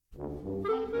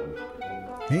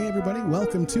Hey everybody,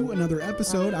 welcome to another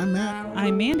episode. I'm Matt.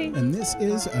 I'm Mandy. And this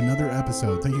is another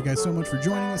episode. Thank you guys so much for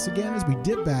joining us again as we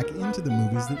dip back into the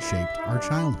movies that shaped our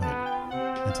childhood.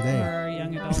 And today, our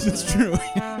young adults. It's true.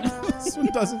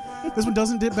 This one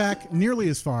doesn't dip back nearly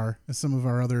as far as some of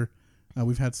our other.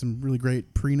 We've had some really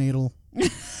great prenatal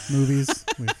movies.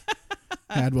 We've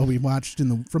had what we watched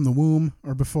from the womb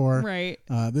or before. Right.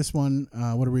 This one,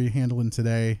 what are we handling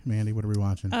today, Mandy? What are we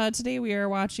watching? Today we are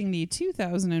watching the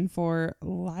 2004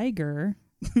 Liger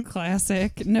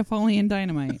classic Napoleon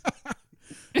Dynamite.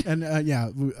 And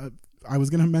I was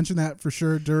going to mention that for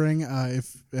sure during,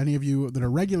 if any of you that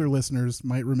are regular listeners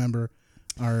might remember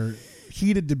our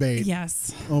heated debate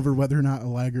over whether or not a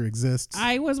Liger exists.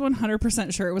 I was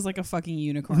 100% sure it was like a fucking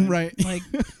unicorn. Right.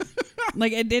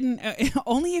 Like it didn't,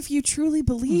 only if you truly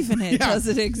believe in it does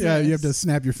it exist. Yeah, you have to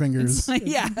snap your fingers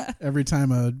every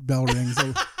time a bell rings.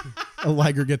 A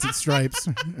Liger gets its stripes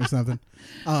or something.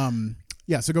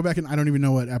 So go back and I don't even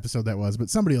know what episode that was, but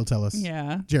somebody will tell us.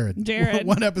 Yeah. Jared.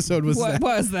 What episode was that?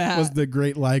 What was that? Was the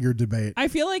Great Liger debate. I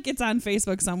feel like it's on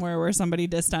Facebook somewhere where somebody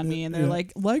dissed on me and they're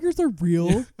like, Ligers are real?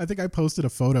 Yeah. I think I posted a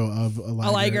photo of a Liger.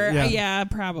 A Liger? Yeah,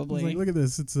 probably. Like, look at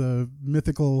this. It's a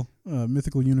mythical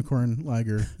unicorn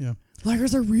Liger. Yeah.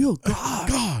 Ligers are real.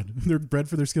 God. They're bred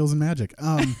for their skills in magic.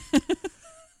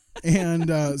 And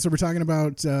so we're talking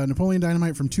about Napoleon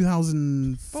Dynamite from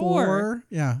 2004.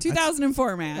 Yeah,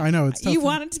 2004, man. I know it's tough. You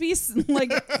want it to be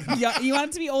like you want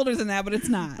it to be older than that, but it's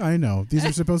not. I know these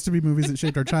are supposed to be movies that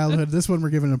shaped our childhood. This one we're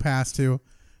giving a pass to.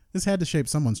 This had to shape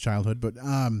someone's childhood, but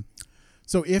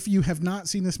so if you have not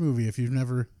seen this movie, if you've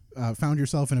never found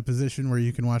yourself in a position where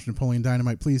you can watch Napoleon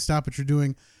Dynamite, please stop what you're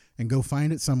doing and go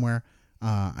find it somewhere.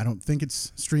 I don't think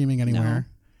it's streaming anywhere. No.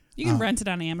 You can rent it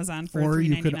on Amazon for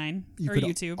 $3.99 or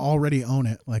YouTube. Already own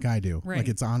it like I do. Right. Like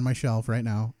it's on my shelf right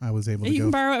now. I was able to You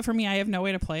can borrow it from me. I have no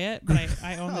way to play it, but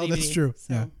I own the DVD. Oh, that's true.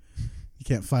 So. Yeah. You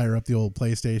can't fire up the old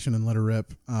PlayStation and let her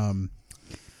rip.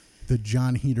 The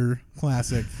John Heater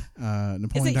classic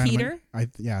Napoleon Dynamite. Heater?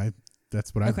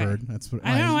 That's what I've heard. That's what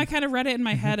I don't know. I kind of read it in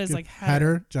my head as like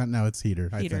Header. John, no, it's Heater.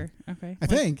 Heater. Okay. I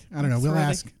think. I don't know. We'll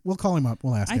ask. We'll call him up.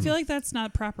 We'll ask him. I feel like that's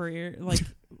not proper. Like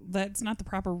that's not the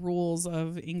proper rules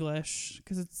of English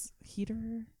because it's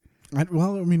Heater.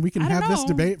 We can have this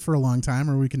debate for a long time,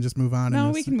 or we can just move on.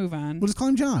 No, we can move on. We'll just call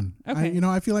him John. Okay.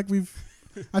 I feel like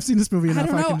I've seen this movie enough.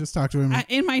 I can just talk to him.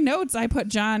 In my notes, I put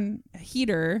John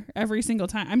Heater every single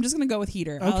time. I'm just going to go with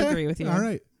Heater. Okay. I'll agree with you. All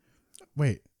right.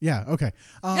 Wait. Yeah. Okay.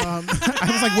 I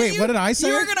was like, wait, what did I say?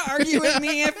 You were going to argue with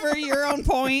me for your own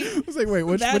point. I was like, wait,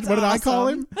 what did I call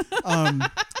him?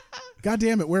 God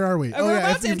damn it. Where are we?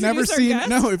 If you've never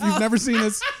seen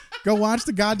us, go watch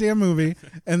the goddamn movie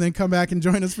and then come back and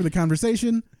join us for the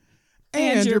conversation.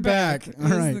 And you're back. All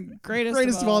right. The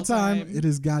greatest of all time. It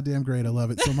is goddamn great. I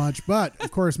love it so much. But of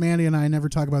course, Mandy and I never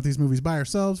talk about these movies by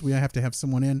ourselves. We have to have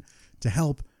someone in to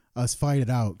help us fight it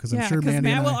out because I'm sure Mandy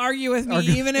Matt will argue with me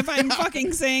even if I'm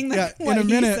fucking saying that.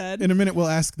 In a minute, we'll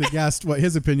ask the guest what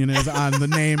his opinion is on the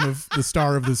name of the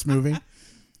star of this movie.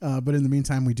 But in the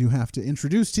meantime, we do have to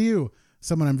introduce to you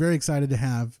someone I'm very excited to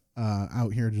have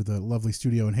out here to the lovely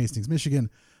studio in Hastings, Michigan.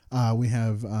 We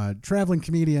have a traveling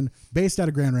comedian based out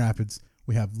of Grand Rapids.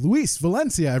 We have Luis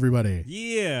Valencia, everybody.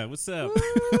 Yeah, what's up?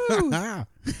 Welcome.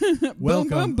 Boom,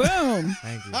 boom, boom.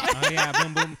 Thank you. Oh, yeah,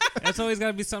 boom, boom. That's always got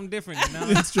to be something different, you know?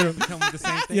 It's true. You come with the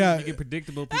same thing. Yeah. You get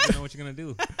predictable. People know what you're going to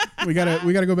do. We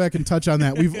gotta go back and touch on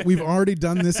that. We've already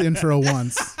done this intro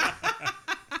once.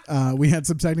 We had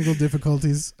some technical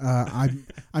difficulties.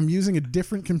 I'm using a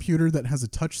different computer that has a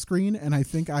touch screen, and I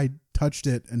think I touched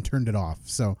it and turned it off.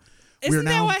 So Isn't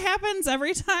that what happens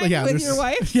every time with your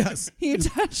wife? Yes. You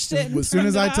touched it. As soon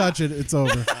as I touch it, it's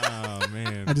over. Oh,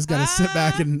 man. I just got to sit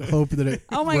back and hope that it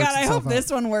Oh, my works God. I hope itself out.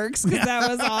 this one works because that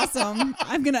was awesome.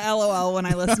 I'm going to LOL when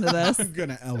I listen to this. I'm going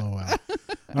to LOL.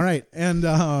 All right. And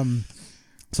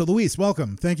so, Luis,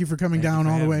 welcome. Thank you for coming down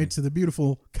all the way to the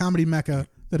beautiful comedy mecca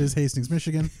that is Hastings,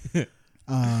 Michigan.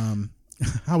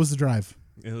 How was the drive?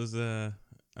 It was, I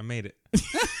made it.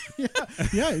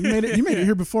 Yeah, you made it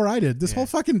here before I did. This whole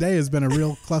fucking day has been a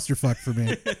real clusterfuck for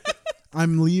me.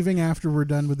 I'm leaving after we're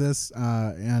done with this,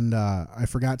 and I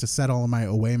forgot to set all of my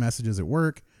away messages at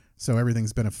work, so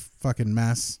everything's been a fucking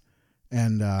mess.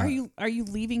 And are you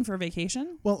leaving for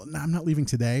vacation? Well, no, I'm not leaving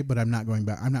today, but I'm not going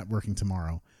back. I'm not working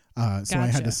tomorrow. So I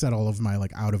had to set all of my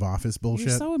out of office bullshit.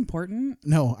 You're so important.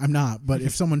 No, I'm not. But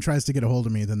if someone tries to get a hold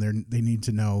of me, then they need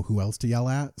to know who else to yell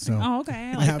at. So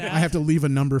okay. I have to leave a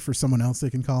number for someone else they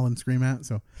can call and scream at.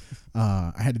 So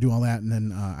I had to do all that, and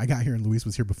then I got here and Luis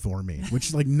was here before me,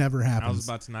 which never happens. I was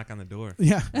about to knock on the door.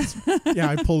 Yeah,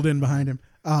 I pulled in behind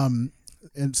him.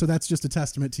 and so that's just a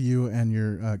testament to you and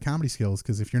your comedy skills.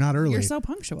 Because if you're not early, You're so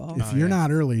punctual. if you're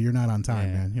not early, you're not on time,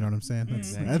 Yeah. man. You know what I'm saying?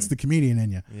 Exactly. That's the comedian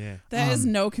in you. Yeah. That is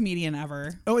no comedian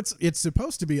ever. Oh, it's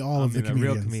supposed to be all of the a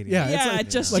real comedians. comedian. Yeah, it's Yeah, like,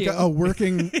 just like you. a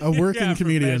working Yeah,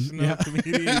 comedian. professional Yeah.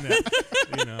 comedian.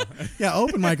 You know. Yeah,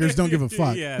 open micers don't give a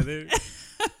fuck. Yeah. They're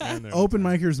Open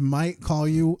micers might call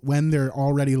you when they're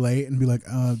already late and be like,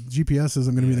 GPS says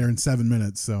I'm going to be there in 7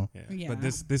 minutes. So Yeah. Yeah. But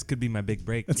this could be my big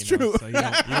break. That's you know? true. So you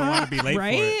don't want to be late for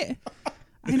it. Right?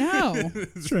 I know.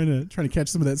 trying to catch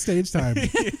some of that stage time.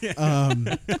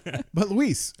 But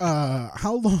Luis,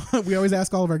 how long? We always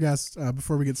ask all of our guests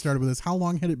before we get started with this. How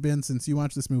long had it been since you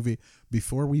watched this movie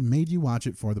before we made you watch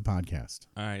it for the podcast?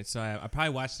 All right. So I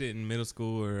probably watched it in middle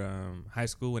school or high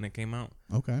school when it came out.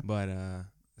 Okay. But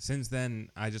since then,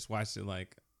 I just watched it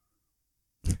like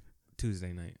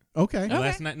Tuesday night. Okay. Okay.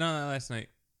 Last night. No, last night.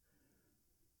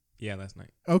 Yeah, last night.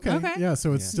 Okay. Okay. Yeah.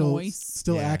 So it's Yeah.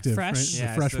 still Yeah. active. Fresh. Right? It's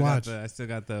Yeah, a fresh watch. I still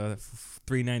got the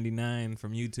 $3.99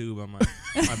 from YouTube on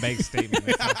my bank statement.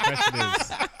 That's how fresh it is.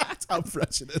 That's how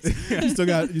fresh it is. You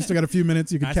still got a few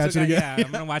minutes. You can I catch still it got- again. Yeah,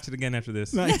 I'm gonna watch it again after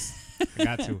this. Nice. I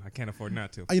got to. I can't afford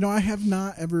not to. You know, I have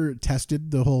not ever tested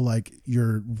the whole like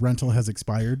your rental has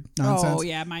expired nonsense. Oh,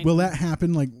 yeah. Mine. Will that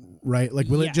happen? Like right? Like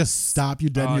will it Yes. just stop you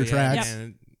dead in your yeah, tracks?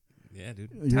 man. Yeah, dude.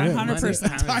 You're Time right.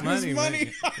 100%. Time is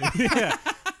money. man. yeah.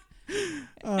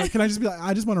 Can I just be like,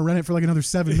 I just want to rent it for like another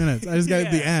 7 minutes. I just got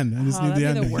the end. I just Oh, need the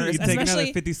that'd be the ending. worst. You take another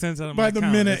Especially 50 cents out of by my the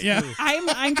account. minute, That's yeah. cool.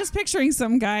 I'm just picturing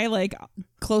some guy like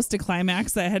close to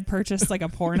climax that had purchased like a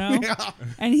porno,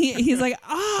 and he's like,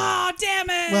 oh damn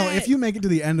it. Well, if you make it to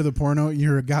the end of the porno,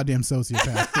 you're a goddamn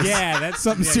sociopath. Yeah, that's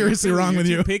Something yeah, seriously you're too- wrong you're with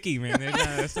too you. Picky, man.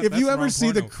 That's If you the ever wrong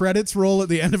see the porno. credits roll at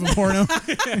the end of a porno,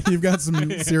 you've got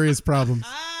some serious problems.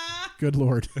 Good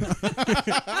Lord.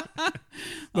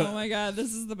 oh my god,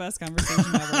 this is the best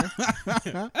conversation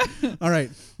ever. All right,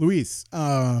 Luis.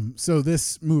 So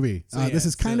this movie, So, yeah, this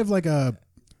is kind so- of like a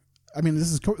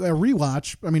this is a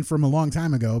rewatch. I mean, from a long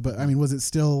time ago, but I mean, was it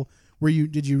still?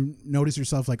 Did you notice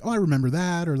yourself like, oh, I remember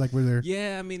that, or like, were there?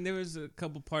 Yeah, I mean, there was a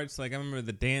couple parts like I remember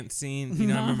the dance scene. You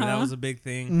know, I remember that was a big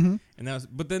thing, Mm-hmm. and that was.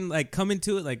 But then, like coming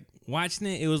to it, like watching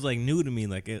it, it was like new to me.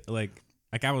 Like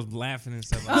I was laughing and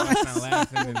stuff. I was not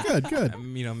laughing. And, Good.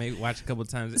 you know, maybe watch a couple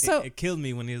times. So- It killed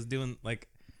me when he was doing like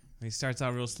when he starts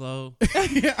out real slow,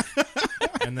 Yeah.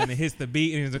 and then it hits the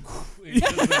beat, and he's like, and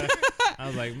it's just, I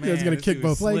was like, man, He was gonna this kick dude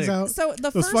is both legs slick. out. So the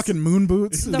Those first fucking moon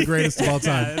boots, the greatest of all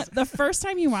time. Yeah, the first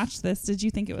time you watched this, did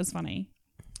you think it was funny?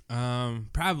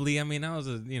 probably. I mean, I was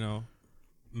a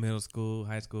middle school,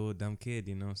 high school dumb kid,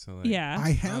 so like, Yeah.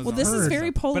 I have well, this is heard.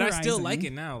 very But polarizing. I still like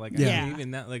it now. Like, Yeah. I mean,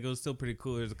 even that, like, it was still pretty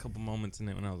cool. There's a couple moments in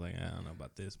it when I was like, I don't know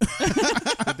about this,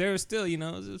 but there was still, it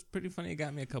was pretty funny. It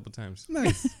got me a couple times.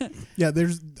 Nice. Yeah,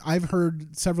 I've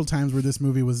heard several times where this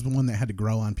movie was one that had to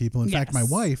grow on people. In fact, my Yes.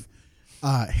 wife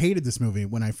hated this movie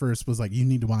when I first was like, you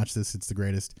need to watch this. It's the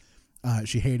greatest.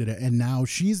 She hated it. And now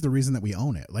she's the reason that we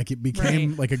own it. Like it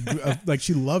became like like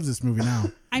she loves this movie now.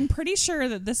 I'm pretty sure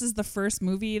that this is the first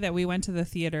movie that we went to the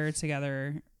theater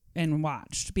together and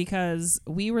watched because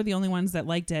we were the only ones that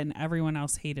liked it and everyone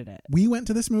else hated it. We went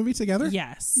to this movie together?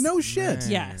 Yes. No shit. Man.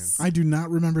 Yes. I do not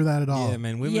remember that at all. Yeah,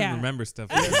 man. Women Yeah. remember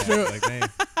stuff like that. Like,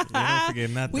 they don't forget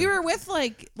nothing. We were with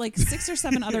like 6 or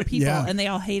 7 other people Yeah. and they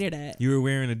all hated it. You were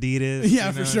wearing Adidas.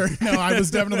 Yeah, for sure. No, I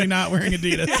was definitely not wearing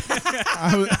Adidas.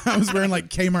 I was wearing like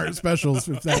Kmart specials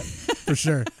for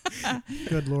sure.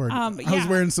 Good Lord. I was yeah.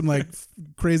 wearing some like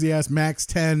crazy ass Max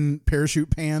 10 parachute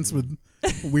pants with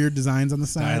weird designs on the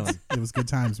sides. Styling. It was good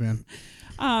times, man.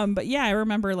 But yeah, I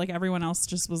remember like everyone else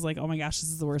just was like, "Oh my gosh, this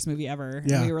is the worst movie ever."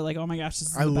 Yeah. And we were like, "Oh my gosh, this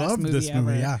is I the best loved movie this ever."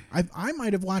 movie. Yeah, I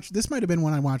might have watched. This might have been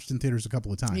one I watched in theaters a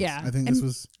couple of times. Yeah. I think this And-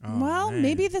 was Well, man.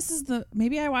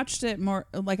 maybe I watched it more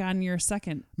like on your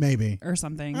second maybe. or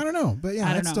something. I don't know, but yeah, I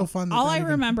don't it's know. still fun. that All that I even-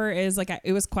 remember is like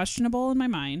it was questionable in my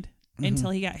mind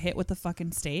until he got hit with the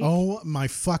fucking steak. Oh my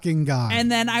fucking god!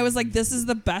 And then I was like, "This is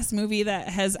the best movie that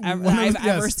has ever One of- I've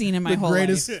yes, ever seen in my the whole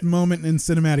greatest life." moment in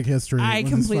cinematic history. I when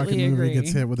this completely fucking movie agree.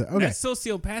 gets hit with it. Okay, That's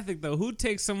sociopathic though. Who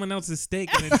takes someone else's steak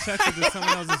and then chucks it to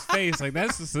someone else's face? Like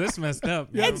that's messed up.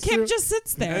 you know? And Kip just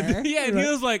sits there. Yeah, and he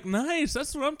was like, "Nice,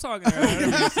 that's what I'm talking about." Whatever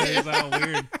he said, it's all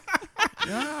weird.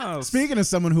 No, speaking of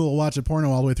someone who will watch a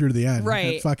porno all the way through to the end,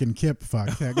 Right. That fucking Kip, fuck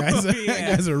that guy's, Oh, yeah.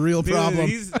 that guy's a real Dude, problem.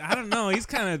 I don't know. He's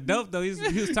kind of dope though. He was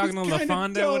talking to kinda LaFonda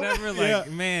or dope. whatever. Like,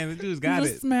 Yeah. man, the dude's I'm got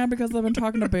just it. mad because I've been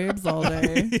talking to babes all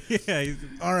day. Yeah, he's,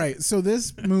 All right, so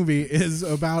this movie is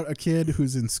about a kid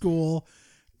who's in school,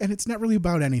 and it's not really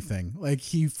about anything. Like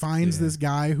he finds this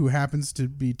guy who happens to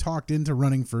be talked into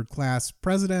running for class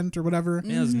president or whatever.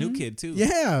 yeah, it was a new kid too.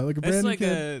 Yeah, like a That's brand new like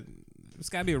kid. it's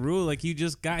got to be a rule. Like, you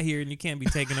just got here and you can't be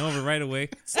taken over right away.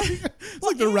 It's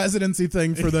like the residency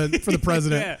thing for the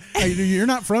president. Hey, you're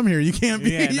not from here. You can't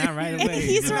be. Yeah, not right away.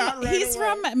 He's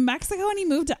from Mexico and he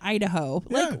moved to Idaho.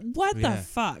 Yeah. Like, what the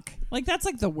fuck? Like, that's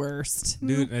like the worst.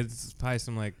 Dude, it's probably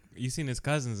some, like, you seen his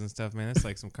cousins and stuff, man. It's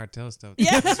like some cartel stuff.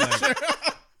 Yeah.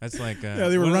 That's like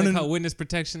they were what running do they call witness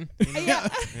protection. You know?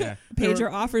 Yeah.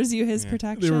 Pedro offers you his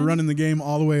protection. They were running the game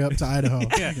all the way up to Idaho.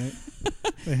 Yeah.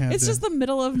 They had It's to. just the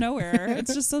middle of nowhere.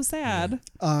 It's just so sad.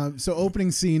 So opening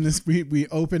scene, we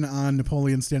open on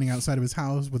Napoleon standing outside of his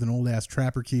house with an old ass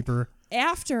trapper keeper.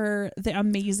 After the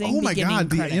amazing Oh my beginning god,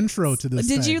 the credits. intro to this.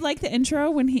 Did thing. you like the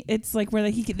intro when it's like where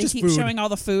they keep food. showing all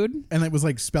the food? And it was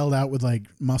like spelled out with like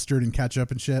mustard and ketchup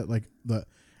and shit, like the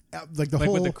Like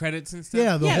whole with the credits and stuff?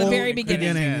 Yeah, the the whole very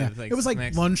beginning. yeah. Like It was like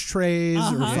snacks. lunch trays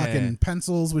or fucking Yeah.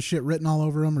 pencils with shit written all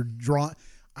over them or draw.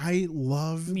 I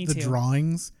love Me the too.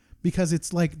 drawings because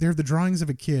it's like they're the drawings of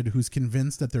a kid who's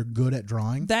convinced that they're good at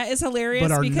drawing. That is hilarious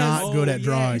But are because not good at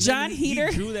drawing. John He Heater-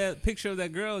 drew that picture of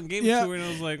that girl and gave Yeah. it to her, and I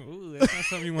was like, ooh, that's not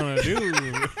something you want to do.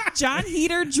 John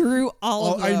Heater drew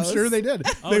all of those. I'm sure they did.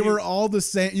 Oh, They he- were all the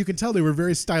same. You could tell they were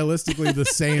very stylistically the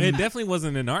same. It definitely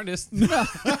wasn't an artist.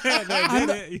 That did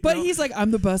it, you But know? he's like, I'm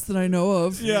the best that I know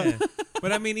of. Yeah.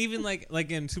 But I mean, even like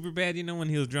in Superbad, you know, when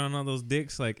he was drawing all those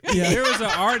dicks, like Yeah. there was an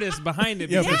artist behind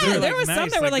it. Yeah, because for they sure. were, There was some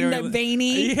nice. that were like they were,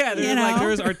 veiny. Yeah, you there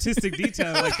was know? artistic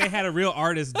detail. Like they had a real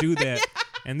artist do that.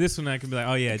 And this one, I could be like,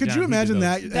 oh yeah. Could John, you he did imagine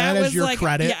those. that was as your like,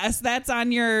 credit? yes, that's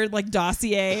on your like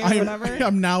dossier or whatever.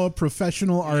 I'm now a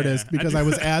professional artist because I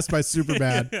was asked by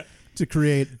Superbad to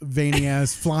create veiny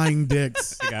ass flying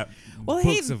dicks. I got Well,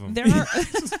 hey, books of them. there are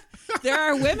there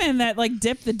are women that like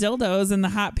dip the dildos in the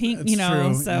hot pink, That's you know.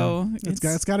 true. So Yeah.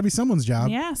 It's got to be someone's job.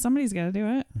 yeah, somebody's got to do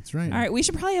it. That's right. All right, we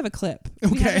should probably have a clip.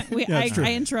 Okay. We Yeah, that's true.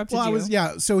 I interrupted Well,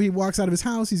 you. so he walks out of his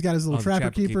house. He's got his little the trapper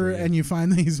trapper keeper, keeper, yeah. and you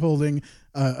find that he's holding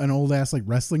an old ass like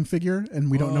wrestling figure,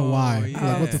 and we don't know Oh, why. yeah.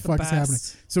 Like, what the It's the fuck is happening?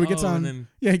 best. So he gets Oh, on. and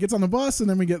then- He gets on the bus, and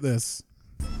then we get this.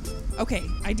 Okay,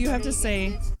 I do have to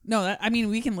say no. I mean,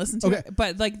 we can listen to Okay. it,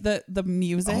 but like the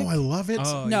music. Oh, I love it.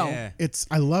 Oh, No. yeah.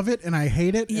 I love it, and I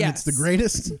hate it, and it's the Yes.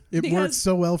 greatest. It Because- works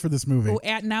so well for this movie.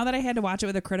 Now that I had to watch it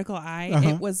with a critical eye, Uh-huh.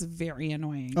 it was very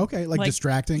annoying. Okay, like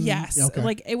distracting? Yes, Okay.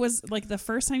 like it was like the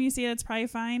first time you see it, it's probably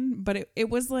fine, but it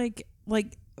was like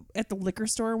at the liquor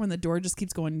store when the door just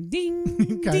keeps going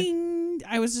ding Okay. ding.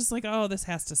 I was just like, oh, this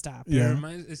has to stop. Yeah.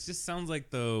 It just sounds like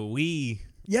the Wii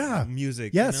Yeah.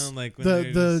 music. Yes. You know, like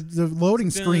when the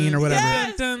loading screen or whatever.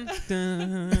 Yes. Dun, dun,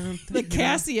 dun, The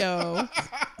Casio.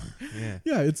 yeah.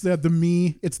 Yeah, it's the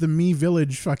me. It's the me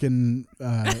village fucking.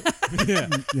 Yeah.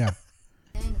 Yeah.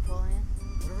 Hey, Napoleon.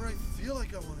 Whatever I feel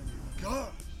like I want to do.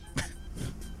 God.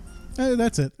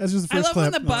 That's it. That's just the I first love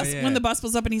clip. when the bus yeah. when the bus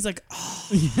pulls up and he's like, oh,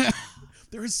 Yeah.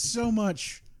 There is so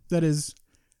much that is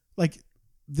like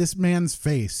this man's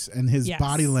face and his Yes.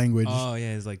 body language. Oh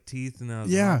yeah, his like teeth and that.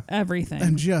 Was Yeah. everything.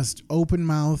 And just open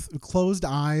mouth, closed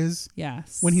eyes.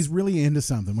 yes. When he's really into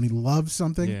something, when he loves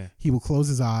something, Yeah. he will close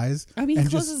his eyes. I mean, and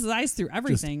he closes his eyes through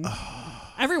everything.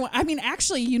 Everyone. I mean,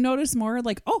 actually, you notice more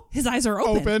like, oh, his eyes are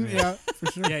open. open. Yeah, for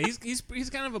sure. Yeah, he's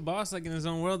kind of a boss like in his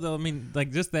own world though. I mean,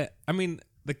 like just that. I mean,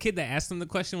 the kid that asked him the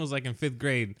question was like in 5th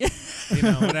grade, you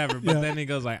know, whatever. But Yeah. then he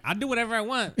goes like, "I do whatever I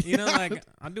want," you know, like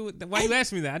I do. Why you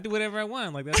ask me that? I do whatever I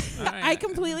want. Like that's. All right. I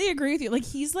completely agree with you. Like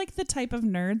he's like the type of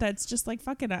nerd that's just like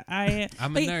fuck it. I'm a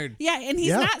like, nerd. Yeah, and he's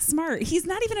Yeah. not smart. He's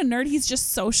not even a nerd. He's just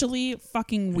socially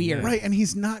fucking weird. Right, and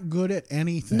he's not good at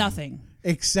anything. Nothing.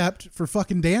 Except for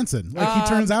fucking dancing. Like he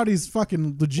turns out he's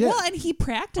fucking legit. Well, and he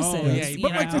practices. Oh, yeah, he you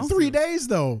but like know? for 3 days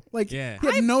though. Like Yeah. he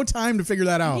had no time to figure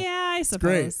that out. Yeah, I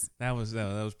great. suppose. That was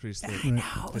pretty slick. No,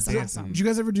 it was dancing. awesome. Did you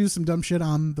guys ever do some dumb shit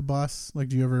on the bus? Like,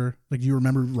 do you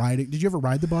remember riding? Did you ever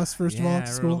ride the bus first of all? Yeah, At I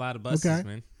rode school? a lot of buses, Okay,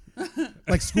 man.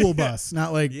 like school bus,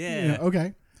 not like Yeah.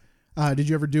 okay. Did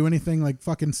you ever do anything like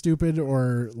fucking stupid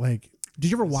or like? Did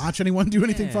you ever watch anyone do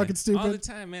anything Yeah, fucking stupid? all the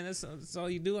time, man. That's all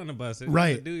you do on the bus.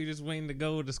 Right. You're just waiting to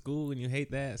go to school, and you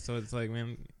hate that. So it's like,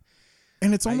 man.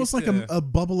 And it's I almost used like to- a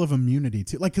bubble of immunity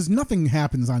too. Like, because nothing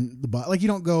happens on the bus. Like, you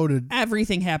don't go to.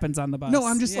 Everything happens on the bus. No,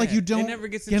 I'm just like Yeah, you don't it never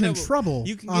gets get in trouble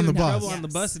You can on get the in bus. trouble on the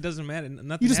Yes. bus. It doesn't matter.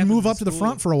 Nothing You just happens move in up to the school.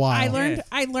 front for a while. I learned. Yeah.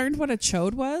 I learned what a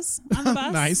chode was on the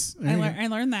bus. Nice. I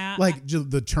learned that. Like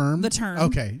the term. The term.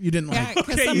 Okay, you didn't Yeah, like.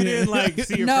 'cause Okay, some- you didn't like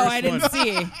see your no, first I didn't one.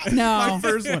 see. No. My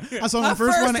first one. I saw my The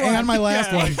first one first and one. my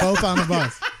last Yeah. one, both on the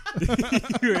bus.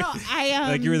 You were- No, I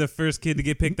like you were the first kid to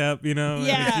get picked up. You know,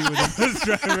 Yeah. Like you were the bus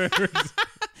driver.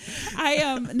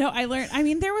 I learned. I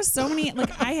mean, there was so many.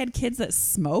 Like, I had kids that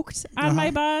smoked on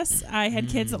my bus. I had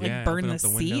kids that like burned the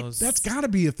seats. That's got to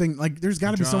be a thing. Like, there's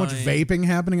got to be so much Drawing. vaping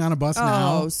happening on a bus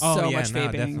now. So yeah, much no,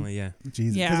 vaping. definitely, yeah.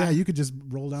 Jesus. Yeah. 'Cause, yeah, you could just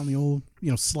roll down the old,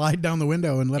 slide down the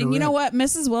window and let her And you know rip. what,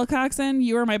 Mrs. Wilcoxon,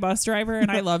 you were my bus driver, and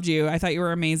I loved you. I thought you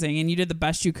were amazing, and you did the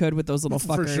best you could with those little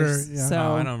For fuckers. sure, yeah. So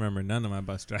Oh, I don't remember none of my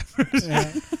bus drivers.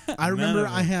 Yeah. I remember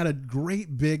of I them. had a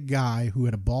great big guy who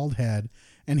had a bald head,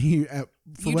 and he, for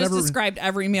you whatever just described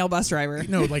every male bus driver.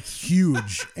 no, like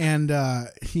huge, and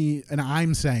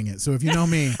I'm saying it. So if you know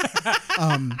me,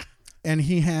 and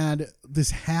he had this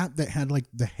hat that had like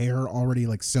the hair already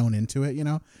like sewn into it,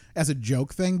 as a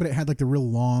joke thing, but it had like the real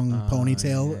long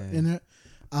ponytail in it.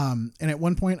 And at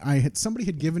one point, somebody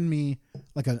had given me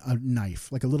like a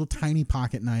knife, like a little tiny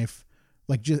pocket knife,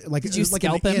 like just like Did it you was like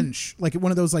scalp an him? inch, like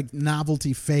one of those like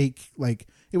novelty fake, like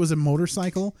it was a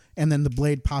motorcycle, and then the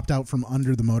blade popped out from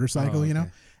under the motorcycle, okay.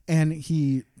 And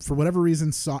he, for whatever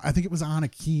reason, I think it was on a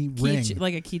key ring.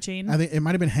 Like a keychain. I think it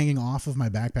might have been hanging off of my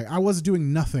backpack. I was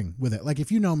doing nothing with it. Like,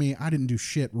 if you know me, I didn't do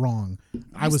shit wrong.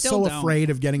 I was still so don't. afraid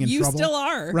of getting in you trouble. still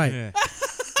are. Right. Yeah.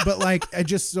 But like,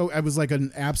 I was like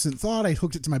an absent thought. I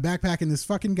hooked it to my backpack, and this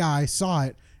fucking guy saw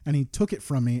it, and he took it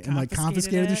from me and like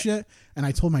confiscated the it. shit. And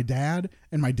I told my dad,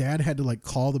 and my dad had to like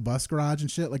call the bus garage and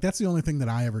shit. Like, that's the only thing that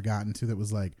I ever got into that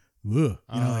was like, ugh,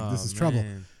 like this is trouble.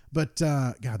 Man. But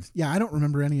God, yeah, I don't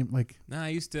remember any like. No, I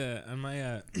used to on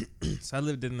my so I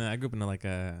grew up in like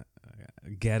a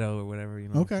ghetto or whatever,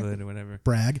 Okay. hood or whatever.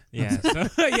 Brag. Yeah, so,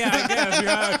 yeah, I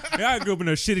guess. I grew up in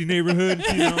a shitty neighborhood,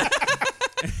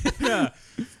 Yeah.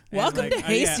 Welcome And, to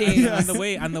Hastings.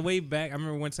 on the way back, I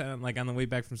remember one time, like on the way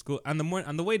back from school, on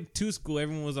the way to school,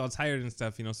 everyone was all tired and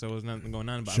stuff, so there was nothing going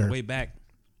on. But Sure. on the way back,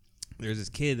 there was this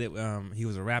kid that he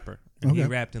was a rapper, and he Okay.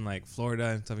 rapped in like Florida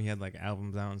and stuff. He had like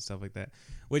albums out and stuff like that,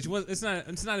 which it's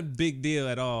not a big deal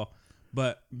at all.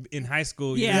 But in high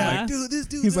school, you're Yeah. like, dude, this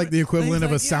dude. He's like the equivalent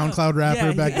of a SoundCloud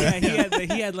rapper back then.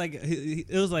 He had like it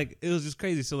was just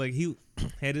crazy. So like he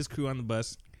had his crew on the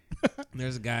bus.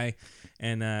 There's a guy,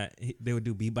 and they would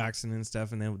do beatboxing and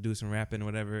stuff, and they would do some rapping and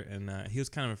whatever. And he was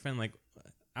kind of a friend. Like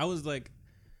I was like,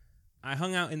 I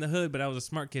hung out in the hood, but I was a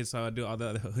smart kid, so I would do all the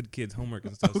other hood kids' homework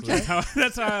and stuff. Okay. So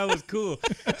that's how I was cool.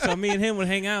 So me and him would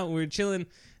hang out. We were chilling,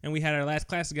 and we had our last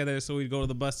class together. So we'd go to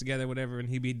the bus together, whatever, and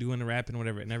he'd be doing the rapping,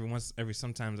 whatever. And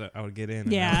sometimes I would get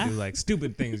in, and I would do like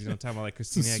stupid things, talking about like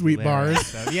Christina Some sweet Aguilera bars. and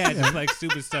stuff. Yeah, just like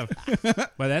stupid stuff.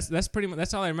 But that's pretty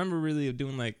much all I remember really of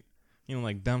doing, like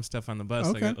like dumb stuff on the bus.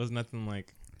 Okay. Like it was nothing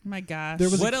like. Oh my gosh. There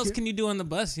was What a else kid- can you do on the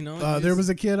bus? There was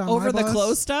a kid on over my the bus.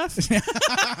 clothes stuff.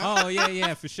 Oh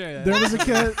yeah, for sure. There was a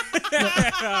kid.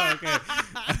 Oh,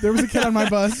 okay. There was a kid on my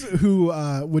bus who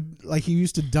he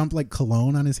used to dump like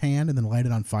cologne on his hand and then light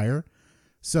it on fire,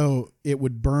 so it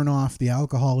would burn off the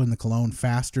alcohol in the cologne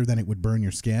faster than it would burn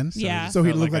your skin. Yeah. So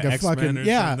he'd Felt look like like a a fucking X-Men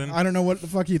or something. I don't know what the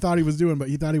fuck he thought he was doing, but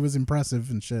he thought he was impressive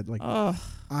and shit. Like, Oh,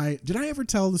 did I ever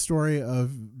tell the story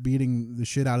of beating the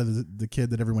shit out of the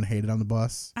kid that everyone hated on the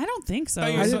bus? I don't think so.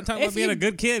 I thought you were talking about If being you- a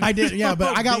good kid. I did, yeah,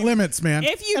 but I got limits, man.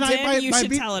 If you And did, you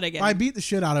should tell it again. I beat the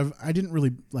shit out of. I didn't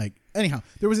really like. Anyhow,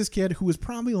 there was this kid who was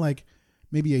probably like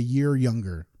maybe a year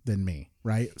younger than me,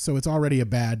 right? So it's already a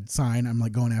bad sign. I'm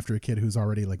like going after a kid who's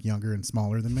already like younger and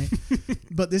smaller than me.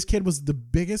 But this kid was the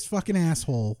biggest fucking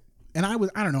asshole, and I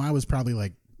don't know. I was probably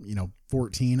like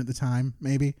 14 at the time,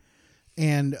 maybe.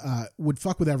 And would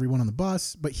fuck with everyone on the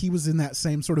bus, but he was in that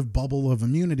same sort of bubble of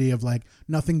immunity of like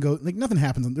nothing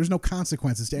happens. There's no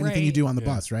consequences to anything you Right. do on the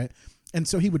bus, right? And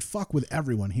so he would fuck with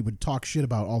everyone. He would talk shit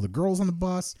about all the girls on the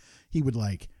bus. He would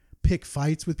like pick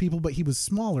fights with people, but he was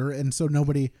smaller, and so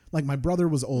nobody like my brother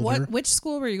was older. Which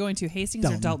school were you going to? Hastings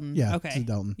or Dalton? Yeah, Okay. to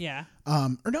Dalton. Yeah.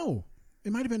 Or no,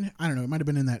 it might have been. I don't know. It might have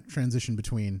been in that transition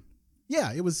between.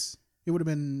 Yeah, it was. It would have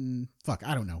been fuck.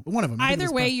 I don't know. One of them. I think it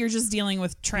Either was way, you're just dealing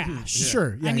with trash.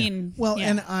 Sure. Yeah, I yeah. mean, well,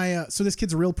 yeah. and so this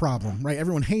kid's a real problem, right?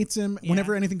 Everyone hates him. Yeah.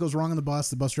 Whenever anything goes wrong on the bus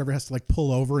driver has to like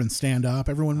pull over and stand up.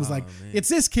 Everyone was like, man. "It's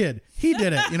this kid. He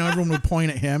did it." Everyone would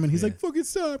point at him, and he's like, "Fucking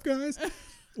stop, guys."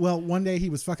 Well, one day he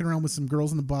was fucking around with some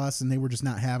girls on the bus, and they were just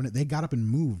not having it. They got up and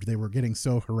moved. They were getting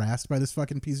so harassed by this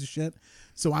fucking piece of shit.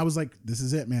 So I was like, "This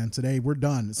is it, man. Today we're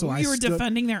done." So you were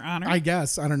defending their honor. I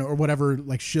guess I don't know, or whatever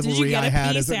like chivalry Did you get I a had.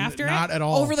 piece as after not it? at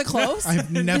all. Over the clothes?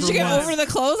 I've never. Did you get once. over the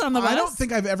clothes on the bus? I don't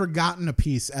think I've ever gotten a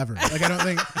piece ever. Like I don't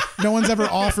think no one's ever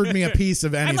offered me a piece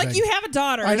of anything. I'm like, you have a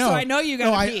daughter, I know. so I know you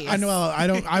got a piece. I know. I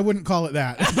don't. I wouldn't call it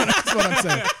that. That's what I'm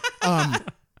saying.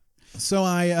 So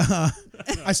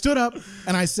I stood up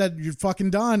and I said, "You're fucking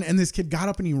done." And this kid got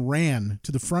up and he ran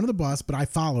to the front of the bus, but I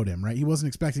followed him, right? He wasn't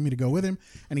expecting me to go with him.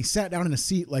 And he sat down in a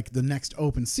seat, like the next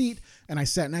open seat. And I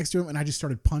sat next to him and I just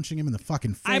started punching him in the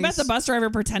fucking face. I bet the bus driver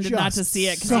pretended not to Just see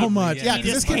it. 'cause so he, much. He Yeah, 'cause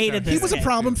just this kid, hated this he was a kid.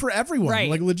 problem for everyone, Right.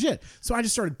 like legit. So I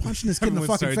just started punching this kid in the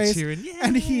Everyone fucking started face. cheering, "Yeah."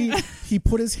 And he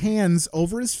put his hands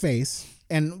over his face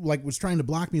and like was trying to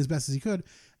block me as best as he could.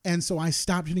 And so I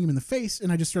stopped hitting him in the face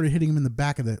and I just started hitting him in the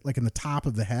back of the, like in the top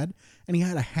of the head. And he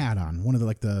had a hat on, one of the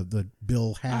like the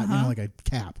Bill hat, you know, like a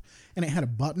cap. And it had a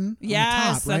button on the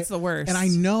Yes, top, right? that's the worst. And I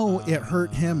know it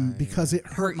hurt him because it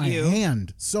hurt my you.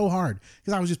 hand so hard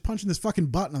because I was just punching this fucking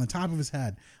button on the top of his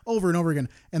head over and over again.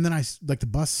 And then like the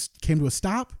bus came to a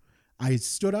stop. I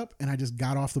stood up and I just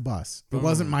got off the bus. It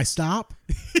wasn't my stop.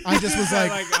 I just was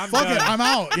like, I'm fuck done. it, I'm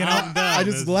out. You know, I'm done. I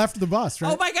just left the bus.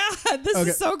 Right? Oh my God, this Okay.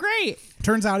 is so great.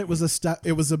 Turns out it was a stop.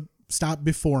 It was a stop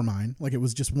before mine. Like it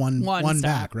was just one stop.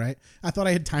 back. Right. I thought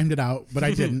I had timed it out, but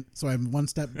I didn't. So I'm one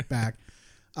step back.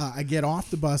 I get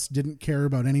off the bus. Didn't care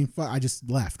about any. I just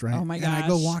left. Right. Oh my And gosh. I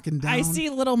go walking down. I see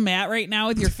little Matt right now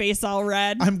with your face all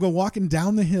red. I'm walking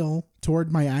down the hill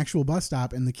toward my actual bus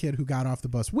stop, and the kid who got off the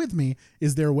bus with me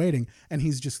is there waiting, and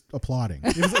he's just applauding.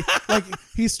 It was like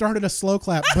he started a slow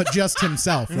clap, but just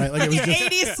himself, right? Like it was Your just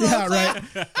 80s slow yeah,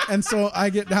 clap. right. And so I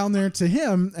get down there to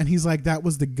him, and he's like, "That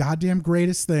was the goddamn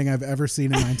greatest thing I've ever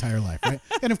seen in my entire life," right?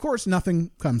 And of course, nothing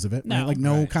comes of it, right? No. Like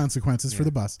no consequences for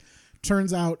the bus.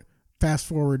 Turns out, fast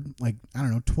forward, like I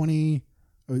don't know, 20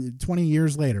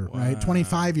 years later, right?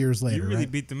 25 years later, You really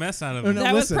right? beat the mess out of No, him. no,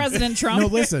 That was listen. President Trump. No,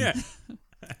 listen.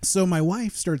 So my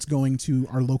wife starts going to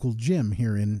our local gym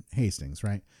here in Hastings,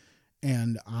 right?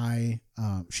 And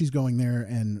she's going there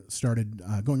and started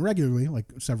going regularly, like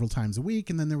several times a week.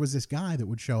 And then there was this guy that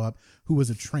would show up who was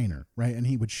a trainer, right? And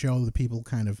he would show the people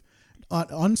kind of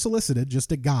unsolicited,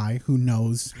 just a guy who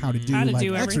knows how to do How to like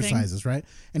do everything. exercises, right?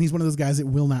 And he's one of those guys that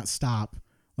will not stop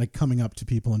like coming up to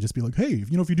people and just be like, "Hey, you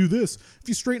know, if you do this, if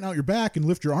you straighten out your back and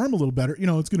lift your arm a little better, you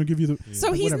know, it's going to give you the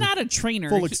So he's whatever." not a trainer.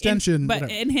 Full extension, but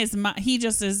whatever. in his mind, he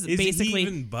just is Is basically. he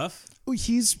even buff? Oh,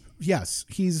 he's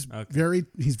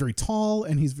very tall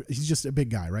and he's just a big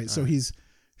guy, right? So he's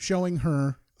showing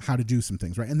her how to do some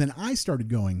things, right? And then I started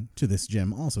going to this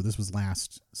gym also. This was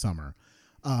last summer.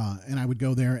 And I would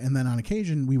go there, and then on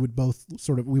occasion we would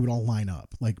all line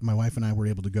up. Like my wife and I were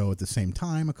able to go at the same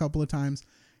time a couple of times,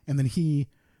 and then he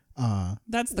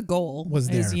That's the goal. Was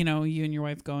is there. you know you and your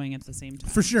wife going at the same time.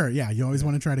 for sure, yeah, you always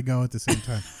want to try to go at the same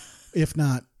time, if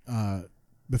not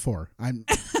before. I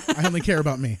only care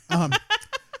about me.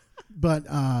 But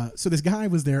so this guy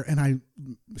was there, and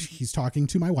he's talking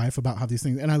to my wife about how these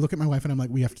things, and I look at my wife and I'm like,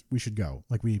 we should go.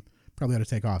 Like we probably ought to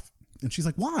take off. And she's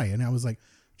like, why? And I was like,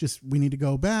 we need to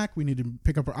go back. We need to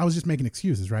pick up. I was just making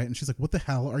excuses, right? And she's like, what the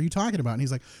hell are you talking about? And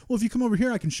he's like, well, if you come over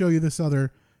here, I can show you this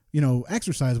other,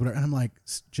 exercise, whatever. And I'm like,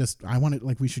 I want it.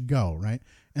 Like we should go, right?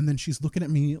 And then she's looking at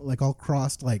me like all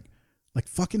crossed, like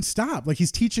fucking stop. Like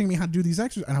he's teaching me how to do these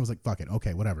exercises. And I was like, fuck it.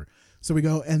 Okay, whatever. So we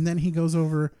go, and then he goes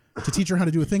over to teach her how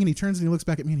to do a thing, and he turns and he looks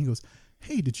back at me and he goes,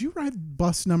 hey, did you ride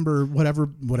bus number whatever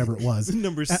it was?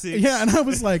 Number 6. Yeah, and I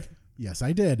was like, yes,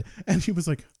 I did. And he was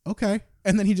like, okay.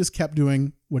 And then he just kept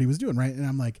doing what he was doing, right? And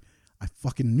I'm like, I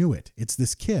fucking knew it. It's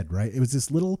this kid, right? It was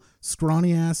this little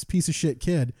scrawny ass piece of shit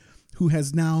kid who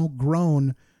has now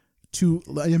grown to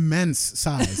an immense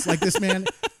size. Like this man,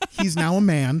 he's now a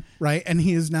man, right? And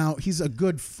he's a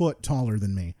good foot taller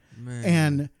than me.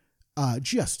 Man. And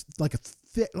just like a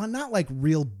thick, not like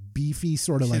real beefy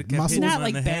sort of Should've like kept muscle, hitting Not him on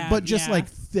like the that, head. but just yeah. like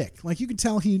thick. Like you could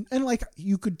tell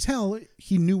you could tell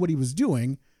he knew what he was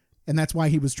doing, and that's why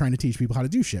he was trying to teach people how to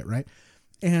do shit, right?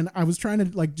 And I was trying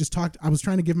to I was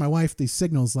trying to give my wife these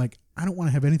signals like, I don't want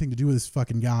to have anything to do with this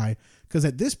fucking guy, because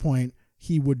at this point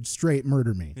he would straight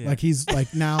murder me. Yeah. Like he's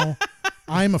like, now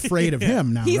I'm afraid of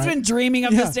him now. He's right? been dreaming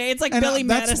of Yeah. this day. It's like And, Billy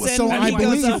that's- Madison. so when I he goes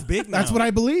believe up. big that's now. what I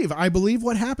believe. I believe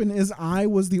what happened is I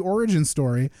was the origin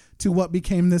story to what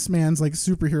became this man's like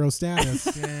superhero status.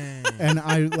 Dang. And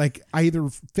I either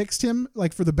fixed him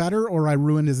like for the better, or I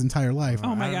ruined his entire life.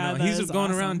 Oh my I don't God, know. that He's is just going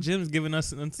awesome. around gyms giving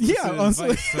us Yeah, honestly,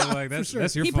 advice. So like for that's sure.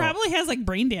 that's your He fault. probably has like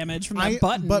brain damage from that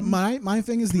button. But my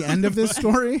thing is the end of this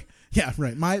story. Yeah,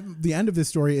 right. The end of this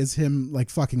story is him like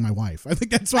fucking my wife. I think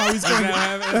that's how he's going.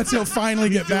 That's he'll finally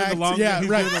get Doing back. the long, Yeah, he's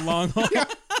right. doing the long haul.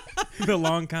 The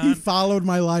long He con. followed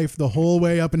my life the whole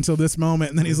way up until this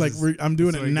moment, and then he's like, I'm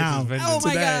doing so it he gets now. his vengeance. oh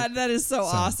my today. God, that is so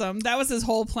awesome. That was his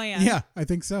whole plan. Yeah, I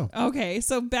think so. Okay,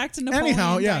 so back to Napoleon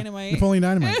Anyhow, yeah, Dynamite. Napoleon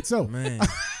Dynamite. So Man.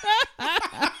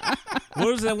 What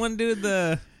was that one dude?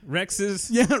 The Rex's.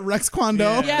 yeah, Rex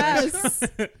Kwando. Yeah. Yes.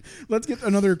 Let's get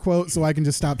another quote so I can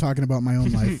just stop talking about my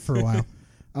own life for a while.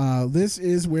 This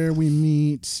is where we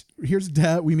meet. Here's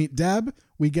Deb. We meet Deb.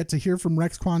 We get to hear from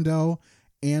Rex Kwon Do,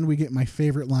 and we get my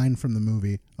favorite line from the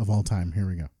movie of all time. Here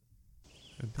we go.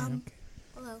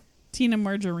 Hello. Tina Would you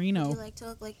Margarino like to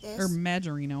look like this? or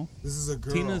Margarino. This is a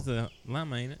girl. Tina's the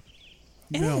llama, ain't it?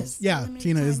 It No. is. Yeah, Limited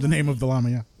Tina is the time name only. of the llama.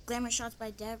 Yeah. Glamour shots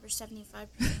by Deb are 75%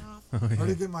 off. I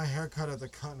already get my hair cut at the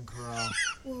Cotton Corral.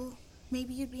 Well,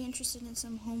 maybe you'd be interested in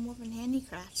some home woven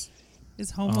handicrafts. Is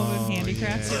Home Woven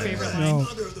Handicrafts your favorite line? No.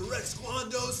 Under the Rex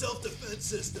Kwon Do self-defense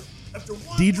system. After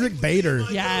one Diedrich week Bader.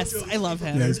 within my Yes, dojo, I love you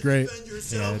him. can Yeah, he's great. defend Yeah,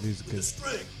 yourself that dude's with good. the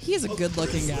strength He's a of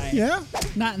good-looking grizzly, guy. Yeah.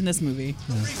 Not in this movie.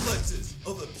 The reflexes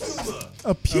of a puma.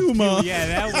 A puma.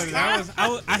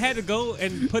 Yeah, I had to go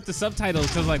and put the subtitles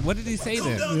because like, what did he say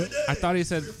there? I thought he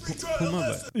said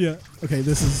Puma, but Yeah. Okay,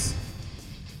 this is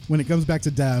when it comes back to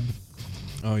Deb.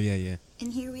 oh yeah.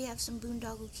 And here we have some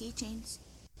boondoggle keychains.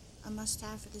 A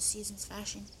must-have for this season's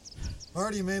fashion. I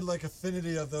already made like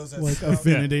affinity of those at Like Scout.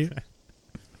 affinity.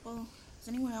 Well, is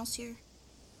anyone else here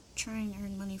trying to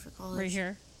earn money for college? Right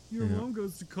here. Your mom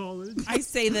goes to college. I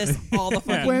say this all the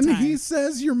fucking When time. he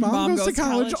says your mom goes to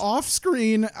college off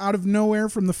screen out of nowhere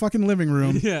from the fucking living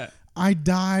room, Yeah. I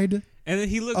died. And then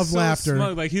he looks Of so laughter.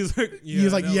 smug, like he's like,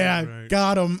 He's like, that was yeah, right."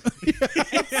 got him.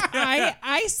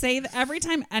 I say that every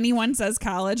time anyone says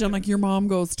college, I'm like, your mom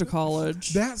goes to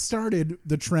college. That started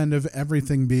the trend of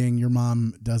everything being your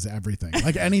mom does everything.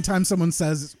 Like anytime someone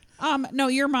says, No,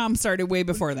 your mom started way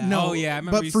before that. No, Oh yeah, I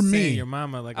remember but you for saying me- your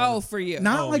mama like. Oh, for you.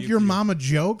 not Oh, like you- your you- mama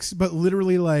jokes, but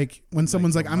literally like when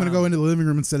someone's like, your I'm going to go mom. into the living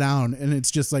room and sit down. And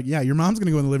it's just like, yeah, your mom's going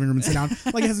to go in the living room and sit down.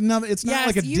 Like it has nothing, it's not Yes,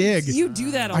 like a you, dig. You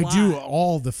do that a I lot. do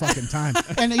all the fucking time.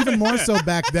 And even more so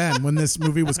back then when this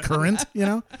movie was current, you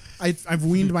know? I've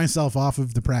weaned myself off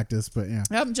of the practice, but yeah.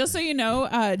 Just so you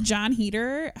know, John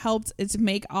Heater helped to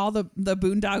make all the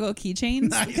boondoggle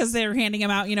keychains because they were handing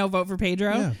them out, vote for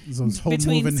Pedro. Yeah, those home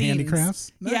between moving scenes.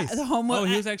 handicrafts. Yeah, Nice. the home Oh, wo-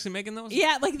 he was actually making those.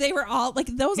 Yeah, like they were all like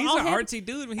those He's all an had- artsy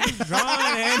dude. He was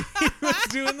drawing and he was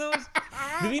doing those.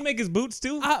 Did he make his boots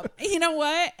too? You know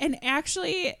what? And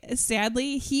actually,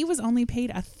 sadly, he was only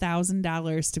paid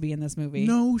 $1,000 to be in this movie.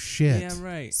 No shit. yeah,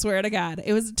 right. Swear to God,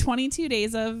 it was 22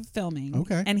 days of filming.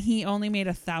 Okay. and he only made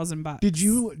 $1,000. Did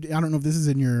you, I don't know if this is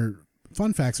in your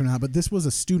fun facts or not, but this was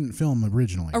a student film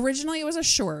originally. Originally, it was a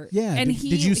short. Yeah, and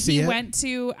did you see he it? went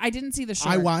to. I didn't see the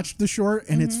short. I watched the short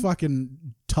and it's fucking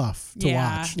tough to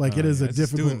Yeah. watch. Like Oh, it is yeah, a it's a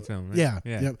difficult student film, right? Yeah.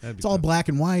 Yeah, Yep. that'd be It's all tough. black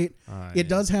and white. Ah, It yeah.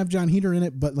 does have John Heater in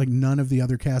it, but like none of the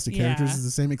other cast of characters Yeah. is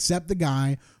the same except the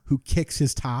guy who kicks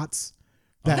his tots.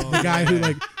 The guy who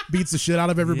like beats the shit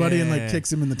out of everybody and like Yeah.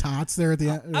 kicks him in the tots there at the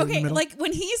end. Okay, like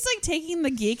when he's like taking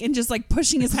the geek and just like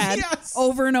pushing his head Yes.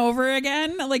 over and over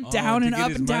again, like down to and get up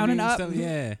his and down money and up. stuff?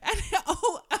 Yeah.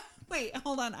 Wait,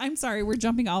 hold on. I'm sorry. We're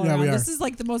jumping all Yeah, we around. are. This is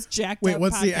like the most jacked Wait, up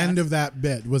what's the podcast. end of that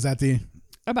bit? Was that the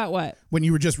About what? when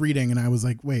you were just reading and I was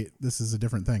like, wait, this is a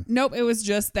different thing. Nope, it was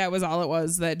just that was all it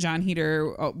was. That John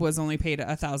Heater was only paid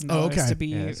 $1,000 Oh, okay. to be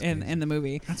Yeah, that's in the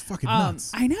movie. That's fucking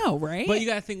nuts. I know, right? But you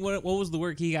gotta think, what was the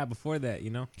work he got before that? You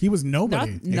know. He was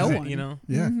nobody. No Yeah. one. You know.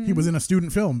 Yeah, he was in a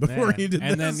student film before Yeah. he did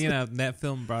and this. then that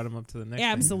film brought him up to the next. Yeah, thing, you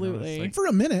know? It's absolutely. like- For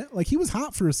a minute, like he was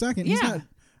hot for a second. He's Yeah. not.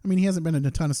 I mean, he hasn't been in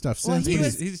a ton of stuff Well, since. he but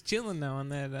was- he's chilling now on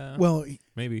that. well,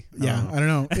 maybe. yeah, I don't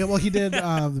know. Yeah, well, he did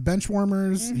the bench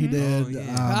warmers. He did. Oh,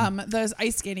 yeah. those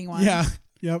ice skating ones. Yeah.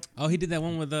 Yep. Oh, he did that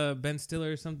one with Ben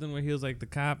Stiller or something where he was like the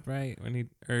cop, right? When he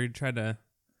tried to.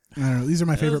 I don't know. These are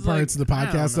my favorite was like- parts of the I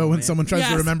don't podcast, know, though, when man. someone tries to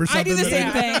Yes, remember I do something. the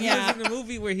that same they- thing. He Yeah. was in the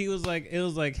movie where it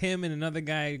was like him and another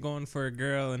guy going for a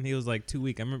girl, and he was like too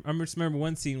weak. I remember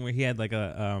one scene where he had like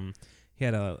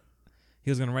he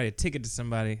was gonna write a ticket to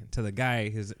somebody, to the guy,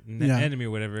 his Yeah. enemy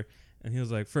or whatever, and he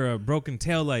was like for a broken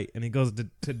tail light, and he goes to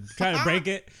try to break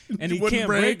it, and he Wouldn't can't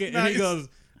break. break it, and Nice. he goes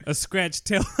a scratched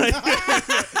tail light,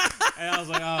 and I was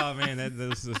like, oh man, that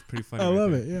was pretty funny. I right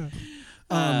love there. it. Yeah.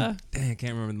 Dang, I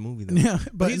can't remember the movie though. Yeah,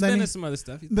 but he's then been he- in some other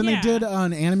stuff. Then Yeah. they did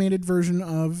an animated version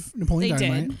of Napoleon They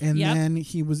Dynamite, did. and Yep. then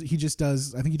he just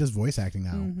does. I think he does voice acting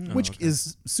now, which Oh, okay.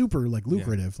 is super like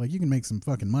lucrative. Like you can make some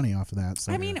fucking money off of that.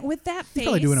 So I mean, with that face, He's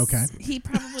probably doing okay. He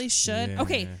probably should. Yeah.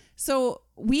 Okay, so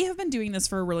we have been doing this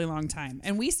for a really long time,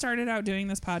 and we started out doing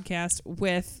this podcast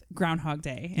with Groundhog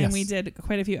Day, and Yes. we did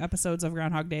quite a few episodes of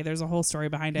Groundhog Day. There's a whole story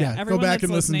behind it. yeah, Everyone go back that's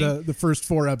and listen listening to the first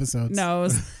 4 episodes.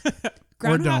 knows.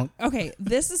 Or don't. Okay,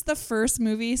 this is the first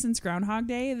movie since Groundhog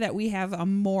Day that we have a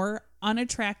more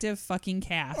unattractive fucking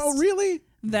cast Oh really?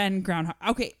 than Groundhog.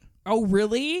 Okay. Oh,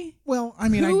 really? Well, I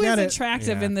mean, Who I get is it.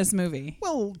 attractive Yeah. in this movie?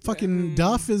 Well, fucking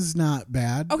Duff is not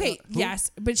bad. Okay,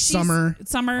 yes, but she's Summer. Oh,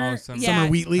 Summer, Summer. yeah, Summer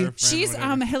Wheatley. Her friend, she's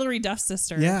whatever. Hillary Duff's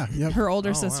sister. Yeah, yep. her older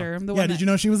Oh, wow. sister. The Yeah, one did you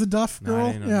know she was a Duff No, I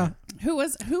girl? didn't know Yeah. Who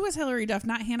was Hillary Duff?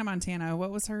 Not Hannah Montana.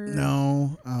 What was her?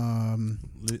 No.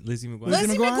 Lizzie McGuire.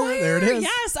 Lizzie McGuire. There it is.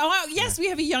 Yes. Oh, yes. We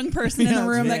have a young person in the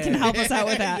room that can help us out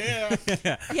with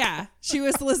that. Yeah. She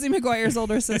was Lizzie McGuire's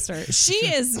older sister. She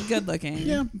is good looking.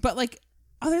 Yeah. But like,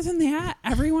 other than that,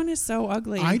 everyone is so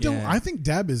ugly. I don't. Yeah. I think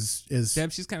Deb is.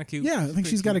 Deb, she's kind of cute. Yeah, I think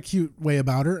she's got a cute way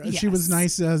about her. She was Yes.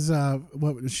 nice as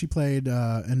what she played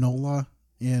Enola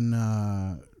in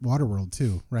Waterworld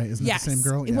too, right? Isn't Yes. that the same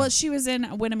girl? Yeah. Well, she was in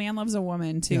When a Man Loves a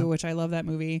Woman too, Yeah. which I love that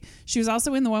movie. She was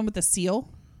also in the one with the seal.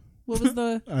 What was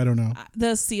the I don't know.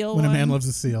 the seal? When a one? Man Loves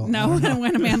a Seal. No,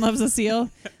 When a Man Loves a Seal.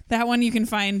 That one you can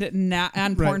find on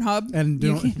Right. Pornhub. And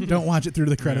You can- don't watch it through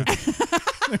the credits.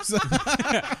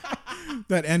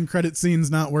 That end credit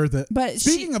scene's not worth it. But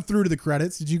speaking of through to the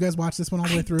credits, did you guys watch this one all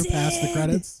the way through past the did.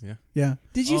 credits? Yeah. Yeah.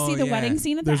 Did you Oh, see the yeah. wedding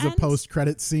scene at There's the a end? post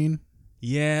credit scene.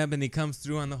 Yeah, but he comes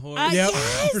through on the horse. Yep,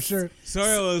 Yes! for sure.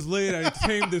 Sorry I was late. I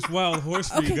tamed this wild horse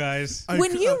for you guys.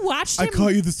 When you watched I him,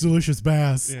 caught you this delicious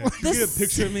bass. Yeah. Can you get a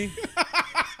picture of me?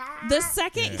 the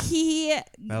second he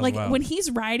was like wild. when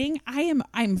he's riding,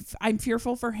 I'm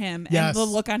fearful for him Yes. and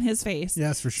the look on his face.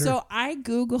 Yes, for sure. So I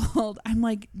googled. I'm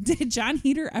like, did John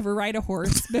Heater ever ride a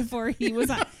horse before he was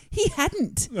on? He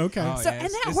hadn't. Okay. Oh, So yeah, and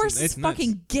it's- that it's- horse is it's nuts.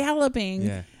 fucking galloping.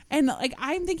 Yeah. And like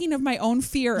I'm thinking of my own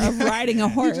fear of riding a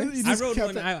horse. You I just rode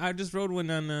kept one. it- I just rode one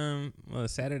on a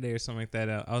Saturday or something like that.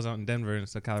 I was out in Denver and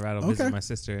so Colorado Okay. visiting my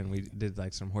sister, and we did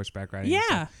like some horseback riding. and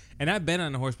Yeah. stuff. And I've been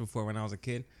on a horse before when I was a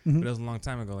kid, Mm-hmm. but it was a long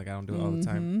time ago. Like I don't do it all the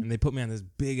time. And they put me on this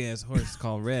big ass horse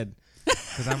called Red,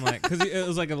 because I'm like, because it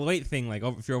was like a weight thing. Like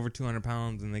if you're over 200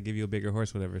 pounds, and they give you a bigger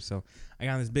horse, whatever. So I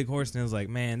got on this big horse, and it was like,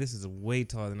 man, this is way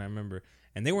taller than I remember.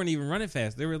 And they weren't even running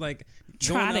fast. They were like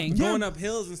Trotting. going up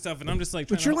hills and stuff. And I'm just like,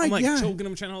 But trying you're to, I'm like, like yeah. choking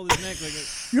him, trying to hold his neck. Like,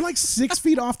 You're like 6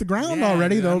 feet off the ground yeah,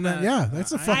 already, dude, though. I'm Man. not- Yeah,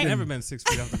 that's a fucking. I've never been 6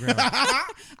 feet off the ground.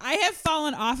 I have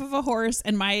fallen off of a horse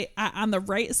and my on the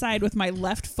right side with my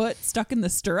left foot stuck in the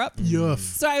stirrup. Yuff.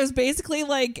 So I was basically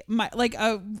like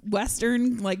a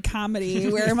Western like comedy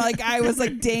where I'm like I was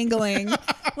like dangling,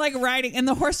 like riding, and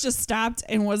the horse just stopped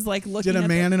and was like looking. Did a at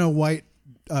man in a white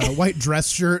dress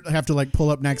shirt have to like pull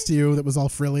up next to you that was all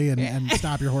frilly and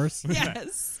stop your horse?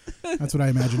 Yes. That's what I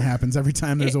imagine happens every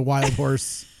time there's a wild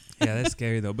horse. Yeah, that's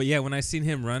scary though. But yeah, when I seen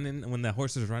him running, when the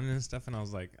horse was running and stuff, and I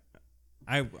was like,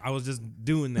 I was just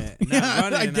doing that, not Yeah,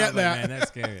 running. I and get was like, that. Man, that's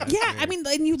scary. That's Yeah, scary. I mean,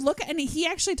 and you look, and he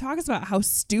actually talks about how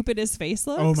stupid his face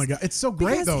looks. Oh my god, it's so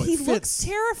great because though. he It looks fits.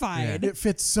 terrified. It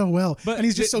fits so well, But and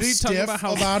he's just so did he talk stiff about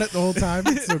how- about it the whole time.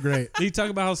 It's so great. Did you talk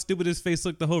about how stupid his face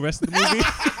looked the whole rest of the movie?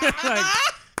 Like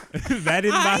that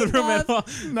didn't bother him at all.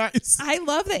 Nice. I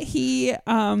love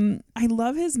that I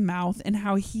love his mouth and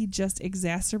how he just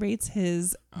exacerbates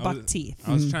his buck teeth.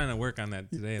 I was trying to work on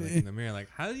that today, like in the mirror. Like,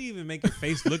 how do you even make your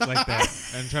face look like that?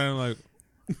 And trying to like,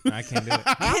 I can't do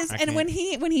it. His, I and when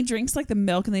he drinks like the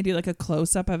milk and they do like a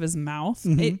close up of his mouth,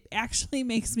 it actually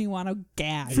makes me want to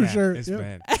gag. For sure, it's yeah.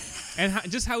 bad.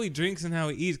 And just how he drinks and how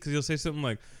he eats, because he'll say something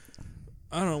like,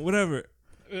 I don't know, whatever.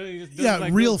 He just does, Yeah,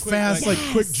 like, real quick, fast, like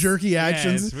quick jerky Yeah,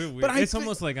 actions. it's real weird. But I it's thi-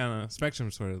 almost like on a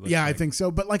spectrum, sort of. Yeah, I think so.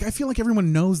 But like, I feel like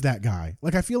everyone knows that guy.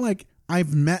 Like, I feel like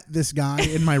I've met this guy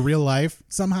in my real life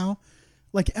somehow.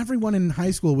 Like, everyone in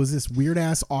high school was this weird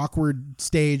ass awkward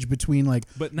stage between like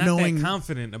But not knowing that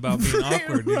confident about being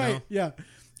awkward, you know? Yeah.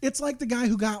 It's like the guy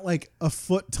who got like a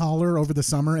foot taller over the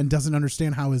summer and doesn't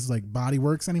understand how his like body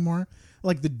works anymore.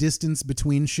 Like the distance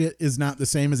between shit is not the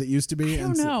same as it used to be. I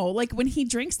don't know. Like when he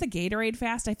drinks the Gatorade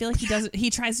fast, I feel like he does. He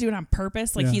tries to do it on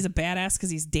purpose. Like Yeah. he's a badass because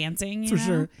he's dancing. For know?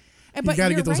 sure. And- You got to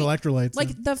you're get those right. electrolytes.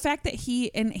 Like in. the fact that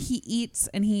he eats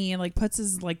and he like puts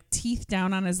his like teeth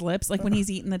down on his lips, like when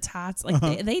he's eating the tots. Like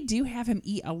they do have him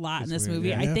eat a lot in this weird, movie.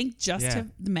 yeah. I think just Yeah. to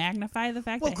magnify the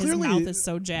fact Well, that his clearly, mouth is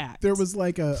so jacked. There was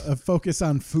like a focus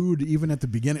on food even at the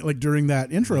beginning, like during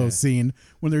that intro scene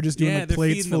when they're just doing like they're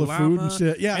plates feeding full the of food and llama.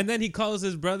 shit. Yeah. And then he calls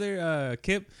his brother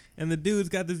Kip, and the dude's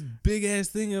got this big ass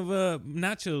thing of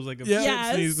nachos, like a Yeah. chips,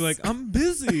 and he's like, "I'm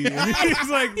busy." And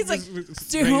he's like,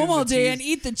 stay home all day and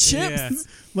eat the chips. Yeah.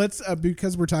 Let's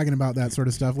because we're talking about that sort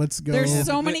of stuff. Let's go. There's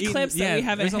so But many eating- clips that we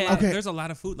haven't there's a hit. lot, Okay. There's a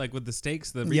lot of food, like with the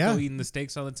steaks, the Rico Yeah. eating the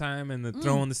steaks all the time, and the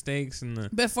throwing the steaks and the.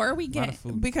 Before we Lot get, of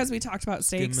food. because we talked about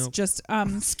steaks, milk. just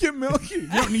skim milk.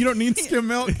 You don't need skim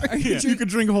milk. You could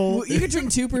drink whole. you could drink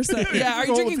 2%. Yeah, are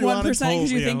you Whole if drinking you wanted 1%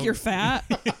 because you whole, think yeah. you're fat?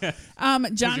 you're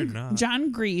John not.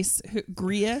 John Grease,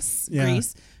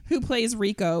 who plays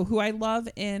Rico, who I love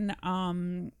in.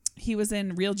 He was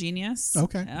in Real Genius.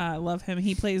 Okay. I love him.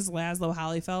 He plays Laszlo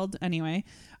Holyfeld. Anyway,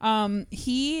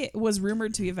 he was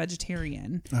rumored to be a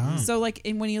vegetarian. So like,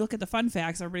 and when you look at the fun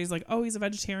facts, everybody's like, "Oh, he's a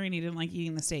vegetarian. He didn't like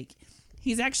eating the steak."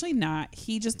 He's actually not.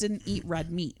 He just didn't eat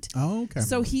red meat. Oh, okay.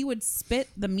 So he would spit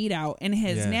the meat out in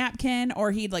his napkin, or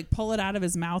he'd like pull it out of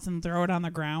his mouth and throw it on the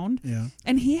ground. Yeah.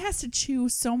 And he has to chew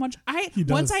so much. He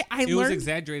does. Once I It was learned.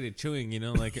 exaggerated chewing,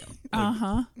 like like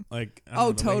Uh-huh. like I don't Oh,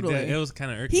 know, totally. Like, it was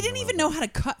kind of irking. He didn't even know how to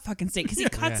cut fucking steak because he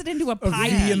cuts it into a A pie.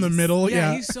 V in the piece. middle. Yeah,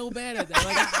 Yeah. he's so bad at that.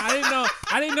 Like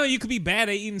I didn't know you could be bad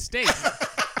at eating steak,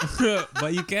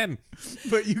 but you can.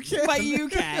 But you can't. But you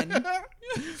can.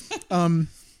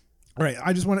 Right.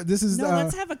 I just want to. This is No,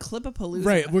 let's have a clip of Palooza.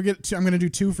 right. We'll get. I'm going to do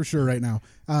two for sure right now.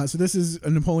 So this is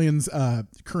Napoleon's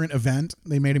current event.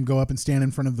 They made him go up and stand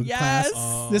in front of the Yes.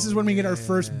 class. This is when we get our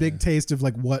first big taste of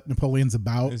like what Napoleon's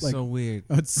about. It's like, so weird.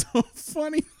 it's so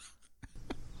funny.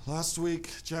 Last week,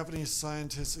 Japanese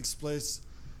scientists placed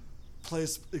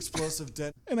explosive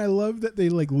And I love that they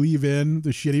like leave in the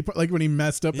shitty part, like when he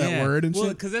messed up that word and well,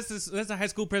 shit. because that's a high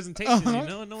school presentation. Uh-huh,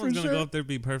 No for one's gonna sure. go up there and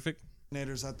be perfect.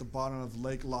 detonators at the bottom of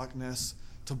Lake Loch Ness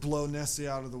to blow Nessie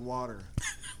out of the water.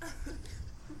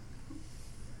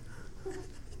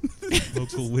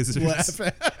 Local wizards.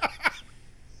 Laugh.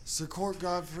 Sir Court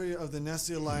Godfrey of the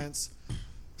Nessie Alliance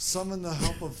summoned the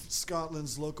help of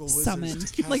Scotland's local wizards Summoned.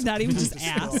 to cast Like, not a even just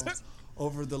protective spell asked.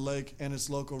 over the lake and its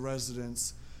local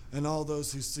residents and all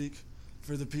those who seek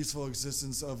for the peaceful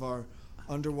existence of our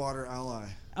underwater ally.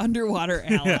 Underwater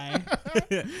ally.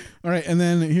 All right, and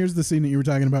then here's the scene that you were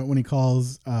talking about when he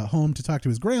calls home to talk to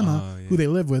his grandma, who they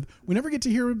live with. We never get to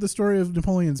hear the story of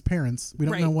Napoleon's parents. We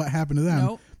don't Right. know what happened to them,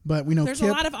 Nope. but we know There's Kip.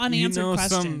 a lot of unanswered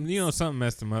questions. Something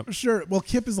messed him up. Sure. Well,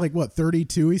 Kip is like what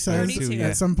 32. He says 32, at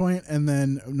yeah. some point, and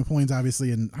then Napoleon's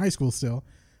obviously in high school still.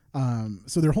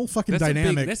 So their whole fucking That's a big-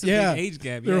 dynamic, that's a big age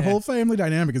gap, Their yeah. whole family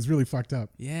dynamic is really fucked up.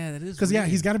 Yeah, that is. Because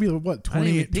he's got to be what I didn't 20,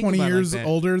 even think 20 about it like years that.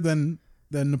 older than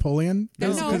Napoleon. No,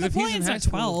 Because if he's in Napoleon's high not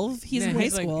school- 12. He's in high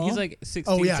school. He's like 16,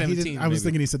 Oh yeah, 17. he did. I was maybe.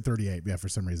 thinking he said 38. Yeah, for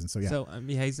some reason. So yeah. So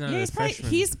he's not Yeah, a he's probably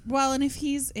freshman. and if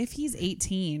he's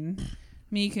 18, I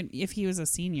mean, you could if he was a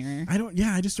senior. I don't.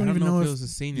 Yeah, I just I don't don't even know know if it was a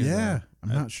senior. Yeah, though.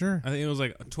 I'm not sure. I think it was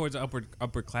like towards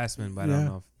upperclassmen, but I Yeah. don't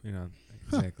know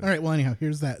if exactly. All right. Well, anyhow,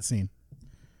 here's that scene.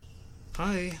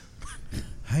 Hi.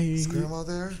 Hi. Is Grandma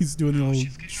there? He's doing the old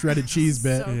shredded cheese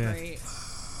bit. So Yeah. great.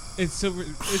 It's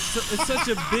such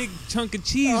a big chunk of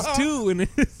cheese too, and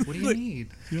it's What do you need?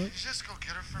 Just go get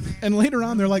her for me. And later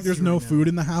on, they're like, "There's no food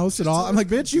in the house at all." I'm like,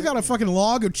 "Bitch, you got a fucking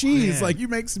log of cheese. Yeah. Like, you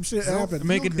make some shit happen."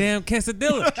 make a damn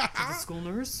quesadilla. The school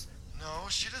nurse? No,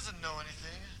 she doesn't know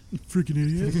anything. Freaking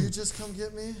Will idiot. you just come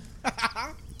get me?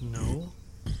 No.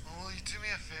 Oh, will you do me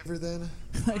a favor then?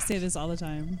 I say this all the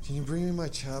time. Can you bring me my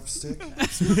chapstick?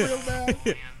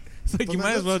 It's like you But my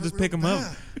might as well lips just hurt pick real them up.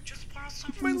 bad. Just borrow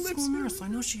some from the school nurse. I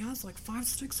know she has like 5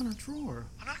 sticks in her drawer.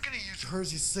 I'm not gonna use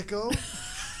hers, you sicko.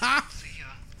 See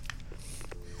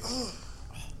ya.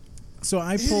 So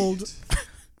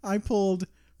I pulled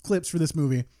clips for this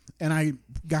movie, and I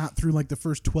got through like the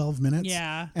first 12 minutes.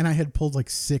 Yeah. And I had pulled like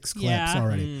 6 clips Yeah.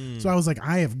 already. So I was like,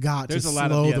 I have got There's to a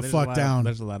lot slow of the fuck down.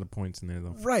 There's a lot of points in there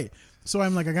though. Right. So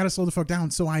I'm like, I got to slow the fuck down.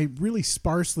 So I really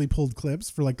sparsely pulled clips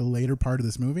for like the later part of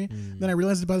this movie. Then I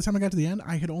realized that by the time I got to the end,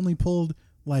 I had only pulled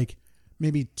like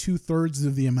maybe 2/3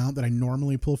 of the amount that I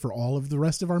normally pull for all of the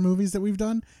rest of our movies that we've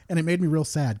done. And it made me real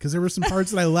sad because there were some parts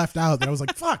that I left out that I was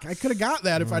like, fuck, I could have got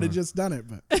that if I'd have just done it.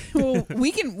 But Well,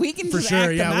 we can for just sure,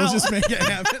 act yeah, them we'll out. just make it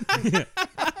happen.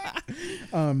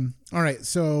 All right.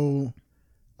 So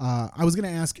I was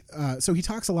going to ask, so he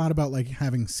talks a lot about like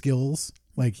having skills,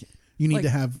 like you need Like to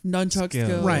have nunchuck Skills.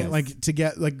 skills. right, like to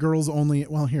get like girls only.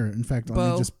 Well, here, in fact, let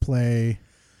Bow. me just play.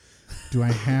 Do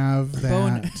I have that?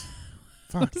 Bone-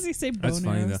 Fuck. What does he say? That's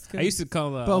funny though. I used to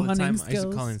call Bow all the time. hunting I used to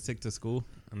call skills. in sick to school.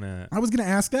 And, I was gonna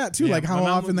ask that too. yeah, like how my mom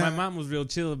often was, that? my mom was real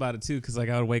chill about it too, because like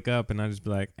I would wake up and I'd just be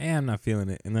like, "Hey, I'm not feeling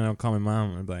it," and then I'll call my mom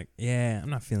and I'd be like, "Yeah, I'm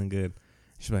not feeling good."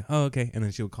 She'd be like, "Oh, okay," and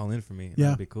then she would call in for me. And Yeah.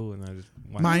 that'd be cool, and I just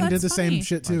watch Mine Well, did the that's same funny.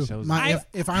 shit too. Watch shows.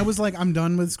 If I was like, I'm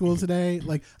done with school today,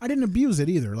 like I didn't abuse it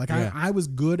either. Like Yeah. I was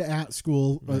good at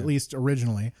school, at least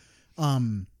originally.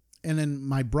 And then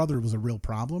my brother was a real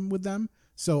problem with them.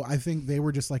 So I think they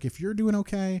were just like, if you're doing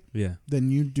okay, Yeah. then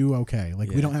you do okay. Like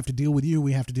we Yeah. don't have to deal with you.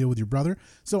 We have to deal with your brother.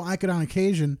 So I could on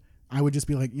occasion, I would just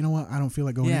be like, you know what? I don't feel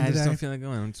like going Yeah, in I just today. don't feel like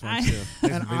going. I just want I- to chill. Play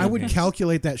And some I video would games.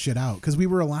 calculate that shit out because we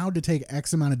were allowed to take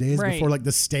X amount of days Right. before like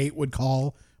the state would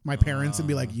call my parents and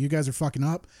be like, you guys are fucking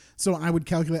up. So I would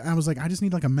calculate. I was like, I just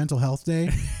need like a mental health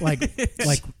day, like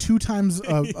 2 times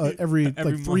every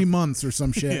like 3 months or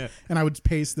some shit. Yeah. And I would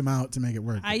pace them out to make it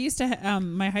work. I used to.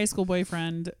 My high school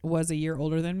boyfriend was a year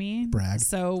older than me. Brag.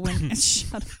 So when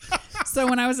shut up. So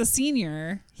when I was a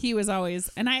senior, he was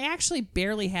always, and I actually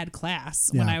barely had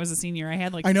class when Yeah. I was a senior. I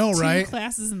had like I know, 2 right?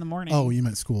 classes in the morning. Oh, you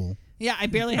meant school. Yeah, I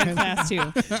barely had class too.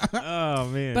 Oh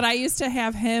man. But I used to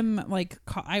have him like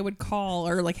I would call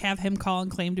or like have him call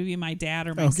and claim to be my dad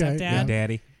or my Okay, stepdad. yeah.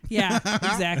 Daddy. Yeah,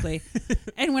 exactly.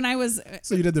 And when I was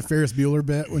So you did the Ferris Bueller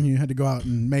bit when you had to go out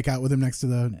and make out with him next to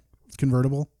the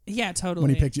convertible yeah, totally.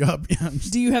 when he picked you up. Yeah,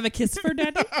 Do you have a kiss for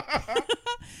daddy?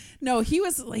 No, he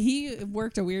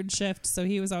worked a weird shift, so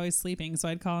he was always sleeping. So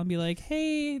I'd call and be like,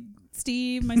 "Hey,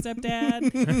 Steve, my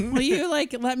stepdad, will you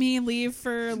like let me leave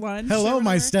for lunch?" hello, or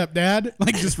my whatever?" stepdad.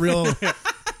 Like just real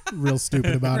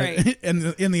stupid about Right. it.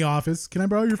 In the office, can I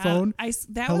borrow your phone?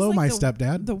 That Hello, was my like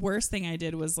stepdad. The worst thing I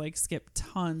did was like skip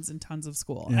tons and tons of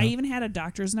school. Yeah. I even had a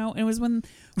doctor's note, and it was when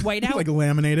Whiteout. Like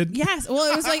laminated. Yes,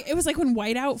 well, it was like when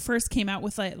Whiteout first came out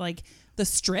with like the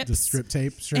strips. The strip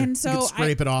tape. Sure. And You so could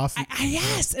scrape it off.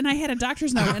 Yes, and I had a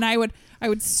doctor's note, and I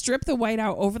would strip the white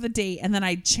out over the date, and then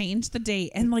I'd change the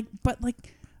date, and but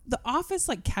the office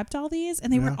like kept all these,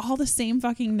 and they were Yeah. all the same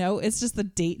fucking note. It's just the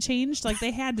date changed. Like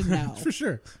they had to know. For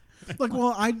sure. Like,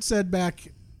 well, I said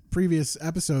back previous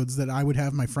episodes that I would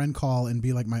have my friend call and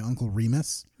be like my Uncle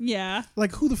Remus. Yeah.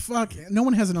 Like, who the fuck? No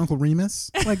one has an Uncle Remus.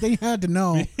 Like, they had to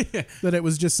know that it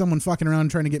was just someone fucking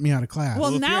around trying to get me out of class. Well,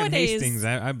 Well, if you're in nowadays- Hastings,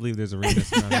 I believe there's a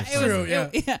Remus. around here It was, somewhere.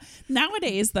 True, yeah.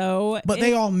 Nowadays, though, but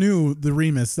they all knew the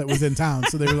Remus that was in town,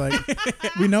 so they were like,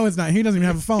 "We know it's not. He doesn't even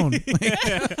have a phone."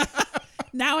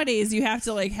 nowadays you have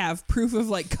to like have proof of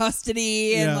like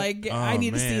custody and Yeah. like Oh, I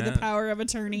need to see man. the power of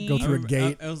attorney. Go through a I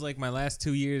gate. It was like my last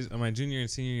 2 years of my junior and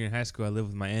senior year in high school. I lived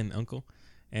with my aunt and uncle,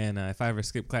 and if I ever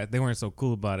skipped class, they weren't so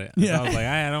cool about it. Yeah. So I was like,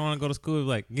 I don't want to go to school.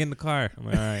 Like, get in the car. I'm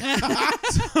like, all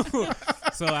right.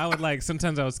 so I would like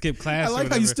sometimes I would skip class. I or like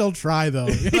how you whatever. still try though.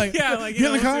 You're like, Yeah, like, get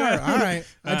in the you know, car. what's All right,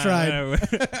 I tried.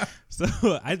 whatever.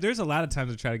 So there's a lot of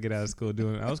times I try to get out of school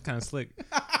doing it. I was kind of slick,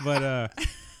 but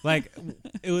like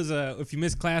it was if you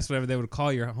missed class, whatever, they would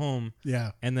call your home.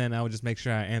 Yeah. And then I would just make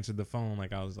sure I answered the phone.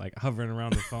 Like I was like hovering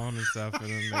around the phone and stuff. And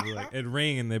then they'd be like, it'd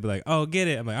ring and they'd be like, oh, get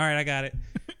it. I'm like, all right, I got it.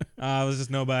 It was just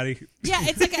nobody. Yeah,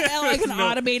 it's like an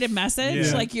automated message.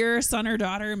 Yeah. Like your son or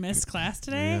daughter missed class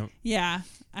today. Yeah.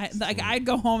 Yeah. I'd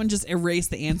go home and just erase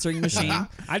the answering machine.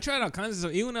 I tried all kinds of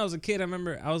stuff. Even when I was a kid, I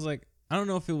remember I was like, I don't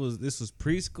know if this was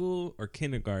preschool or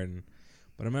kindergarten.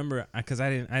 But I remember, because I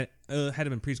had to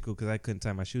been preschool because I couldn't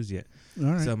tie my shoes yet.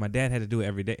 All right. So my dad had to do it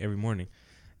every morning.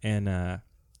 And I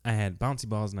had bouncy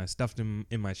balls and I stuffed them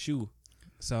in my shoe.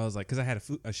 So I was like, because I had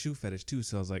a shoe fetish too.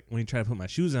 So I was like, when he tried to put my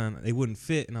shoes on, they wouldn't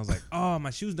fit. And I was like, oh, my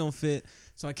shoes don't fit.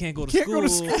 So I can't go to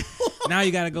school. Now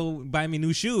you got to go buy me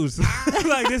new shoes.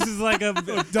 Like, this is like a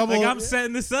double. like I'm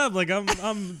setting this up. Like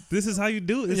this is how you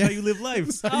do it. This is how you live life.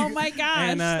 Oh my gosh.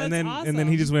 And that's then awesome. and then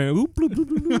he just went oop, bloop, bloop,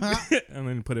 bloop, bloop, and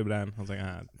then put it down. I was like,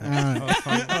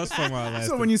 that was fun while it lasted.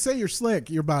 So when you say you're slick,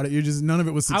 you're about it. You just none of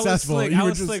it was successful. I was slick. You I were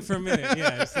was just- slick for a minute.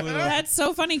 Yeah, it's a little. That's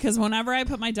so funny because whenever I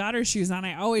put my daughter's shoes on,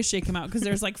 I always shake them out because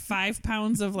there's like 5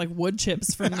 pounds of like wood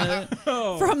chips from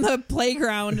the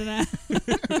playground. And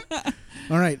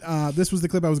All right. This was the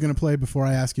clip I was going to play before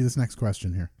I ask you this next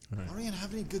question here. I don't even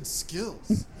have any good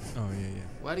skills. Oh yeah.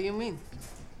 What do you mean?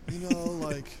 You know,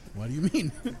 like What do you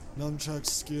mean? nunchuck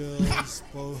skills,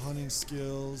 bow hunting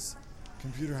skills,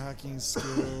 computer hacking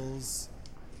skills.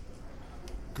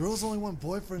 Girls only want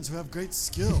boyfriends who have great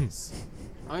skills.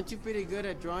 Aren't you pretty good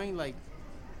at drawing like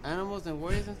animals and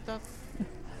warriors and stuff?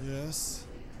 Yes.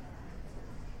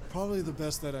 Probably the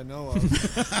best that I know of.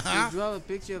 You draw a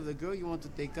picture of the girl you want to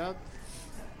take out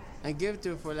and give it to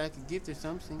her for like a gift or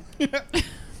something.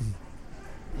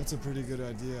 That's a pretty good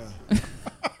idea.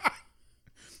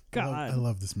 I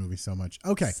love this movie so much.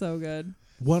 Okay. so good.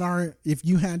 If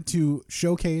you had to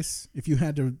showcase, if you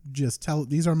had to just tell,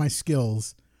 these are my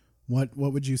skills, what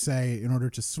would you say in order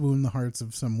to swoon the hearts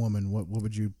of some woman? What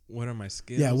would you? What are my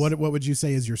skills? Yeah. What would you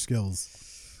say is your skills?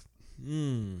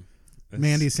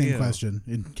 Mandy, same question.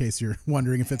 In case you're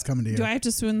wondering if it's coming to you. Do I have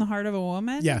to swoon the heart of a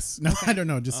woman? Yes. No, I don't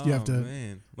know. Just you have to.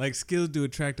 Man. Like skills to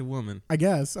attract a woman. I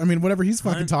guess. I mean, whatever he's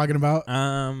fucking talking about.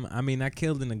 I mean, I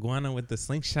killed an iguana with the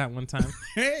slingshot one time.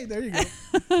 Hey, there you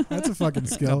go. That's a fucking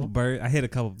skill. I hit a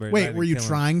couple birds. I Wait, didn't were you kill 'em.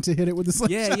 trying to hit it with the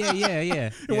slingshot? Yeah.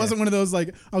 It wasn't one of those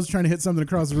like I was trying to hit something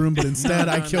across the room, but instead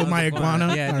I killed my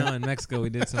iguana. Yeah, All no, right. in Mexico we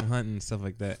did some hunting and stuff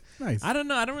like that. Nice. I don't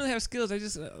know. I don't really have skills. I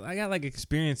just I got like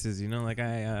experiences. You know, like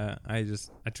I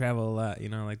travel a lot. You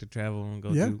know, I like to travel and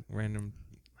go do random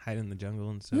hide in the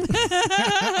jungle and stuff.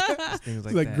 Just things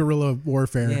like that. guerrilla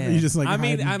warfare. Yeah. You just like. I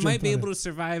mean, hide and I jump might be out able to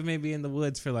survive maybe in the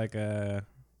woods for like a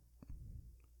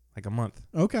month.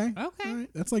 Okay. All right.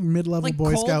 That's like mid-level Like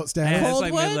Boy cold- Scout status. Yeah, it's Cold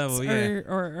like woods mid-level, yeah.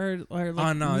 or like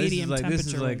Oh no, medium this temperature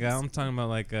is like woods? I'm talking about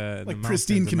like the Like mountains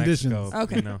pristine of conditions. Mexico,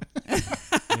 Okay. You know?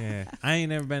 Yeah, I ain't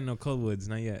never been in no cold woods,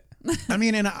 not yet. I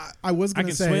mean, and I was I gonna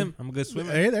can say, swim. I'm a good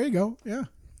swimmer. Hey, there you go. Yeah.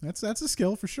 That's a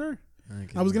skill for sure.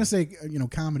 I was gonna say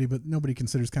comedy, but nobody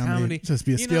considers comedy just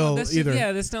be a You know, skill that's either.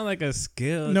 Yeah, that's not like a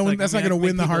skill. No It's one- like, that's I not mean, gonna I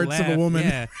win the make people hearts of a laugh. woman.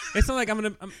 Yeah, it's not like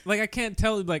I'm like I can't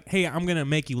tell like, hey, I'm gonna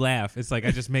make you laugh. It's like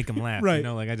I just make them laugh. Right. You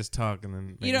know, like I just talk and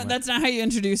then. You don't. That's not how you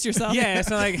introduce yourself. Yeah, it's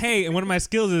not like, hey, and one of my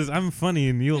skills is I'm funny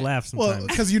and you'll laugh sometimes. Well,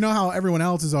 because you know how everyone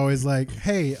else is always like,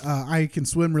 "Hey, I can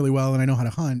swim really well and I know how to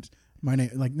hunt." My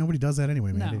name, like nobody does that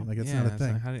anyway, Mandy. No. Like it's yeah, not a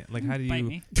thing. Like how do Bite you?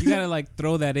 me. You gotta like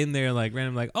throw that in there like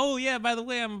random, like, oh yeah, by the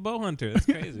way, I'm a bow hunter. That's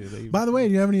crazy. That you- By the way,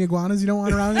 do you have any iguanas you don't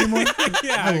want around anymore?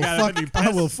 yeah, I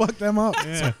will fuck them up.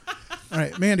 Yeah. So, all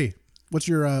right, Mandy, what's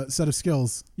your set of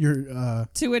skills? Your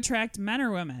To attract men or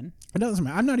women. it doesn't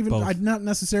matter. I'm not even. Both. I'm not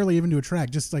necessarily even to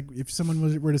attract. Just like if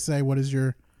someone were to say, "What is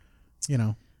your,"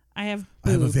 I have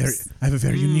I boobs. have a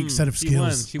very unique set of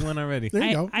skills. She won already. There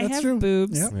you go. I That's have true.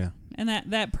 boobs. Yep. Yeah. And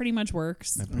that pretty much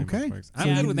works. That pretty Okay. much works. I'm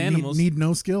Yeah. good with animals. Need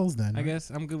no skills then. I guess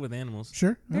I'm good with animals.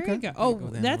 Sure. There okay. you go. go Oh,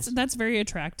 with that's animals. very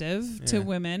attractive to Yeah.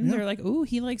 women. Yeah. They're like, "Ooh,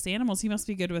 he likes animals. He must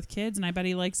be good with kids." And I bet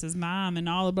he likes his mom and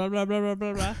all the blah blah blah blah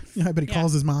blah blah. Yeah, I bet he Yeah.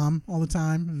 calls his mom all the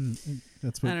time, and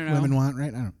that's what I don't know. women want, right?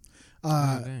 I don't know.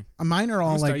 dang. Mine are I'm all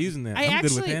gonna start like using that. I I'm actually,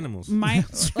 good with animals. My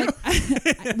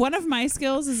like, one of my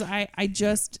skills is I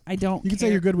don't. you can say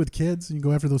care. you're good with kids, and you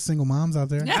go after those single moms out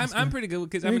there. I'm pretty good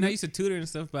because I There you mean I go. used to tutor and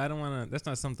stuff, but I don't want to. That's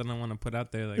not something I want to put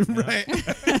out there. Like, you know, Right.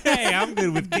 hey, I'm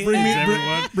good with kids. bring me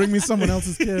everyone. bring me someone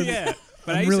else's kids. Yeah,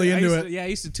 but I'm I used really to, into I used it. To, yeah,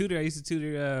 I used to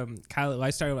tutor college. I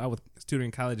started out with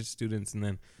tutoring college students, and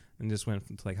then just went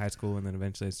to like high school, and then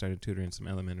eventually I started tutoring some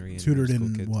elementary and Tutored middle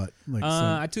in school kids. what? Like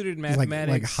I tutored just like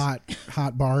mathematics.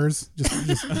 hot bars,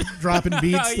 just dropping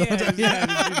beats. Oh yeah,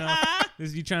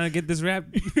 just, you trying to get this rap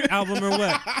album or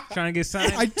what? Trying to get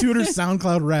signed? I tutor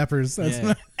SoundCloud rappers. That's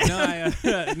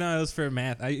Yeah. No, it was for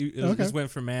math. Okay. Just went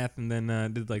for math and then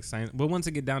did like science. But once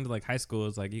I get down to like high school,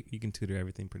 it's like you can tutor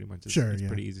everything pretty much. It's, Sure, it's yeah.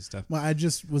 pretty easy stuff. Well, I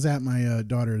just was at my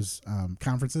daughter's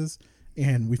conferences,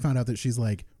 and we found out that she's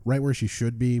like right where she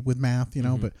should be with math,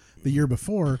 Mm-hmm. But the year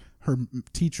before, her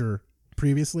teacher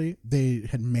previously, they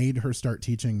had made her start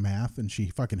teaching math, and she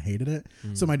fucking hated it.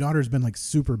 So my daughter's been like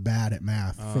super bad at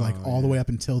math for like all the way up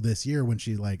until this year when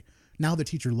she like now the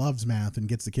teacher loves math and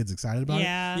gets the kids excited about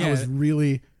Yeah. it. I was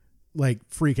really like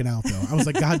freaking out though. I was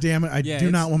like, God damn it! I Yeah, do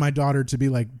it's- not want my daughter to be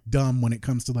like dumb when it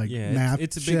comes to like Yeah, math.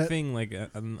 it's a big shit. thing. Like,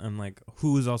 I'm like,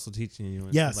 who is also teaching you?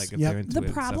 And Yes, like if yep. they're into The it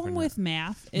and stuff or problem not. with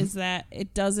math is that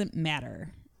it doesn't matter.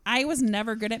 I was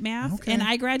never good at math, Okay. and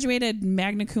I graduated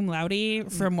magna cum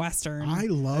laude from Western. I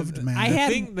loved math. I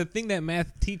had- the thing that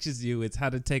math teaches you is how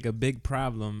to take a big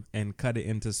problem and cut it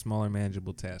into smaller,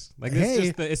 manageable tasks. Like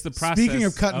Hey, it's the process. Speaking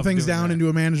of cutting things doing down that. into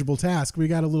a manageable task, we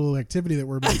got a little activity that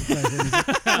we're about to play.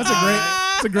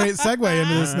 That's a great segue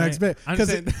into this All next right. bit I'm because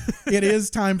saying- it is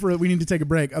time for we need to take a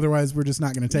break. Otherwise, we're just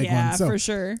not going to take yeah, one. So for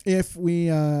sure. if we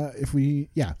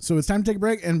so it's time to take a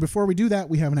break. And before we do that,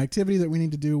 we have an activity that we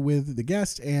need to do with the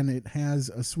guest, and it has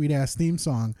a sweet ass theme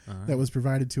song that was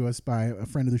provided to us by a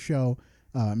friend of the show,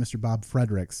 Mr. Bob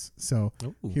Fredericks. So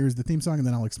Ooh. here's the theme song, and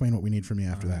then I'll explain what we need from you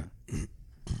after that.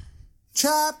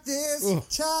 Chop this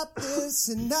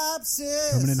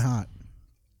synopsis. Coming in hot.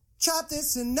 Chop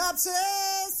this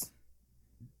synopsis.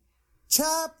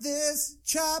 Chop this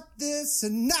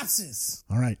synopsis.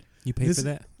 All right. You paid for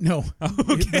that? No.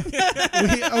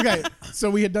 Okay. So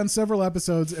we had done several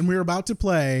episodes, and we were about to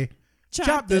play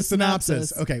Chop This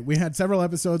Synopsis. Okay. We had several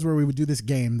episodes where we would do this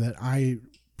game that I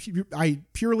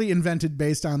purely invented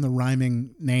based on the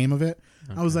rhyming name of it.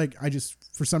 Okay. I was like, I just,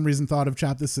 for some reason, thought of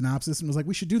Chop This Synopsis and was like,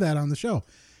 we should do that on the show.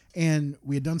 And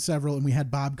we had done several, and we had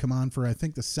Bob come on for, I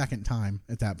think, the second time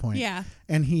at that point. Yeah.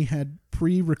 And he had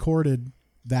pre-recorded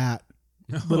that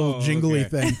little jingly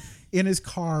thing in his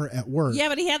car at work. Yeah,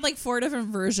 but he had like 4 different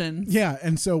versions. Yeah,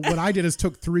 and so what I did is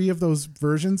took 3 of those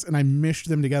versions and I meshed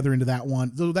them together into that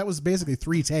one. So that was basically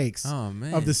 3 takes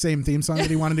of the same theme song that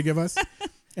he wanted to give us,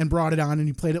 and brought it on, and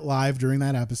he played it live during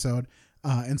that episode.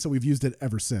 And so we've used it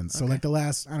ever since. So like the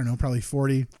last, I don't know, probably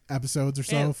 40 episodes or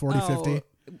so, 40, 50.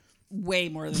 Way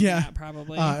more than that,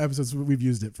 probably. Episodes, we've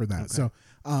used it for that. Okay. So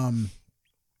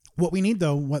what we need,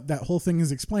 though, what that whole thing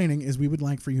is explaining, is we would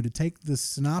like for you to take the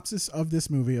synopsis of this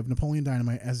movie, of Napoleon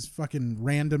Dynamite, as fucking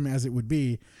random as it would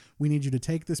be. We need you to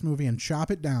take this movie and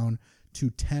chop it down to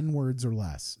 10 words or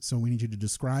less. So we need you to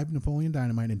describe Napoleon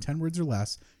Dynamite in 10 words or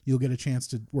less. You'll get a chance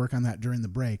to work on that during the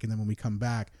break, and then when we come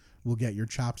back, we'll get your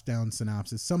chopped down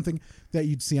synopsis, something that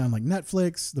you'd see on like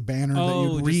Netflix, the banner that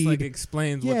you'd read. Just like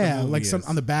explains what the movie like is. some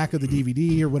on the back of the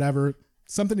DVD or whatever,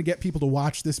 something to get people to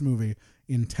watch this movie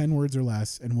in 10 words or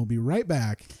less. And we'll be right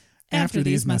back after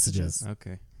these messages.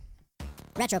 Okay.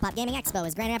 Retropop Gaming Expo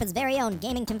is Grand Rapids' very own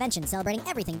gaming convention celebrating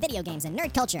everything video games and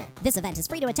nerd culture. This event is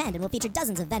free to attend and will feature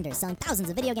dozens of vendors selling thousands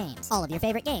of video games. All of your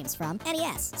favorite games from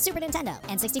NES, Super Nintendo,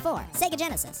 N64, Sega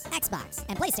Genesis, Xbox,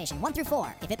 and PlayStation 1 through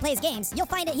 4. If it plays games, you'll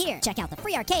find it here. Check out the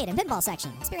free arcade and pinball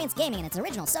section. Experience gaming in its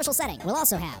original social setting. We'll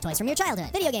also have toys from your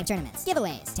childhood, video game tournaments,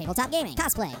 giveaways, tabletop gaming,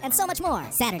 cosplay, and so much more.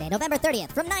 Saturday, November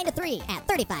 30th from 9 to 3 at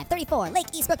 3534 Lake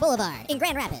Eastbrook Boulevard in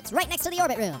Grand Rapids, right next to the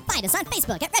Orbit Room. Find us on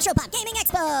Facebook at Retropop Gaming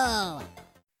Expo.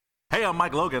 Hey, I'm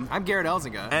Mike Logan. I'm Garrett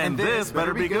Elzinga. And this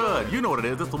better be good. You know what it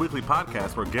is. It's the weekly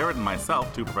podcast where Garrett and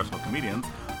myself, two professional comedians,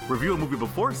 review a movie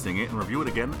before seeing it and review it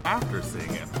again after seeing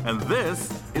it. And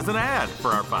this is an ad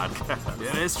for our podcast.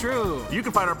 It is true. You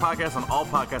can find our podcast on all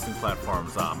podcasting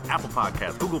platforms, Apple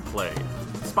Podcasts, Google Play,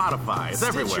 Spotify. It's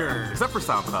Stitcher. everywhere. Except for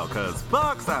SoundCloud, because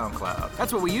fuck SoundCloud.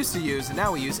 That's what we used to use, and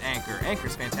now we use Anchor.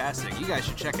 Anchor's fantastic. You guys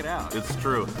should check it out. It's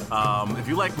true. If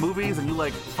you like movies and you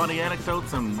like funny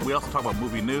anecdotes, and we also talk about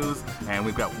movie news, and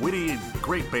we've got witty,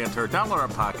 great banter, download our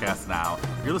podcast now.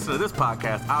 If you're listening to this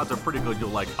podcast, odds are pretty good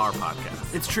you'll like our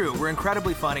podcast. It's true. We're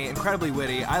incredibly funny, incredibly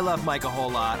witty. I love Mike a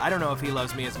whole lot. I don't know if he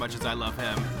loves me as much as I love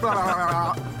him.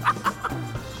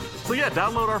 So yeah,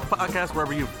 download our podcast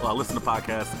wherever you listen to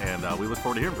podcasts, and we look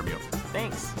forward to hearing from you.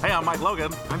 Thanks. Hey, I'm Mike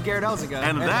Logan. I'm Garrett Elzinga.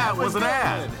 And that was an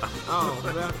ad.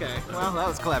 Oh, okay. Well, that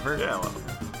was clever. Yeah, well.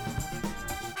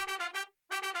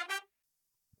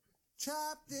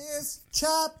 Chop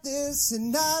this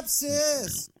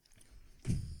synopsis.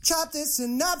 Chop this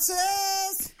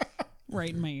synopsis. Right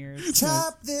in my ears.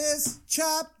 Chop this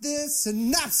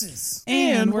synopsis.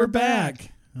 And we're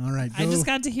back. All right. I just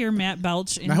got to hear Matt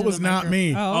belch into That was the not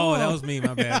me. Oh, that was me.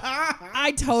 My bad.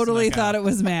 I totally thought it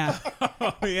was Matt.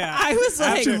 Oh, yeah. I was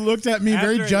like, She looked at me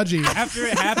very judgy. After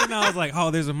it happened, I was like,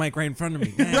 "Oh, there's a mic right in front of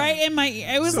me." Man. right in my.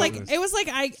 It was So like good.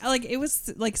 it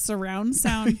was like surround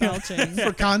sound belching.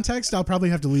 For context, I'll probably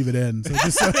have to leave it in. So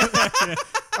just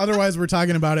otherwise, we're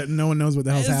talking about it and no one knows what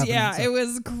the hell's happening. Yeah, so. it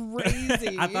was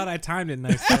crazy. I thought I timed it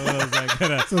nice. So I was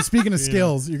like, So speaking of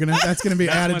skills, that's gonna be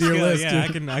That's added my to your skill. list.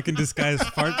 Yeah, I can disguise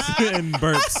farts and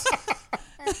burps.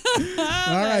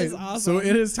 All right. awesome. So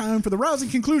it is time for the rousing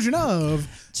conclusion of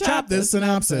Chop This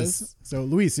Synopsis. So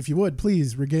Luis, if you would,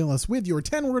 please regale us with your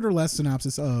 10-word or less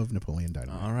synopsis of Napoleon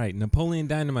Dynamite. All right, Napoleon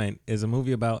Dynamite is a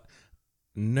movie about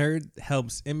nerd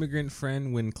helps immigrant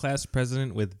friend win class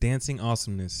president with dancing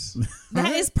awesomeness.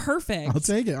 That is perfect. I'll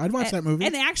take it. I'd watch that movie.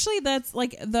 And actually, that's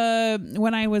like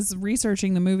when I was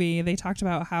researching the movie, they talked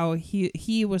about how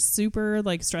he was super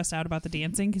like stressed out about the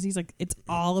dancing because he's like, it's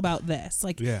all about this.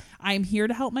 Like, Yeah. I'm here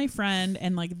to help my friend,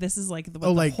 and like this is like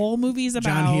what like the whole movie's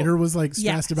about. John Heder was like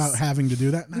stressed Yes. about having to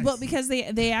do that. Nice. Well, because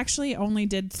they actually only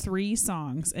did 3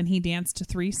 songs, and he danced to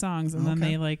 3 songs, and then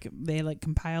they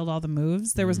compiled all the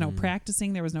moves. There was no practicing.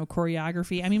 There was no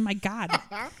choreography. I mean, my God,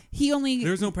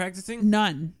 There was no practicing?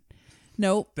 None.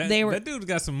 Nope. That dude's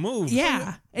got some moves.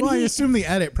 Yeah. And Well, I assume the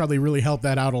edit probably really helped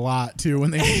that out a lot too.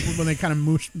 When they kind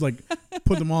of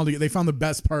put them all together, they found the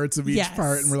best parts of each Yes.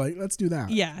 part, and we're like, let's do that.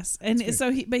 Yes, and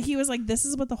so he was like, this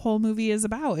is what the whole movie is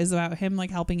about him like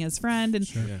helping his friend,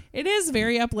 and it is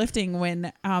very uplifting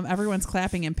when everyone's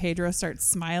clapping and Pedro starts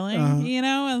smiling, you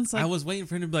know, and it's like, I was waiting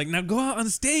for him to be like, now go out on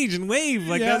stage and wave.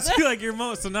 Like, Yeah. that's like your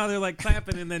most. So now they're like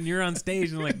clapping, and then you're on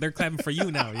stage, and like they're clapping for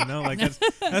you now, you know? Like,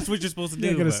 that's what you're supposed to do.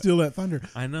 You're gonna but- steal that thunder.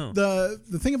 I know.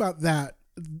 The thing about that,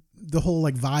 the whole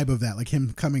like vibe of that, like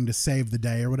him coming to save the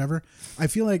day or whatever, I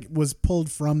feel like was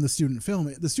pulled from the student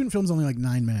film. The student film's only like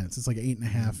 9 minutes. It's like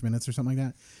 8.5 minutes or something like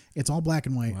that. It's all black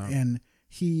and white, and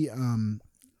he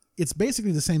it's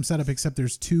basically the same setup except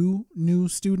there's 2 new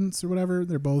students or whatever.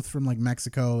 They're both from like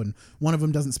Mexico, and one of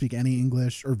them doesn't speak any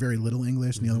English or very little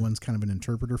English, and the other one's kind of an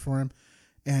interpreter for him.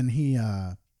 And he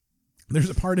there's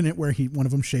a part in it where one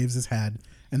of them shaves his head,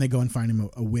 and they go and find him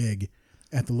a wig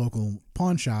at the local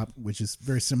pawn shop, which is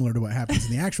very similar to what happens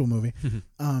in the actual movie.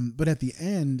 But at the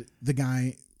end, the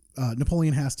guy,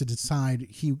 Napoleon has to decide.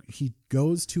 He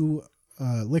goes to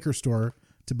a liquor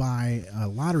to buy a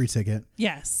lottery ticket.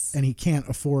 Yes. And he can't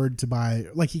afford to buy,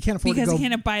 he can't afford because to go he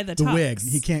can't buy the wig. tux.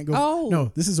 He can't go. Oh.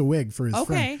 No, this is a wig for his Okay.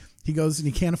 friend. He goes and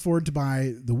he can't afford to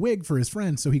buy the wig for his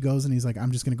friend. So he goes and he's like,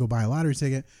 I'm just going to go buy a lottery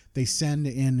ticket. They send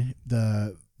in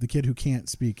the kid who can't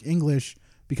speak English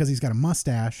because he's got a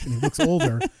mustache and he looks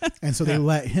older. And so they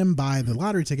let him buy the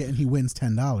lottery ticket and he wins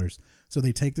 $10. So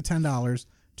they take the $10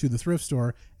 to the thrift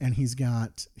store, and he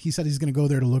said he's going to go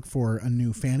there to look for a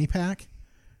new fanny pack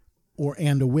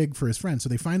and a wig for his friend. So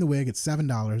they find the wig at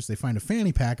 $7. They find a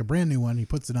fanny pack, a brand new one. He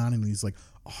puts it on and he's like,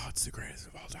 oh, it's the greatest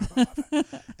of all time. I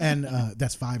love it. And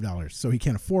that's $5. So he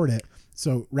can't afford it.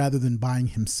 So rather than buying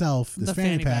himself this The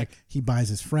fanny pack, he buys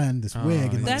his friend this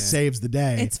wig and like saves the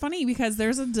day. It's funny because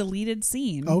there's a deleted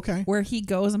scene where he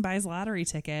goes and buys a lottery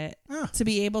ticket to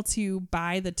be able to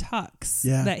buy the tux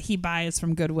that he buys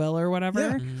from Goodwill or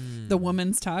whatever, the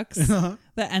woman's tux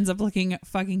that ends up looking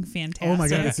fucking fantastic. Oh my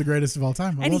God, it's the greatest of all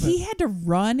time. I love he it. had to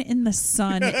run in the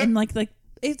sun in like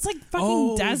it's like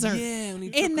fucking desert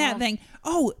in that thing.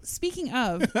 Oh, speaking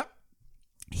of,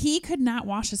 he could not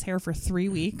wash his hair for 3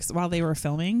 weeks while they were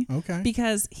filming. Okay.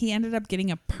 Because he ended up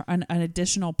getting an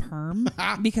additional perm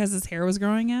because his hair was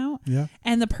growing out. Yeah.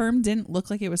 And the perm didn't look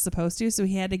like it was supposed to, so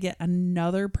he had to get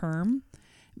another perm.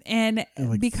 And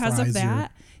like because of fries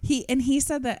that, he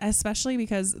said that especially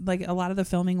because like a lot of the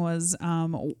filming was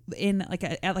in like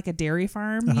at a dairy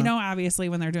farm, you know, obviously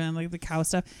when they're doing like the cow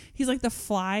stuff, he's like the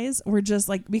flies were just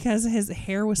like, because his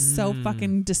hair was so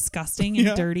fucking disgusting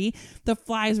and dirty, the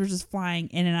flies were just flying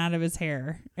in and out of his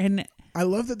hair. And I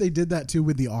love that they did that too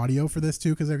with the audio for this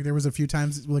too, because there was a few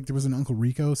times like there was an Uncle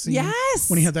Rico scene. Yes,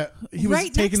 when he had that, he was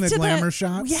right taking the next to glamour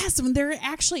shots. Yes, when they're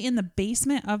actually in the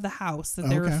basement of the house that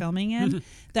they were filming in.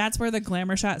 That's where the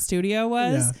glamour shot studio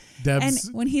was. Yeah. And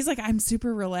when he's like, I'm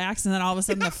super relaxed, and then all of a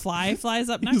sudden the fly flies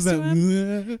up next to him,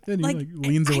 and he like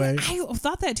leans away. I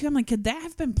thought that too. I'm like, could that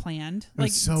have been planned?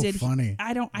 Like, so funny.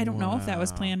 I don't know if that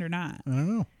was planned or not. I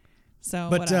don't know. So,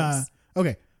 but what else?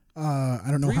 okay, I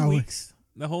don't know 3 how weeks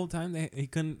the whole time he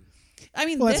couldn't. I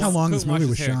mean, well, that's how long this movie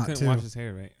was shot couldn't too. wash his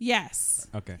hair, right? Yes.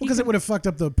 Okay. Because it would have fucked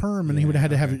up the perm, and he would have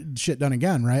had to have shit done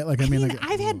again, right? Like, I mean, like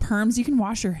I've had perms. You can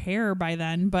wash your hair by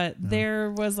then, but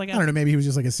there was like I don't know. Maybe he was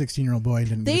just like a 16-year-old boy and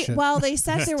didn't give a shit. Well, they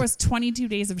said there was 22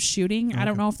 days of shooting. I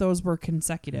don't know if those were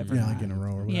consecutive. Or not. Like in a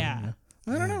row or whatever. Yeah.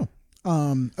 I don't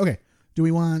know. Okay. Do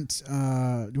we want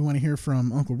to hear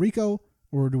from Uncle Rico,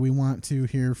 or do we want to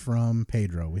hear from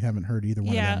Pedro? We haven't heard either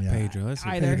one of them yet. Pedro. Let's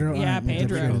Either. Pedro. Yeah, All right, we'll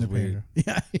Pedro. jump straight into Weird.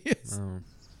 Yeah, he is.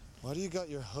 Why do you got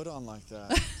your hood on like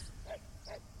that?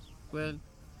 Well,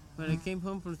 when I came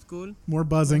home from school, More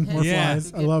buzzing, more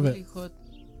flies. I love it. Hot,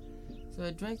 so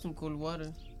I drank some cold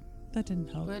water. That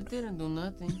didn't help. But it didn't do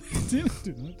nothing. Didn't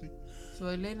do nothing. So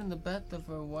I laid in the bathtub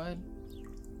for a while.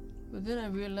 But then I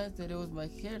realized that it was my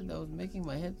hair that was making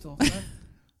my head so hot.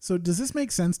 So does this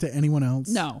make sense to anyone else?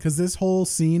 No. Because this whole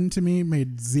scene to me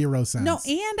made zero sense. No,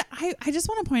 and I just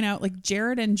want to point out, like,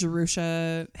 Jared and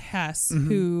Jerusha Hess,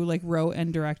 who like wrote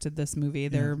and directed this movie,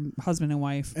 they're husband and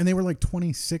wife. And they were like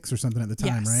 26 or something at the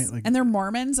time, right? Like, and they're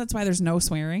Mormons. That's why there's no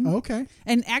swearing. Oh, okay.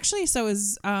 And actually, so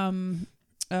is John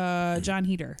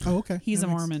Heder. Oh, okay. He's That a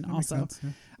makes- Mormon that makes also. sense,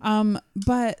 yeah.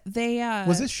 But they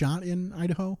Was this shot in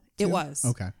Idaho? It too? was.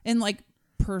 Okay. In like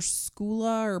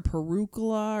Perscula or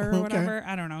Perucula or Okay. whatever.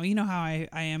 I don't know. You know how I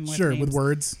am with Sure, names. with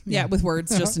words. Yeah, with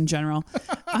words just in general.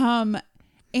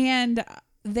 And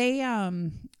they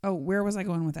where was I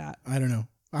going with that? I don't know.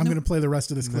 I'm going to play the rest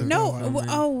of this clip. No,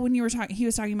 Oh, when you were talking, he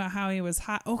was talking about how he was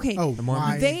hot. Okay. Oh,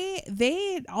 why?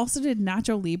 They also did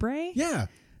Nacho Libre. Yeah.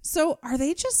 So are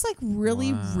they just like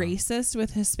really racist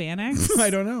with Hispanics? I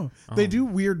don't know. They do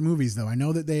weird movies though. I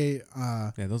know that they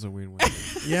yeah, those are weird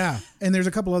ones. yeah. And there's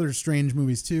a couple other strange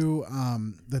movies too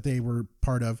that they were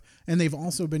part of. And they've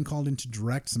also been called in to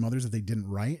direct some others that they didn't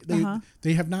write.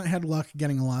 They have not had luck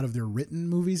getting a lot of their written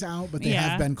movies out, but they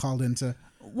have been called into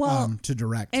to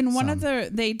direct. And one some.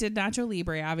 of they did Nacho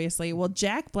Libre, obviously. Well,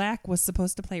 Jack Black was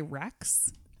supposed to play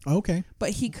Rex. Okay.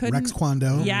 But he couldn't. Rex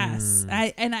Kwando. Yes.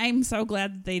 I'm so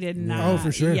glad that they did not. Oh,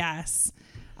 for sure. Yes.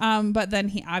 But then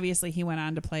he went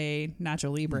on to play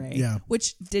Nacho Libre. Yeah.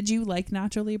 Which, did you like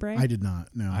Nacho Libre? I did not.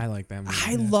 No. I like that movie.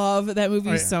 I love that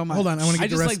movie so much. Hold on. I want to get I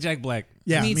the just rest. like Jack Black.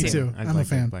 Yeah, Me me too. too. I I'm a like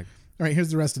Jack fan. Black. All right, here's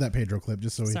the rest of that Pedro clip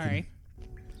just so we can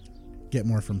get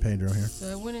more from Pedro here.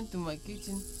 So I went into my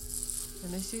kitchen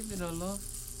and I shaved it all off.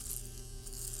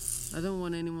 I don't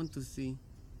want anyone to see.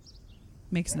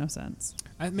 Makes no sense.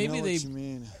 Maybe I know they. what you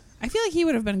mean. I feel like he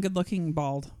would have been good looking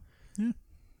bald.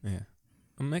 Yeah.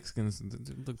 Mexicans.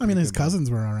 Look I mean, his pretty good, bald.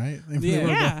 cousins were all right.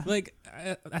 Yeah. Like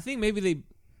I think maybe they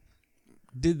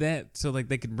did that so like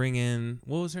they could bring in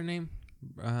what was her name?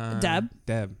 Deb. Deb.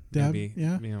 Deb, Maybe,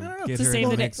 yeah. You know, I don't know. get To her save in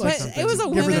the day. mix or But something. it was a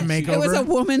Give her the woman. It was makeover. a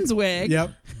woman's wig.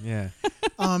 Yep. Yeah.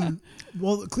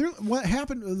 Well, clearly, what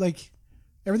happened? Like,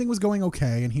 everything was going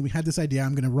okay, and he had this idea: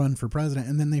 I'm going to run for president.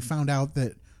 And then they found out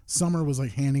that Summer was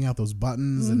like handing out those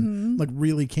buttons and like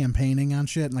really campaigning on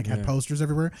shit, and like had posters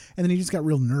everywhere. And then he just got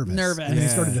real nervous. And then he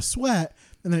started to sweat,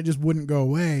 and then it just wouldn't go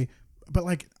away. But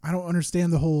like, I don't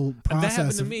understand the whole process. That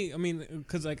happened to me. I mean,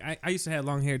 because like I used to have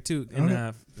long hair too.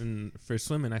 And for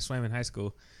swimming, I swam in high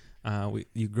school.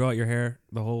 You grow out your hair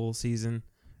the whole season,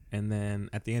 and then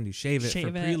at the end you shave it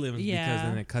for prelims because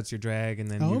then it cuts your drag, and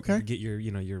then you get your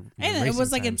your and it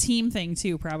was like times. a team thing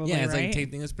too, probably. Yeah, it's right? like a team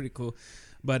thing. It's pretty cool,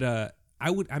 but I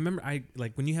remember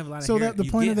like when you have a lot of so hair, that the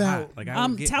you point get of that hot. Like, I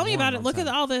would get tell me about warm it. Look all the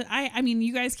at all the I mean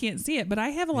you guys can't see it, but I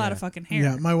have a lot of fucking hair.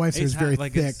 Yeah, my wife's hair is very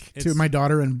thick too. My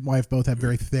daughter and wife both have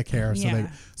very thick hair,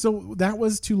 so that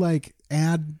was to like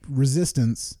add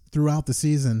resistance throughout the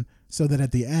season, so that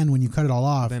at the end when you cut it all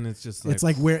off, then it's just it's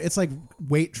like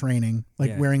weight training,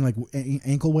 like wearing like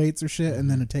ankle weights or shit,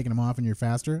 and then taking them off and you're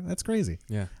faster. That's crazy.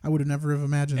 Yeah, I would have never have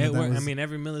imagined that was, I mean,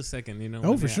 every millisecond, you know.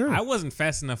 Oh, for sure. I wasn't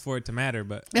fast enough for it to matter,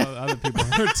 but other people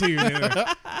were too. They were,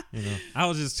 you know, I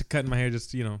was just cutting my hair just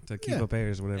to keep up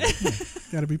hairs or whatever.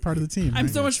 Got to be part of the team. I'm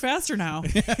right? so much faster now.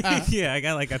 Yeah, I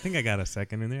think I got a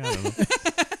second in there. I don't know.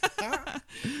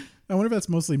 I wonder if that's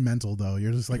mostly mental though.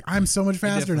 You're just like, I'm so much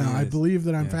faster now. I believe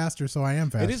that I'm faster, so I am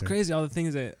faster. It is crazy all the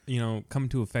things that come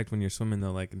to effect when you're swimming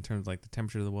though, like in terms of like the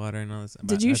temperature of the water and all this.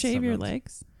 Did you shave your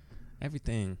legs?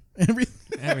 Everything.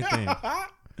 Everything.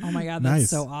 Oh my god, that's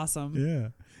so awesome. Yeah.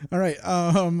 All right.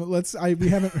 We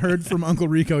haven't heard from Uncle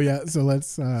Rico yet, so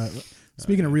let's.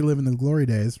 Speaking of reliving the glory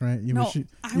days, right? You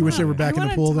wish they were back in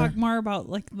the pool there. I want to talk more about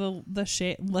like the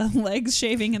legs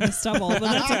shaving and the stubble, but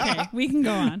that's okay. We can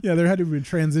go on. Yeah, there had to be a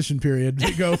transition period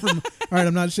to go from all right,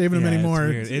 I'm not shaving them anymore.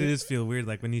 It's weird. It does feel weird,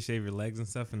 like when you shave your legs and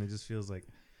stuff, and it just feels like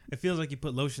you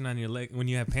put lotion on your leg when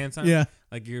you have pants on. Yeah,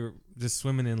 like you're just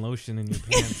swimming in lotion in your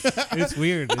pants. It's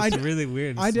weird. It's really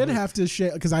weird. I did have to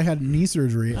shave because I had knee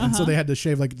surgery, and so they had to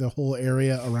shave like the whole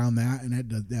area around that, and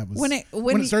that was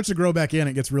when it starts to grow back in,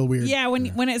 it gets real weird. Yeah,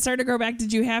 when it started to grow back,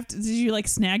 did you like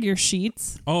snag your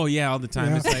sheets? Oh yeah, all the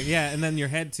time. Yeah. It's like and then your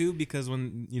head too, because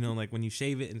when when you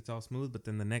shave it and it's all smooth, but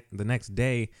then the next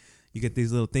day you get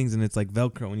these little things and it's like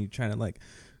Velcro when you try to like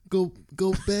go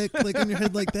back like on your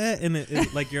head like that, and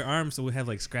it like your arms will have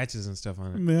like scratches and stuff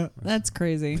on it. Yeah, that's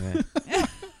crazy. Yeah.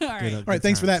 All right, all right.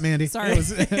 Thanks for that, Mandy. Sorry,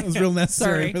 it was real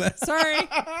necessary. Sorry, for that. Sorry.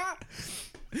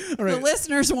 All right. The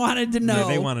listeners wanted to know. Yeah,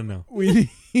 they want to know. We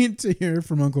need to hear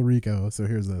from Uncle Rico. So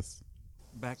here's this.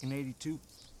 Back in '82,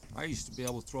 I used to be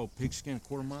able to throw a pigskin a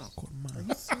quarter mile. Are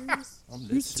you serious? I'm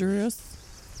you serious?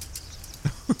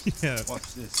 Yeah.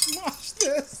 Watch this. Watch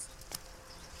this.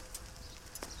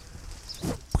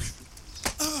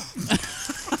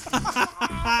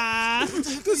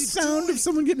 The sound of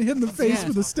someone getting hit in the face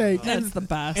with a stake. That's the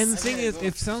best. And the thing is,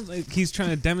 it sounds like he's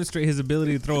trying to demonstrate his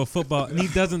ability to throw a football, and he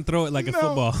doesn't throw it like a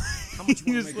football. He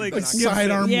just like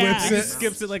sidearm whips it.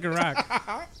 Skips it like a rock.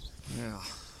 Yeah.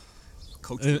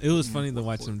 Coach, it was funny to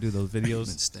watch him do those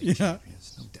videos. Yeah.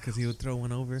 Because he would throw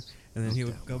one over, and then he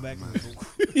would go back and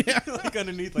like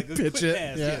underneath, like a pitch quick it.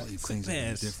 pass. Yeah. Quick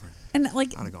pass. different. And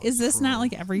like, is this not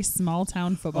like every small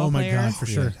town football player? Oh my god, for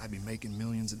sure. I'd be making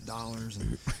millions of dollars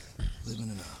and living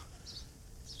in a.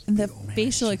 And the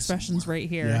facial expressions right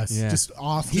here. Yes, Yeah. just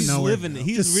off. He's nowhere. living it.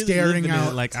 He's just really staring living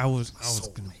out. it like I was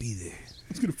gonna be there. I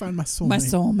was gonna find my soulmate. My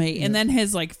soulmate. And then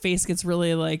his like face gets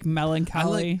really like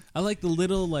melancholy. I like the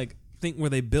little like thing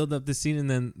where they build up the scene and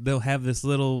then they'll have this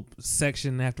little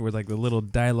section afterward, like the little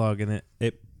dialogue, and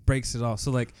it breaks it off.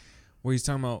 So like where he's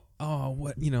talking about, oh,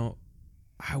 what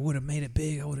I would have made it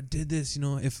big. I would have did this,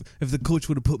 if the coach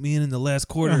would have put me in the last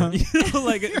quarter.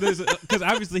 Like because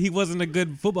obviously he wasn't a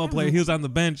good football player. He was on the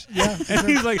bench. Yeah, and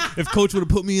he's like, if coach would have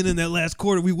put me in that last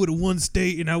quarter, we would have won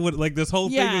state, and I would like this whole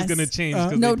thing was gonna change.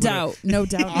 No doubt. No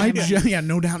doubt. No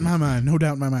doubt in my mind. No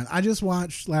doubt in my mind. I just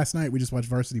watched last night. We just watched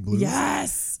Varsity Blues.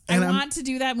 Yes. And I want to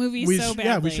do that movie so badly.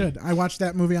 Yeah, we should. I watched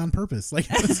that movie on purpose. Like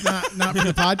it's not for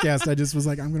the podcast. I just was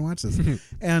like, I'm going to watch this.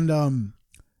 And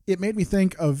it made me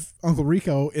think of Uncle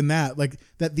Rico in that, like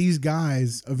that these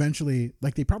guys eventually,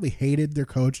 like they probably hated their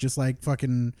coach just like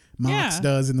fucking Mox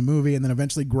does in the movie, and then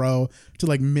eventually grow to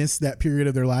like miss that period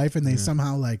of their life, and they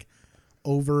somehow like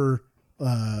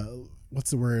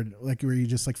what's the word? Like where you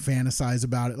just like fantasize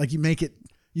about it. Like you make it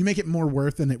more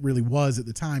worth than it really was at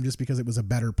the time, just because it was a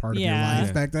better part of your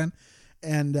life back then.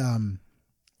 And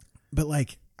but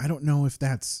like I don't know if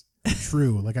that's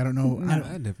true. Like I don't know. No,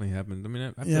 that definitely happened. I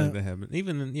mean, I feel like that happened.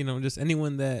 Even just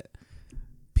anyone that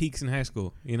peaks in high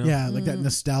school. Yeah, like that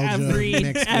nostalgia.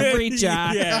 Every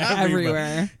job,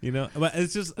 everywhere. But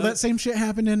it's just that same shit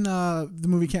happened in the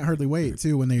movie Can't Hardly Wait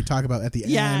too, when they talk about at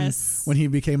the end when he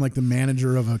became like the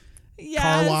manager of a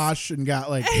car wash and got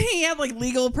like he had like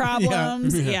legal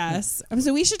problems. Yes.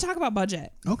 So we should talk about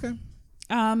budget. Okay.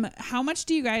 How much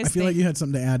do you guys? I feel like you had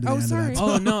something to add to the end sorry. of that.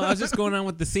 Oh no, I was just going on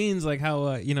with the scenes, like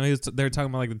how they were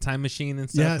talking about like the time machine and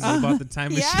stuff. Yes. And about the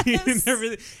time machine and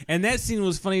everything. And that scene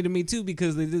was funny to me too,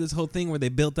 because they did this whole thing where they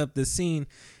built up this scene,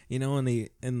 you know,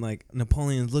 and like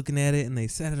Napoleon's looking at it and they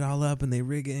set it all up and they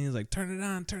rig it and he's like, turn it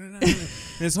on. And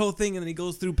this whole thing, and then he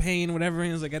goes through pain, whatever,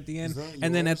 and he's like at the end,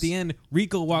 and then at the end,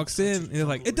 Rico walks in and he's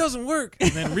like, it doesn't work.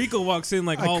 And then Rico walks in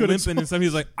like all limping and stuff.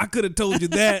 He's like, I could have told you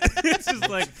that. It's just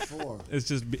like,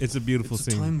 it's a beautiful It's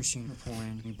scene. a time machine,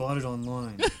 Napoleon. You bought it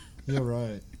online. You're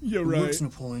right. It works,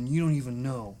 Napoleon. You don't even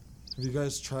know. Have you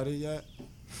guys tried it yet?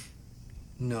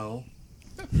 No.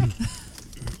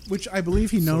 Which I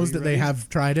believe he knows that they have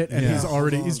tried it, and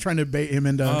he's trying to bait him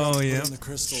into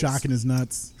shocking his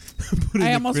nuts.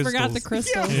 I almost forgot the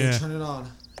crystals. Yeah. Turn it on.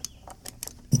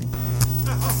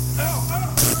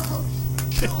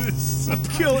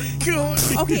 Kill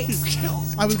it. Okay.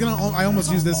 I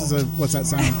almost used this as a what's that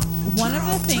sound? One of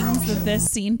the things that this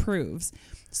scene proves.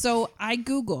 So I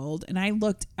Googled and I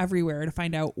looked everywhere to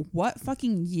find out what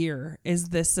fucking year is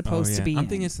this supposed to be. I'm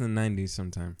thinking it's in the 90s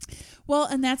sometime. Well,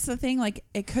 and that's the thing. Like,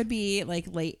 it could be like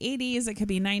late 80s. It could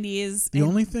be 90s. The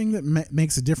only thing that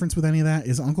makes a difference with any of that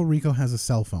is Uncle Rico has a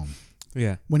cell phone.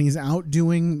 Yeah. When he's out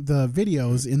doing the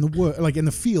videos in the wood, like in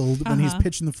the field, when he's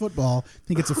pitching the football,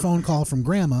 he gets a phone call from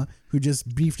Grandma, who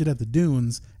just beefed it at the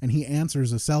dunes, and he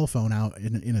answers a cell phone out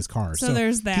in his car. So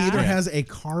there's that. He either has a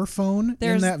car phone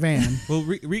in that van. Well,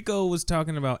 Rico was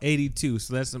talking about 82,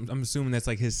 so that's I'm assuming that's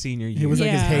like his senior year. It was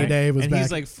like his heyday. Was and back.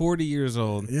 He's like 40 years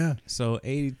old. Yeah. So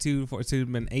 82, so he'd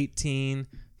been 18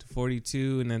 to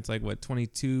 42, and that's like what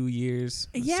 22 years.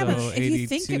 Yeah, so but if 82, you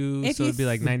think, so it'd be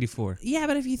like 94. Yeah,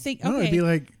 but if you think, No, it'd be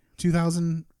like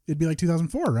 2000. It'd be like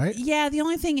 2004, right? Yeah, the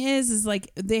only thing is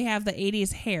like they have the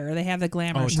 80s hair. They have the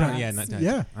glamour shots.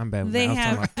 Yeah. I'm bad with They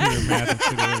that. I was talking about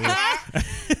Tudor math and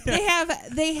shit earlier.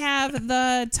 they have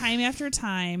the Time After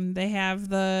Time. They have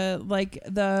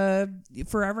the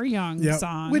Forever Young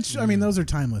song. Which, I mean, those are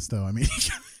timeless, though. I mean,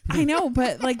 I know,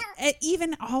 but like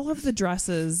even all of the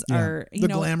dresses are the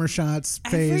glamour shots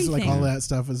phase, like all that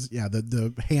stuff is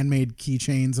the handmade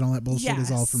keychains and all that bullshit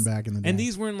is all from back in the day. And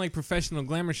these weren't like professional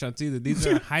glamour shots either. These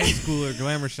are high schooler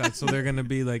glamour shots, so they're gonna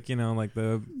be like like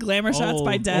the glamour shots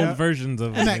by Deb. old versions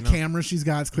of and it. that camera she's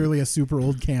got is clearly a super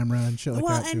old camera and shit like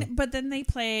that too. But then they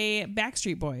play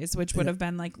Backstreet Boys, which would have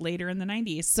been like later in the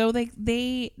 90s. So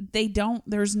they don't.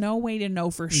 There's no way to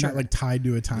know for sure. Not like tied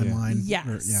to a timeline.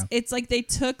 Yes, it's like they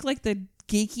took like the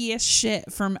geekiest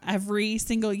shit from every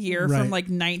single year from like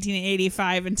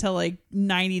 1985 until like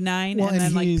 99 and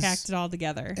then like packed it all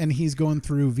together. And he's going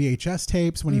through VHS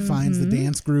tapes when he finds the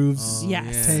Dance Grooves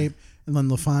tape. And then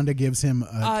LaFonda gives him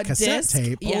a cassette disc,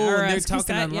 tape. and they're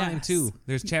talking online too.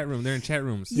 There's chat room. They're in chat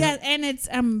rooms. Yeah, and it's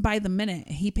by the minute.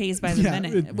 He pays by the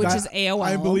minute, which is AOL.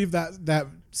 I believe that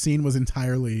scene was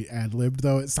entirely ad-libbed,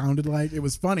 though. It sounded like it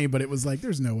was funny, but it was like,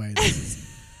 there's no way.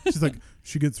 She's like,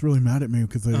 she gets really mad at me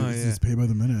because I just pay by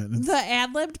the minute. The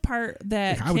ad-libbed part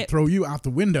that I would throw you out the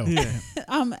window. Yeah.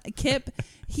 Kip,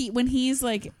 when he's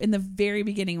like in the very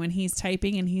beginning when he's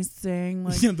typing and he's saying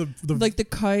like like the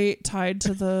kite tied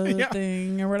to the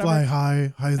thing or whatever. Fly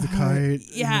high as the kite.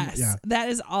 Yes, that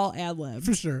is all ad-libbed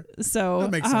for sure. So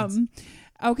that makes sense.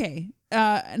 Okay.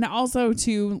 And also,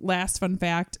 last fun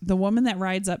fact, the woman that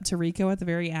rides up to Rico at the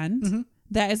very end,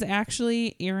 that is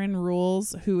actually Aaron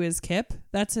Rules, who is Kip.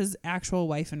 That's his actual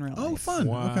wife in real life. Oh, fun.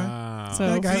 Wow. Okay. So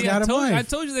that guy's got a wife. I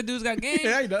told you that dude's got game.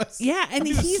 Yeah, he does. Yeah, and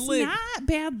he's slick. not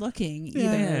bad looking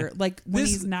either. Like when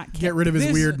he's not Kip. Get rid of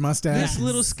his weird mustache. This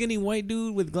little skinny white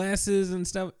dude with glasses and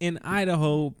stuff in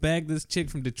Idaho bagged this chick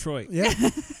from Detroit. Yeah.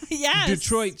 Yes.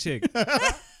 Detroit chick.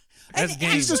 That's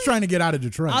game. He's just trying to get out of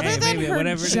Detroit. Other than maybe, her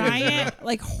whatever giant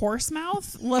like horse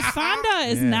mouth, LaFonda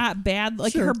is not bad.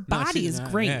 Like her body is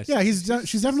great. Yeah, she's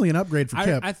definitely an upgrade for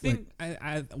Kip. I think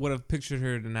I would have pictured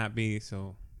her to not be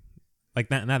so like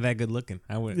not that good looking.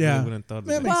 I wouldn't have thought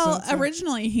that. Well,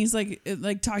 originally he's like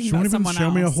talking she about won't even someone show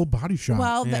else. me a whole body shot.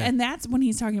 Well, and that's when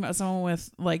he's talking about someone with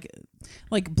like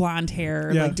blonde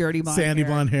hair, like dirty blonde sandy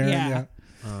hair. blonde hair. Yeah.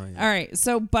 Oh, yeah. All right,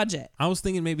 so budget. I was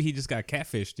thinking maybe he just got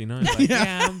catfished, you know? He's like,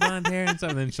 I'm blonde hair and stuff,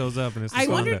 and then shows up and it's I LaFonda.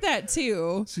 wondered that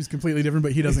too. She's completely different,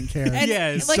 but he doesn't care. And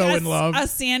he's like so in love. A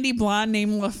sandy blonde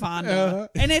named LaFonda,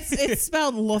 and it's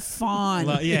spelled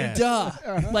LaFon. Yeah. Duh.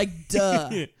 Like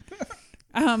duh.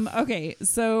 Okay,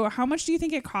 so how much do you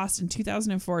think it cost in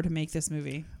 2004 to make this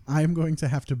movie? I'm going to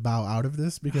have to bow out of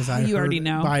this because You already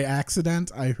know. By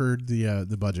accident. I heard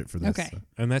the budget for this. Okay. So.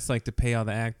 And that's like to pay all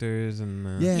the actors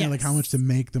and like how much to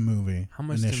make the movie. How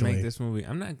much initially. to make this movie?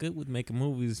 I'm not good with making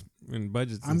movies and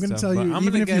budgets. I'm going to tell you,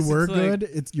 even if you were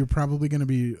good, you're probably going to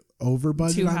be over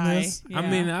budget too on high. this. Yeah. I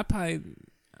mean, I probably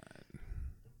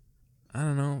I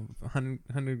don't know,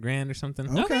 100 grand or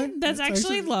something. Okay, that's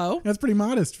actually low. That's pretty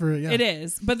modest for It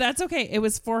is, but that's okay. It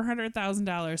was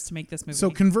 $400,000 to make this movie. So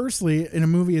conversely, in a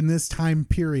movie in this time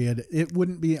period, it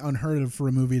wouldn't be unheard of for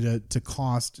a movie to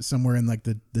cost somewhere in like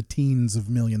the teens of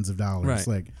millions of dollars. Right.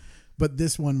 Like, but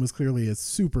this one was clearly a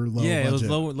super low. Yeah, budget. it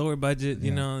was lower budget.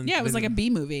 You know. yeah, it was like a B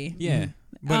movie. Yeah,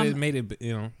 but it made it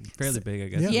fairly big. I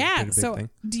guess. Yeah. It was a So big thing.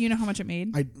 do you know how much it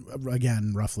made?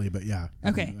 Again, roughly, but yeah.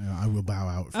 Okay. I will bow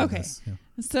out. For this. Yeah.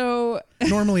 So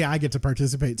normally I get to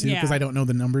participate too because Yeah. I don't know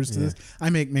the numbers to this.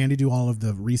 I make Mandy do all of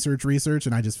the research,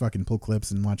 and I just fucking pull clips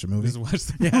and watch a movie. Just watch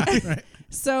the yeah, right.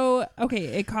 So okay,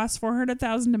 it cost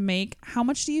 $400,000 to make. How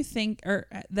much do you think, or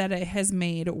that it has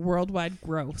made worldwide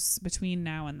gross between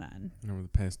now and then? Over the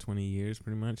past 20 years,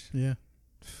 pretty much. Yeah.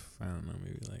 I don't know,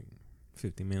 maybe like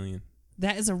 50 million.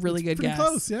 That is a really good pretty guess.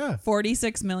 close, yeah.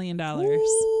 $46 million. That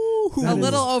A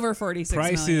little over 46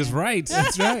 Price million. is right.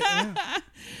 That's right. Yeah.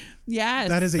 Yes.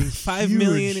 That is a $5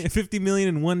 million, $50 million,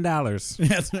 and $1.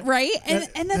 Yes. Right? And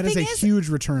the that thing is a huge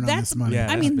return on that's, this money.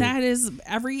 Yeah, I mean, that's that is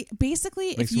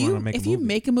basically Makes if you wanna make a if you movie.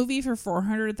 make a movie for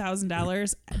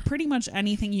 $400,000, pretty much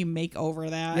anything you make over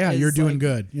that. Yeah, is you're doing like-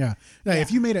 good. Yeah. If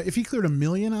he cleared $1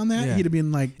 million on that, Yeah. he'd have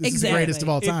been like, this is the greatest of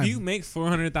all time. If you make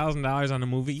 $400,000 on a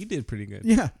movie, you did pretty good.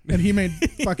 Yeah, and he made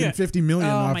fucking $50 million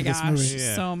Oh off my of this gosh, movie.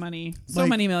 Yeah. so many Like-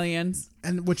 millions.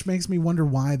 And which makes me wonder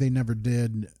why they never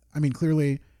did. I mean,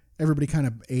 clearly everybody kind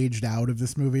of aged out of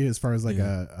this movie as far as like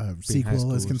a Being high sequel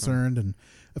school is or concerned. And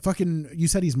you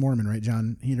said he's Mormon, right,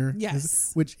 John Heder?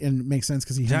 Yes. Which and makes sense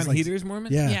because he has John like, Heder is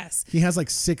Mormon? Yeah. Yes. He has like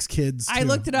 6 kids. I too.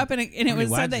 looked it up and it many was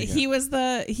said wives that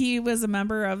he he was a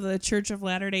member of the Church of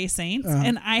Latter-day Saints,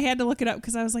 and I had to look it up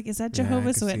because I was like, is that Yeah, I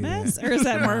Jehovah's could see Witness that. or is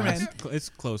that Mormon? It's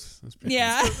close. It's pretty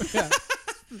Yeah.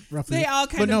 Roughly. They all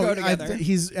kind of go together.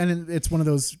 It's one of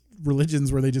those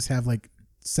religions where they just have like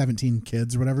 17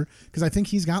 kids or whatever. Because I think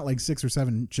he's got like 6 or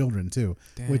 7 children too,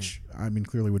 Dang. which I mean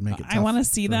clearly would make it. I tough want to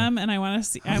see for- them, and I want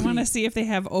to see if they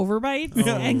have overbites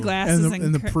and glasses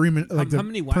and the How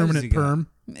many wives permanent he got? perm.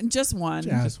 just one.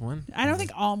 Yeah. Just one. I don't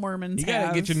think all Mormons You gotta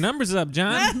have. get your numbers up,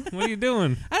 John. What are you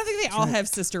doing? I don't think they all have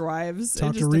sister wives.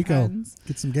 Talk it just to Rico. depends.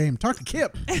 Get some game. Talk to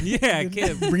Kip. Yeah,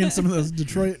 kid. Bring in some of those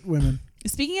Detroit women.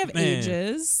 Speaking of Man.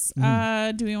 ages,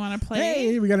 do we want to play?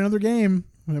 Hey, we got another game.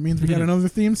 That means we got another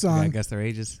theme I song. guess their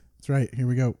ages. That's right. Here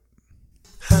we go.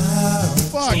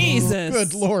 Fuck. Jesus.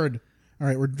 Good Lord. All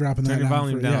right, we're dropping that Turn your down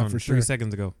volume for, down Yeah, for sure. 3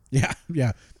 seconds ago. Yeah,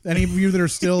 yeah. Any of you that are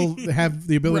still have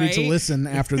the ability to Right? listen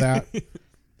after that.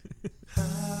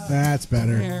 That's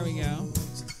better. There we go.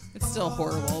 It's still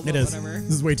horrible, but It is. whatever.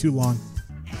 This is way too long.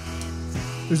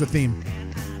 There's a theme.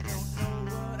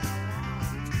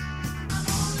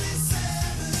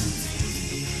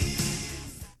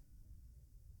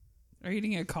 Are you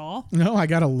getting a call? No, I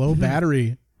got a low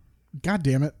battery. God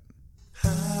damn it.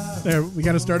 There, we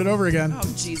got to start it over again.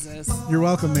 Oh, Jesus. You're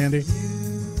welcome, Mandy.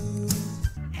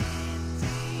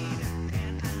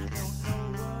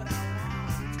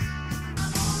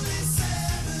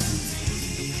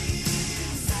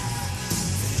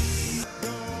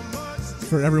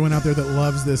 For everyone out there that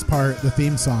loves this part, the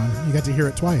theme song, you got to hear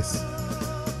it twice.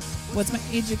 What's my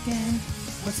age again?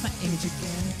 What's my age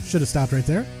again? Should have stopped right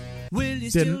there. Will you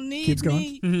Didn't. still need Keeps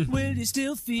going. me? Will you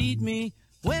still feed me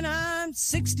when I'm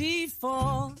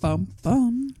 64? Bum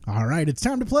bum. All right, it's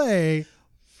time to play.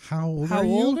 How old How are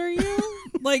you? old are you?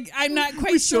 Like, I'm not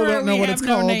quite We still sure. don't know we what have it's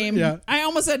no called. name. Yeah. I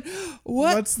almost said,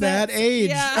 what's that age?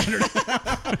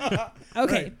 Yeah.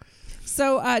 Okay.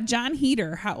 So, John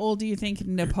Heder, how old do you think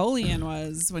Napoleon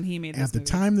was when he made this At the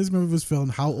movie? time this movie was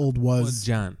filmed, how old was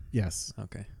John? Yes.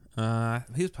 Okay.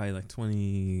 He was probably like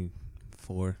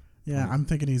 24. Yeah, I'm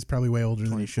thinking he's probably way older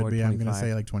than he should 24, be. I'm going to 25.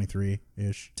 say like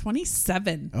 23-ish.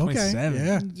 27. Okay. 27.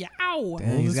 Yeah. Yow.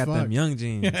 Dang, Old he's as got fuck. them young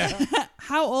genes.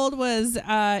 How old was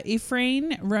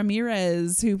Efrain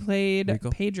Ramirez, who played Rico?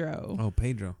 Pedro? Oh,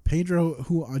 Pedro. Pedro,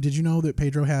 who did you know that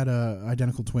Pedro had a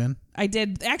identical twin? I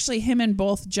did. Actually, him and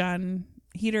both John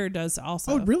Heder does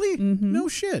also. Oh, really? Mm-hmm. No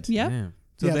shit. Yep. Damn.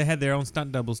 So Yeah. they had their own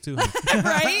stunt doubles too. Huh?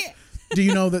 Right? Do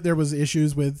you know that there was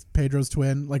issues with Pedro's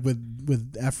twin, like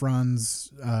with Efron's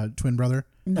twin brother?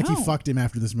 Like he No. fucked him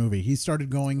after this movie. He started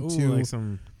going Ooh, to like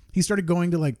some. he started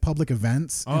going to like public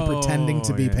events and pretending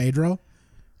to be yeah. Pedro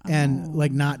and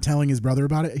like not telling his brother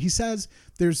about it. He says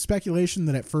there's speculation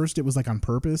that at first it was like on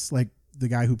purpose, like the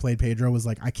guy who played Pedro was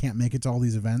like, I can't make it to all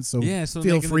these events, so Yeah, so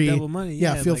feel making the free. double money.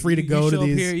 Yeah, feel like free to you go to show up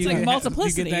these. here, you It's like get-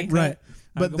 multiplicity. you get that cut. Right.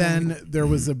 I But go then home. there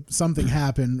was something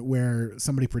happened where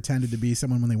somebody pretended to be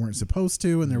someone when they weren't supposed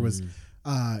to, and there was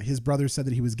his brother said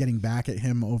that he was getting back at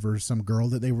him over some girl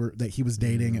that he was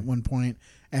dating at one point,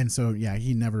 and so yeah,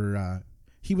 he never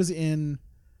he was in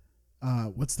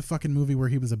what's the fucking movie where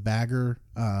he was a bagger,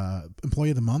 employee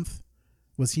of the month?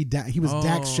 Was he? He was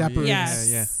Dax Shepard.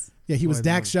 Yeah, he was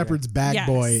Dax Shepard's bag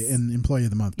boy in Employee of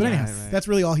the Month. But anyhow, that's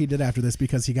really all he did after this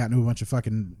because he got into a bunch of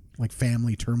fucking like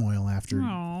family turmoil after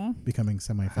becoming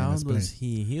semi-famous. How old was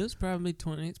he? He was probably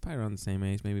 20. He's probably around the same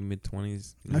age, maybe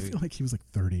mid-20s. I feel like he was like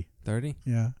 30. 30?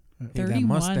 Yeah. 31.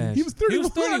 Mustache. He was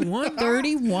 31.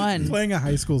 31. Playing a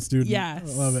high school student.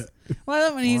 Yes. I love it.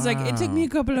 Well, when he's like, it took me a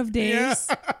couple of days.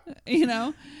 You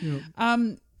know?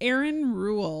 Yep. Aaron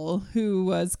Rule, who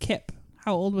was Kip.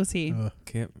 How old was he?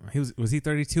 Kip. Was he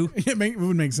 32? It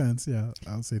would make sense. Yeah,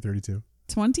 I'll say 32.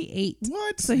 28.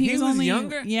 What? So he was only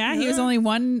younger? Yeah, he was only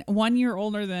one year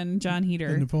older than John Heder.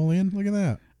 And Napoleon. Look at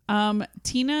that.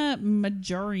 Tina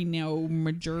Majorino.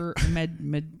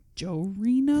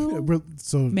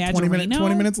 So 20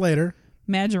 Majorino? minutes later.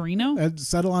 Majorino?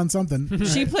 Settle on something.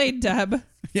 She played Deb.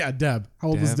 Yeah, Deb. How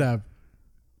old was Deb?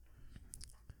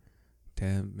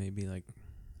 Deb, maybe like...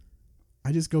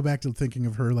 I just go back to thinking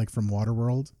of her like from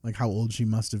Waterworld, like how old she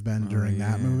must have been during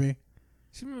that movie.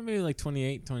 She maybe like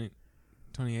 28.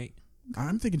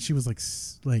 I'm thinking she was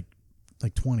like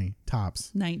 20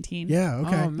 tops. 19. Yeah.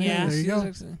 Okay. Oh, man. Yeah, there you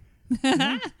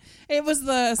go. It was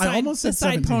the I almost said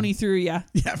side 17. pony through ya.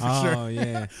 Yeah, for sure. Oh,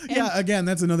 yeah. Yeah. Again,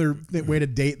 that's another way to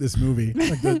date this movie.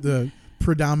 Like the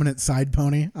predominant side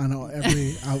pony on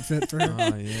every outfit for her.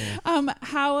 Oh, yeah.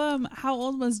 How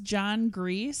old was John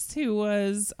Grease, who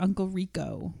was Uncle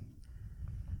Rico?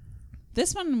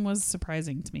 This one was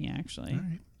surprising to me, actually. All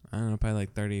right. I don't know, probably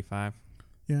like 35.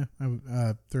 Yeah,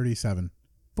 37.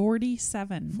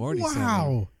 47. 47.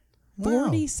 Wow.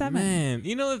 47. Man,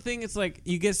 you know the thing? It's like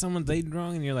you get someone dated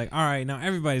wrong, and you're like, all right, now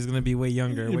everybody's gonna be way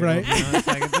younger, Right. older, you know? It's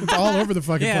like, It's all over the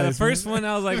fucking place. yeah, the first one,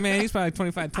 I was like, man, he's probably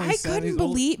 25, 27. I couldn't He's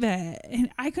old. believe it. And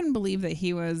I couldn't believe that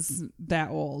he was that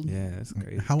old. Yeah, that's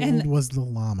crazy. How old was the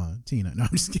llama, Tina? No, I'm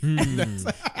just kidding.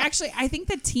 Actually, I think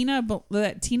that Tina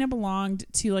belonged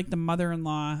to like the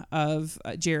mother-in-law of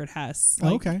Jared Hess.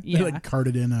 Like, okay. Yeah. They like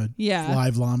carted in a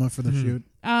live llama for the shoot.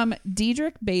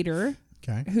 Diedrich Bader.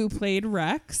 Okay. Who played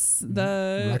Rex?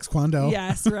 The Rex Kwon Do.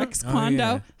 Yes, Rex Kwon Do.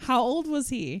 yeah. How old was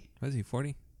he? Was he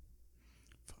 40?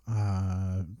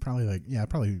 Probably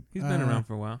probably. He's been around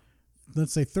for a while.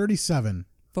 Let's say 37.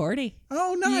 40.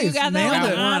 Oh, nice. You got Nailed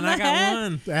that it. one. I got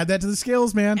one. Add that to the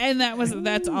skills, man. And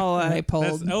that's all I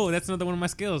pulled. That's another one of my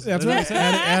skills. That's right.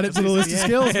 Add it to the list of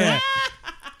skills, man.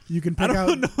 You can pick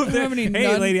out.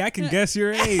 Hey, lady, I can guess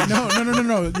your age. No.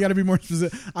 You got to be more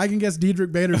specific. I can guess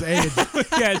Diedrich Bader's age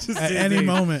Yeah, just at any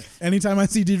moment. Anytime I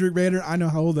see Diedrich Bader, I know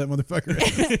how old that motherfucker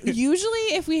is.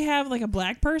 Usually, if we have like a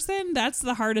black person, that's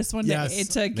the hardest one to gauge. Yeah,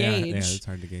 it's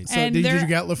hard to gauge. So did you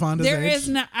get LaFonda's There age? is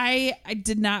not. I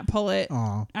did not pull it.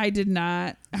 Aw. I did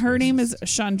not. Her name is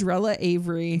Chandrella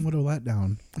Avery. What a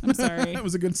letdown. I'm sorry. That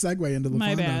was a good segue into LaFonda.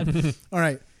 My bad. All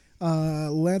right.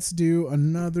 Let's do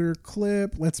another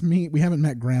clip. Let's meet. We haven't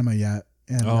met Grandma yet.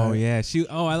 And, yeah.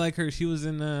 I like her. She was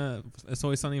in It's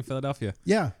Always Sunny in Philadelphia.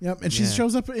 Yeah. Yep. And she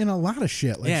shows up in a lot of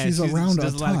shit. Like Yeah, she's she around a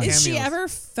does a lot of ton. Is she cameos. ever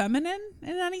feminine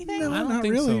in anything? No. I don't Not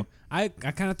think really. so. I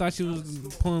kind of thought she was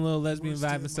pulling a little lesbian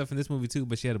vibe and stuff in this movie too,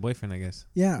 but she had a boyfriend, I guess.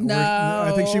 Yeah. No.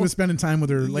 I think she was spending time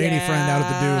with her lady friend out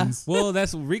at the dunes. Well,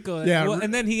 that's Rico. Yeah. Well,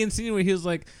 and then he insinuated, he was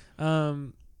like,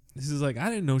 this is like, I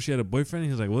didn't know she had a boyfriend.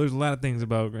 He was like, well, there's a lot of things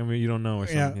about, you don't know or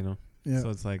something, you know. Yeah. So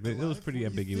it's like, it was pretty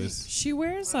ambiguous. She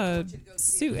wears a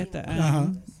suit at the end. Uh-huh.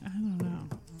 I don't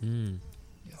know.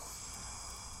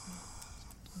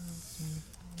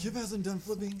 Kip hasn't done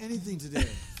flipping anything today.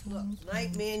 Look,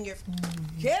 Night, me and your...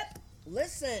 Kip,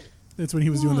 listen. That's when he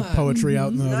was doing the poetry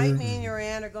out in the Night, other. me and your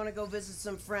aunt are going to go visit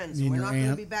some friends. You and We're your not going to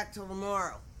aunt? be back till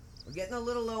tomorrow. We're getting a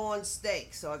little low on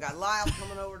steak, so I got Lyle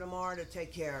coming over tomorrow to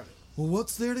take care of it. Well,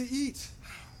 what's there to eat?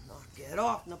 Knock it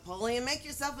off, Napoleon. Make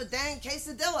yourself a dang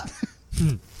quesadilla.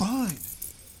 Fine.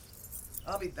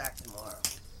 I'll be back tomorrow.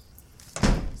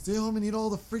 Stay home and eat all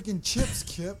the freaking chips,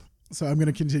 Kip. So I'm going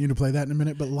to continue to play that in a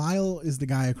minute. But Lyle is the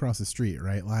guy across the street,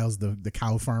 right? Lyle's the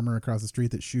cow farmer across the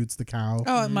street that shoots the cow.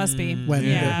 Oh, it must be.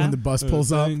 When the bus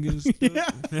pulls up.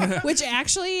 Which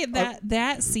actually,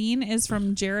 that scene is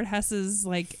from Jared Hess's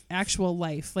like actual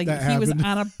life. Like That he was happened.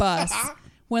 on a bus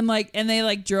when and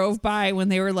they drove by when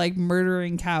they were like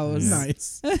murdering cows.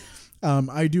 Nice.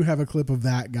 I do have a clip of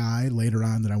that guy later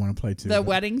on that I want to play too. The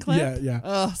wedding clip. Yeah.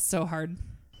 Oh, so hard.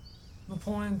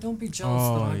 Napoleon, don't be jealous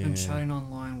that I've been chatting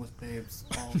online with babes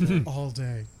all day. All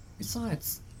day.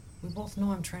 Besides, we both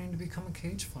know I'm training to become a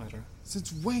cage fighter.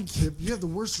 Since when, Kip? You have the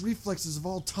worst reflexes of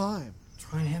all time.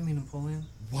 Try and hit me, Napoleon.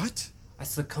 What? I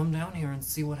said come down here and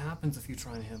see what happens if you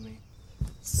try and hit me.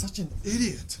 Such an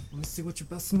idiot. Let me see what your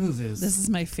best move is. This is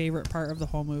my favorite part of the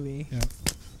whole movie. Yeah.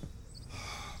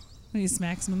 And he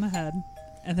smacks him in the head.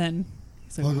 And then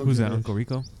he's like, Who's that, Uncle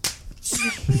Rico?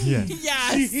 Yeah.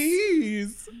 Yes.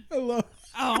 Jeez. I love.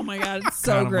 Oh my God, it's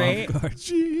so great.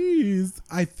 Jeez.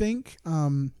 I think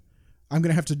I'm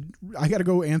gonna have to. I gotta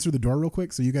go answer the door real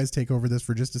quick. So you guys take over this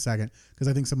for just a second because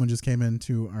I think someone just came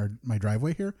into my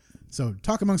driveway here. So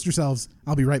talk amongst yourselves.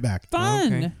 I'll be right back.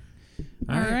 Fun. Okay.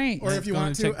 All right. Or if you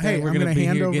want to, check that. hey, We're I'm gonna gonna be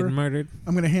hand here over. getting murdered.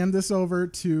 I'm gonna hand this over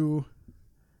to.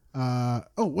 Oh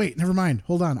wait, never mind.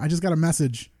 Hold on. I just got a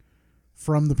message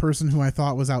from the person who I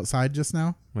thought was outside just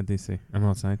now. What'd they say? I'm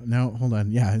outside. No, hold on.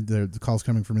 Yeah, the call's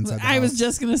coming from inside the house. I was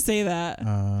just going to say that.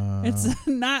 It's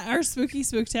not our spooky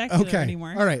spooktacular okay.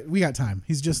 anymore. All right, we got time.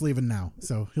 He's just leaving now,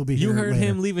 so he'll be here. You heard later.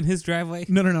 him leaving his driveway?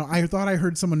 No. I thought I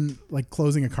heard someone like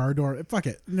closing a car door. Fuck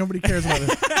it. Nobody cares about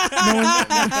this.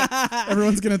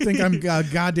 Everyone's gonna think I'm a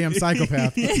goddamn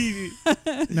psychopath.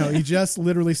 No, he just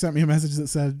literally sent me a message that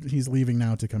said he's leaving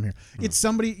now to come here. It's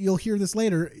somebody. You'll hear this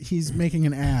later. He's making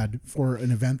an ad for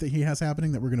an event that he has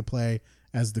happening that we're gonna play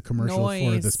as the commercial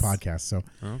for this podcast. So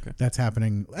that's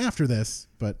happening after this,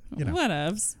 but you know,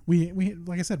 whatevs. We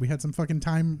like I said, we had some fucking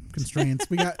time constraints.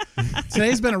 We got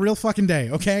today's been a real fucking day.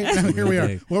 Okay, now here we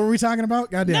are. What were we talking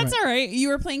about? God damn That's all right. You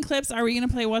were playing clips. Are we going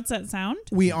to play What's That Sound?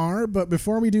 We are, but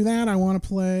before we do that, I want to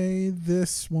play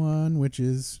this one, which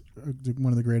is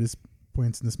one of the greatest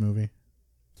points in this movie.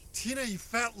 Tina, you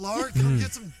fat lard, come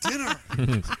get some dinner.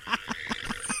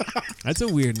 That's a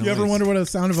weird noise. You ever wonder what a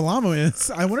sound of a llama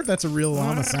is? I wonder if that's a real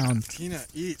llama sound. Tina,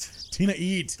 eat. Tina,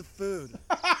 eat. The food.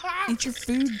 Eat your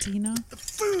food, Tina. The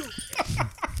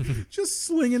food. Just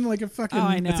slinging like a fucking. Oh,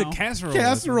 I know. It's a casserole.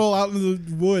 Casserole out in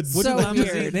the woods. What So do llamas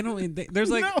weird. eat? They don't. There's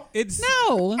like it's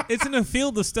No. It's in a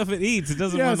field of stuff it eats. It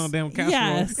doesn't Yes. want no damn casserole.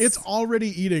 Yes. It's already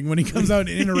eating when he comes out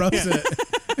and interrupts it.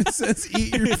 It says,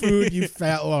 "Eat your food, you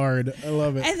fat lard." I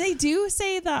love it. And they do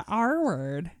say the R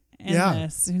word in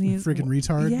this. And he's freaking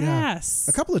retard. Yes.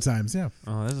 Yeah. A couple of times. Yeah.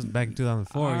 Oh, this was back in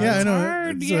 2004. Yeah, I know.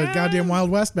 hard, It's yeah. a goddamn Wild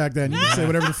West back then. You could say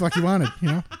whatever the fuck you wanted. You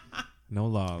know, No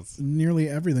laws. nearly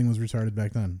everything was retarded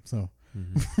back then. So.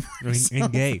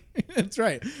 And gay. That's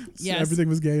right. So Yes. everything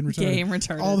was gay and retarded. Gay and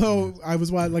retarded. Although I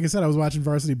was, like I said, I was watching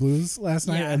Varsity Blues last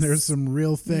night, and Yes. there's some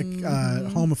real thick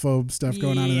homophobe stuff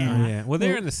going on in Yeah. there. Oh, yeah. Well,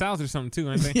 they're in the South or something too,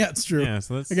 aren't they? Yeah, it's true. Yeah,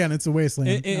 so that's, Again, it's a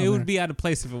wasteland. it would be out of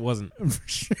place if it wasn't. For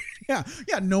sure. Yeah,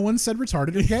 yeah. No one said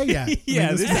retarded or gay yet. Yeah,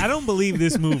 I mean, I don't believe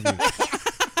this movie.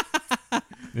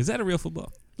 Is that a real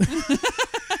football?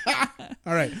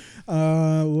 All right,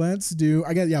 let's do.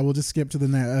 We'll just skip to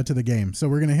the game. So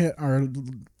we're gonna hit our.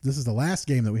 This is the last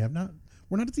game that we have.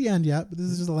 We're not at the end yet, but this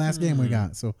is just the last game we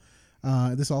got. So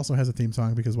this also has a theme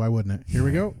song because why wouldn't it? Here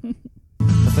we go.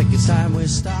 I think it's time we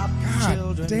stop. God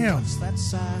Children, damn. what's that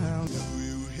sound? Do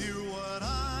you hear what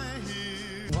I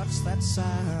hear? What's that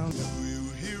sound? Do you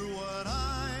hear what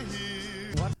I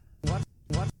hear?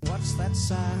 What's that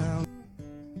sound?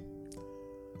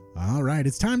 All right,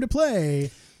 it's time to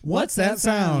play. What's that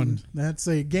sound? That's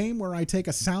a game where I take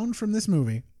a sound from this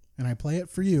movie and I play it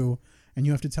for you, and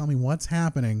you have to tell me what's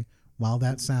happening while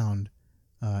that sound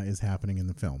is happening in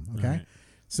the film. Okay, Right.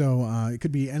 so it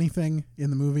could be anything in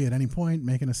the movie at any point,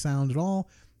 making a sound at all.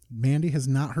 Mandy has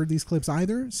not heard these clips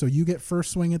either, so you get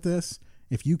first swing at this.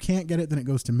 If you can't get it, then it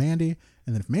goes to Mandy,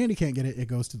 and then if Mandy can't get it, it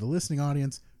goes to the listening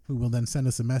audience, who will then send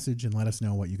us a message and let us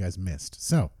know what you guys missed.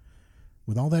 So,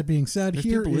 with all that being said, There's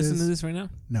here people is listening to this right now?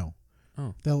 no.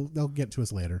 Oh. They'll get to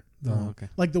us later. Oh, okay.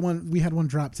 Like the one we had one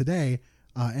drop today,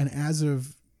 and as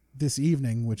of this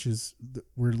evening, which is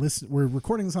we're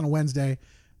recording this on a Wednesday,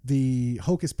 the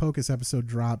Hocus Pocus episode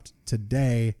dropped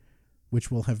today,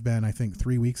 which will have been I think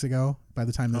 3 weeks ago by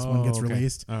the time this one gets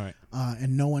released. All right.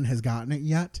 And no one has gotten it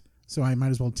yet, so I might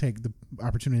as well take the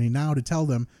opportunity now to tell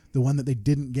them the one that they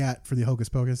didn't get for the Hocus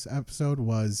Pocus episode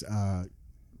was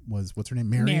what's her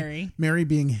name? Mary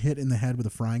being hit in the head with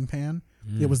a frying pan.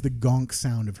 It was the gonk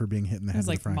sound of her being hit in the head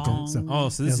with a frying pan. So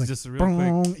this is just a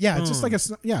real quick. Yeah, it's just like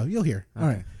you'll hear. Okay.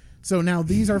 All right. So now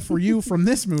these are for you from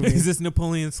this movie. Is this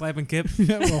Napoleon slapping Kip?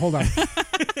 Yeah, well, hold on.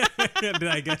 Did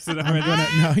I guess it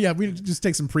already? We just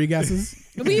take some pre-guesses.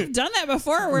 We've done that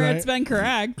before where it's been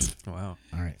correct. Wow.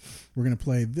 All right. We're going to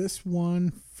play this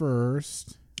one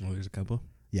first. Oh, there's a couple?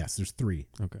 Yes, there's 3.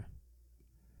 Okay.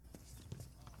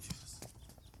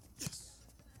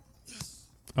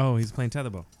 Oh, he's playing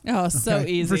tetherball. Oh, so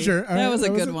easy. For sure. All that right, was a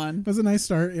good one. That was a nice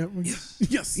start. Yeah.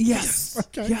 Yes.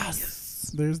 Okay.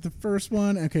 Yes. There's the first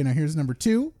one. Okay, now here's number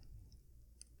 2.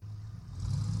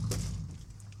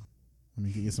 Let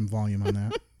me get you some volume on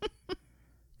that.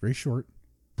 Very short.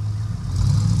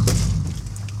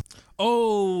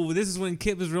 Oh, this is when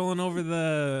Kip was rolling over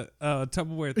the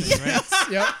Tupperware thing, right?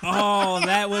 Yep. Oh,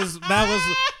 that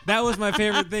was my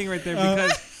favorite thing right there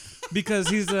because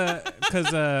because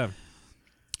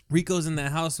Rico's in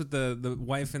that house with the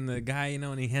wife and the guy, you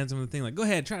know, and he hands him the thing like, "Go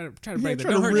ahead, try to break that.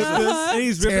 Don't hurt yourself." And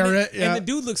he's ripping it, and the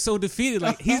dude looks so defeated,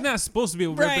 like he's not supposed to be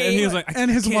able to rip it. And he was like,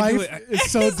 and his wife is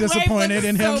so disappointed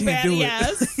in him. Can't do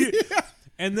it.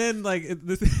 And then like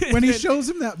when he shows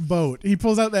him that boat, he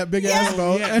pulls out that big ass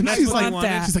boat, and she's like, "I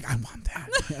want that."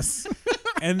 Yes.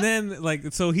 And then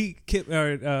like so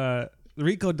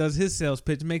Rico does his sales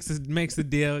pitch, makes the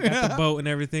deal, got the boat and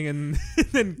everything, and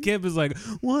then Kip is like,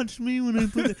 "Watch me when I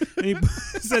put it," and he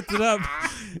sets it up,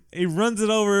 he runs it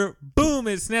over, boom,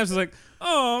 it snaps. It's like,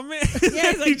 "Oh man!"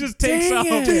 Yeah, he just takes off,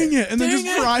 dang it, and then just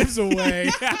drives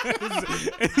away.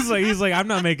 It's like he's like, "I'm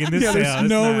not making this sale." There's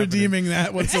no redeeming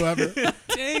that whatsoever.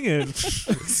 Dang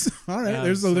it! All right,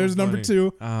 there's number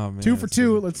 2. Oh man, 2 for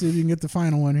 2. Let's see if you can get the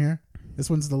final one here. This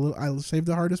one's I'll save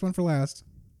the hardest one for last.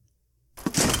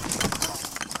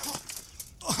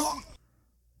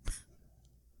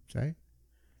 Jay?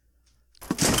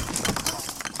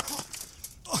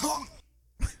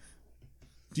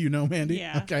 Do you know, Mandy?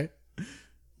 Yeah. Okay.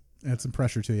 Add some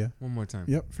pressure to you. One more time.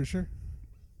 Yep, for sure.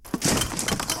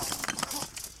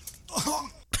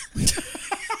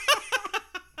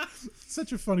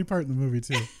 Such a funny part in the movie,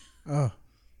 too. Oh.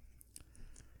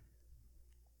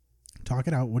 Talk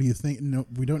it out. What do you think? No,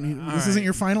 we don't need. This isn't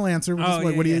your final answer.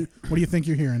 What do you think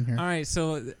you're hearing here? All right.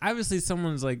 So obviously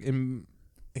someone's like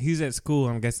he's at school.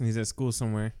 I'm guessing he's at school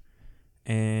somewhere,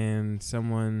 and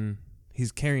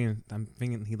he's carrying. I'm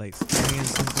thinking he likes carrying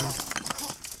something.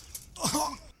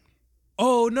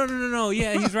 Oh no!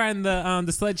 Yeah, he's riding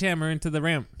the sledgehammer into the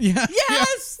ramp. Yeah.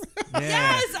 Yes. Yeah.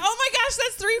 Yes. Oh my gosh,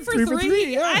 that's 3 for 3 3. for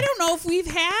 3, yeah. I don't know if we've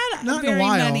had Not very in a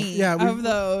while. many of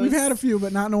those. We've had a few,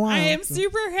 but not in a while. I am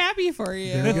super happy for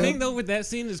you. The thing though with that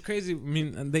scene is crazy. I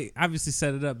mean, they obviously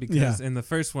set it up because in the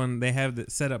first one they have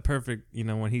it set up perfect. You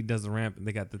know, when he does the ramp,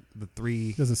 they got the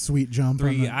 3. Does a sweet jump.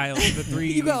 3 aisles, the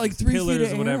 3 You got like 3 pillars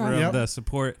feet or whatever air. of the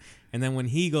support. And then when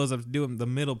he goes up to do it, the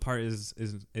middle part is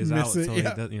out. So he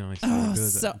does, you know, he's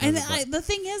the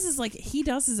thing is like he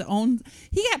does his own.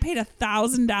 He got paid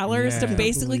 $1,000 to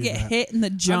basically get hit in the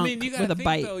junk you with a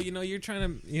bike. Though, you know, he's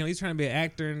trying to be an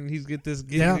actor, and he's get this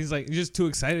gig. Yeah. And he's like, you're just too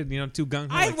excited, you know, too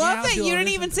gung ho. I love that you didn't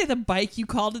even say the bike. You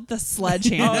called it the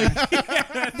sledgehammer.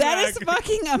 That is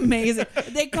fucking amazing.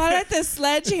 They call it the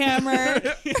sledgehammer.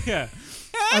 Yeah.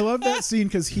 I love that scene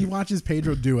because he watches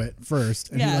Pedro do it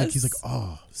first, and he's like,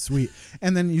 "Oh, sweet!"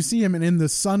 And then you see him, and in the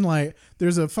sunlight,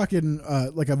 there's a fucking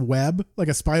like a web, like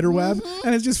a spider web,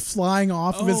 and it's just flying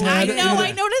off of his head. I know,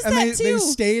 I noticed and that they too.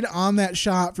 stayed on that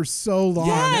shot for so long.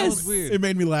 Yes. That was weird. It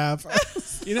made me laugh.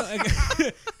 You know,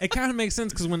 it kind of makes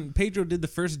sense because when Pedro did the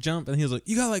first jump, and he was like,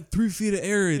 "You got like 3 feet of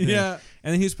air in there." Yeah.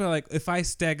 And then he was probably like, "If I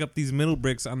stack up these middle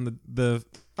bricks on the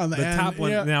end, top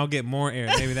one, yeah. then I'll get more air."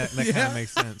 Maybe that kind of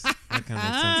makes sense. That kind of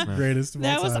makes sense now. Greatest of all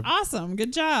That was time. awesome.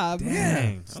 Good job.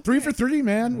 Dang. 3 for 3,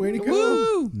 man. Way to go.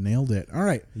 Woo. Nailed it. All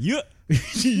right. Yeah.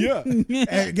 Yeah.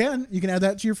 Again, you can add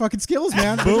that to your fucking skills,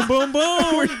 man. Boom, boom,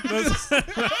 boom.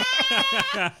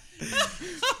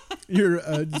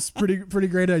 You're just pretty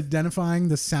great at identifying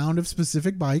the sound of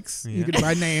specific bikes. You can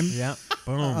by name. Yeah.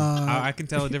 Boom. I can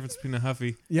tell the difference between a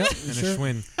Huffy Yep, and sure. a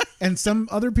Schwinn. And some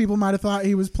other people might have thought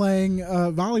he was playing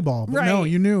volleyball, but no,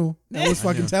 Right. you knew that was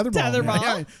fucking tetherball. Tetherball.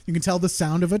 Yeah, you can tell the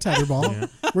sound of a tetherball.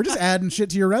 We're just adding shit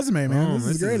to your resume, man. Boom.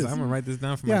 This is great. I'm gonna write this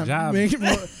down for my job. Make it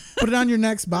more, put it on your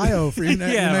next bio for your, your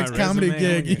next my comedy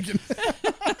resume. gig. You can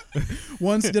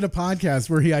once did a podcast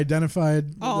where he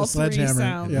identified All the 3 sledgehammer.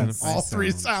 sounds. Yeah, Identify all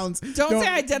 3 sounds. Don't say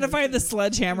identify the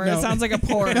sledgehammer. No. It sounds like a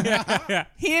porn.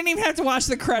 He didn't even have to watch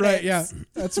the credits. Right, yeah.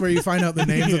 That's where you find out the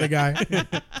names of the guy.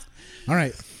 All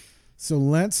right. So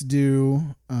let's do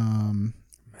Man,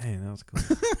 that was cool.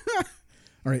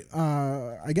 all right.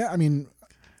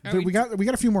 We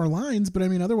got a few more lines, but I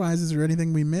mean otherwise, is there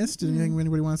anything we missed? Anything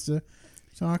anybody wants to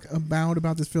talk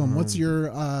about this film? What's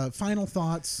your final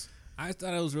thoughts? I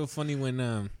thought it was real funny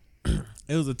when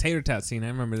it was a tater tot scene. I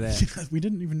remember that. We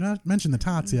didn't even not mention the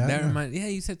tots yet. That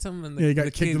you said something. You got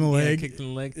kicked in the leg. Kicked in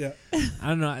the leg. Yeah. I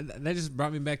don't know. That just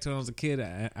brought me back to when I was a kid.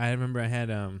 I remember I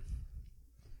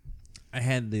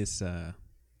had this.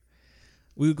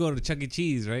 We would go to Chuck E.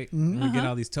 Cheese, right? Mm-hmm. And we get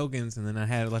all these tokens, and then I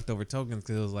had leftover tokens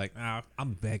because it was like,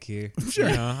 I'm back here. Sure.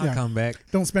 You know, I'll come back.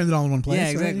 Don't spend it all in one place. Yeah,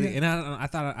 right? exactly. Yeah. And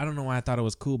I don't know why I thought it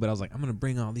was cool, but I was like, I'm gonna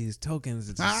bring all these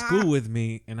tokens to school with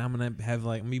me, and I'm gonna have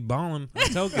like me balling on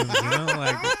tokens. You know,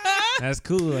 like that's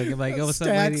cool. Like, oh, what's up,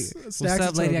 lady? What's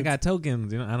up, lady? I got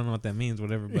tokens. You know, I don't know what that means,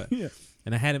 whatever. But Yeah.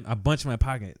 and I had a bunch in my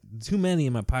pocket, too many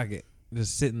in my pocket,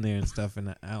 just sitting there and stuff,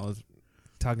 and I was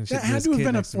talking shit. That to had this to have kid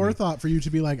been a next to me. forethought for you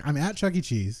to be like, I'm at Chuck E.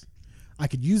 Cheese. I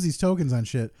could use these tokens on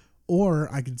shit. or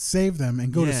I could save them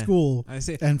and go to school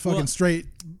and fucking straight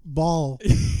ball.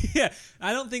 Yeah,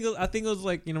 I think it was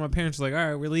like, my parents were like, all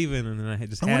right, we're leaving, and then I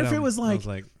just. I wonder if it was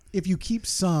like if you keep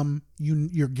some,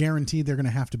 you're guaranteed they're gonna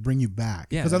have to bring you back.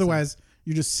 Yeah, because otherwise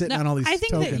you're just sitting on all these. I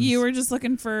think tokens. that you were just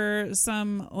looking for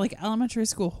some like elementary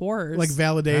school horrors, like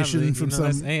validation from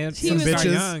some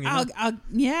bitches. Young,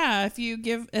 yeah, if you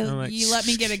give, you let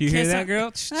me get a you kiss. Hear that,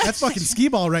 girl? That's fucking skee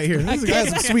ball right here. This guy's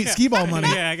some sweet skee ball money.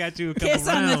 Yeah, I got you a couple kiss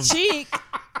rounds. on the cheek.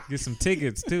 Get some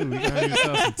tickets too. We gotta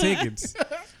sell some tickets.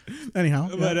 Anyhow,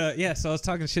 but so I was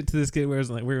talking shit to this kid. Where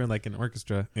we were in like an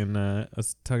orchestra, and I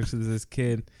was talking to this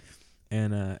kid,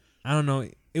 and I don't know.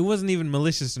 It wasn't even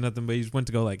malicious or nothing, but he just went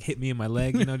to go like hit me in my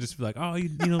leg, just be like, oh, you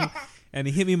know, and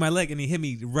he hit me in my leg, and he hit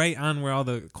me right on where all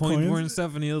the coins were and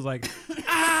stuff, and he was like,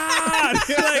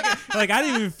 ah, like I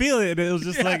didn't even feel it. It was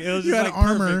just like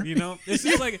armor, perfect, It's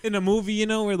just like in a movie,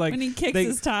 where like when he kicks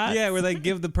his top, where they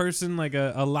give the person like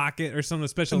a locket or some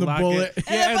special and the locket, bullet.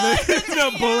 and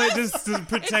the bullet just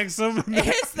protects them.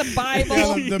 It's the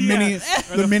Bible, the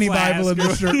mini Bible in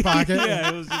the shirt pocket. Yeah,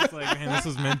 it was just like, man, this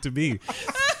was meant to be.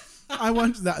 I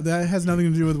want that has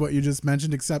nothing to do with what you just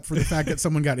mentioned, except for the fact that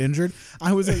someone got injured.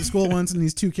 I was at school once, and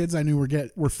these two kids I knew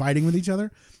were fighting with each other,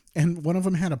 and one of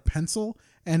them had a pencil,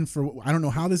 and I don't know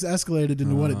how this escalated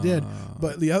into what it did,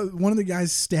 but one of the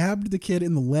guys stabbed the kid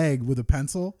in the leg with a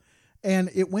pencil, and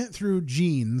it went through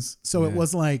jeans, so it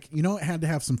was like, it had to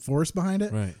have some force behind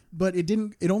it, right? But it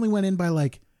didn't. It only went in by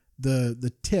like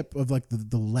the tip of like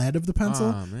the lead of the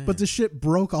pencil, but the shit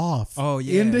broke off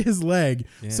into his leg.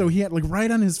 Yeah. So he had like right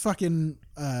on his fucking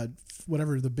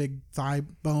whatever, the big thigh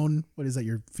bone. What is that?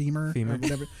 Your femur? Or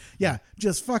whatever. Yeah.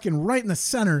 Just fucking right in the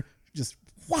center. Just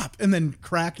whop, and then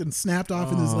cracked and snapped off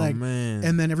in his leg. Man.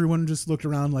 And then everyone just looked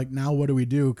around like, now what do we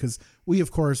do? Because we, of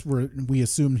course, we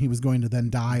assumed he was going to then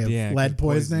die of lead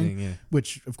poisoning,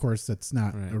 which, of course, that's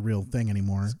not a real thing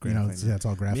anymore. That's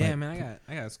all graphite. Yeah, man,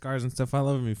 I got scars and stuff all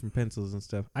over me from pencils and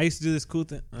stuff. I used to do this cool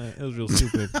thing. It was real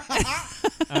stupid.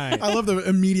 All right. I love the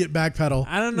immediate backpedal.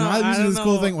 I don't know. I used to do this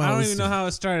cool thing. I don't even know how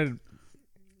it started.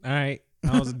 All right.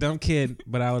 I was a dumb kid,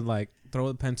 but I would like throw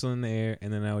the pencil in the air,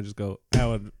 and then I would just go.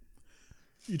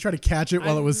 You try to catch it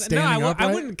while it was standing up, right?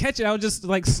 I wouldn't catch it. I would just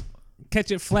like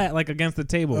catch it flat, like against the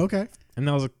table. Okay. And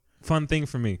that was a fun thing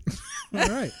for me. All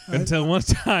right. Until one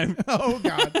time. Oh,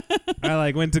 God. I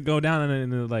like went to go down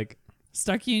and it like.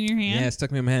 Stuck you in your hand? Yeah, it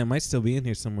stuck me in my hand. It might still be in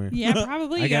here somewhere. Yeah,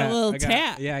 probably. You got a little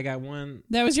tat. Yeah, I got one.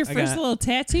 That was your first little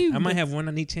tattoo. I might have one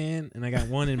on each hand, and I got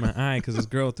one in my eye because this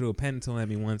girl threw a pencil at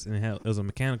me once, and it was a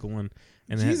mechanical one.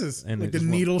 And Jesus. and like a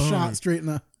needle shot straight in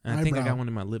the and I think I got one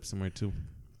in my lip somewhere, too.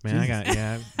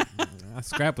 Man, I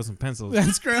scrapped with some pencils.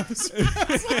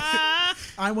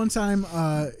 I one time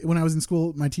when I was in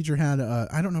school, my teacher had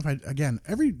I don't know if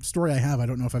every story I have, I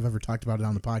don't know if I've ever talked about it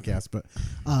on the podcast, but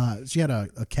she had a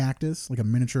cactus, like a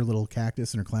miniature little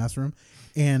cactus in her classroom,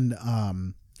 and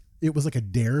it was like a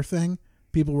dare thing.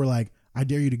 People were like, I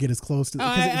dare you to get as close to.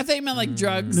 I thought you meant like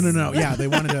drugs. No. Yeah, they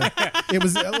wanted to. It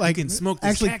was like smoke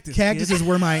this cactuses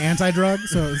were my anti-drug.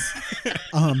 So, it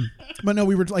was, but no,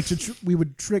 we were like we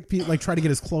would trick people, like try to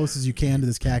get as close as you can to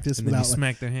this cactus and without then you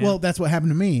smack their hand. Well, that's what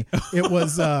happened to me. It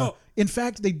was, in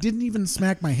fact, they didn't even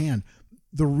smack my hand.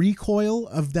 The recoil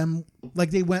of them,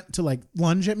 like they went to like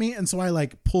lunge at me, and so I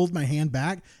like pulled my hand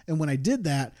back, and when I did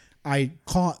that, I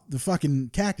caught the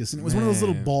fucking cactus, and it was one of those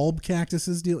little bulb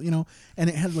cactuses deal, and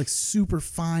it had like super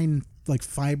fine like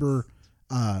fiber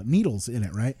needles in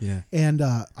it, right? Yeah. And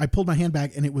I pulled my hand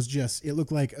back, and it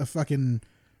looked like a fucking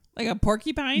like a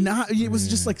porcupine. It was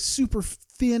just like super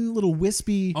thin, little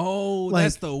wispy. Oh,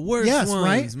 that's the worst ones,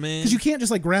 right? man. Because you can't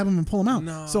just like grab them and pull them out.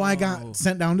 No. So I got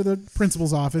sent down to the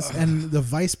principal's office, and the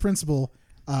vice principal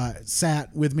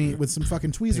sat with me with some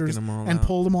fucking tweezers and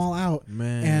pulled them all out.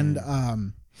 Man.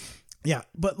 And yeah,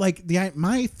 but like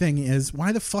my thing is,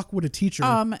 why the fuck would a teacher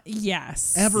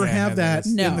ever have that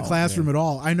in the classroom at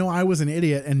all? I know I was an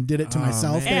idiot and did it to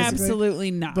myself. Absolutely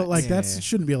not. But like that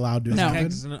shouldn't be allowed to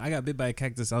happen. I got bit by a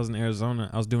cactus. I was in Arizona.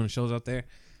 I was doing shows out there,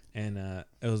 and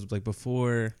it was like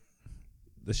before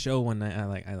the show one night.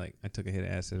 I took a hit of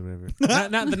acid or whatever.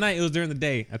 not the night. It was during the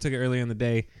day. I took it earlier in the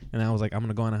day, and I was like, I'm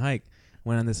gonna go on a hike.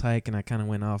 Went on this hike, and I kind of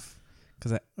went off.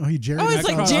 Jerry. Oh, it's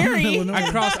like Jerry. I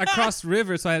crossed the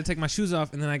river, so I had to take my shoes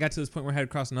off, and then I got to this point where I had to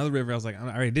cross another river. I was like, I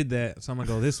already did that, so I'm gonna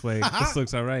go this way. This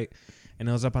looks all right. And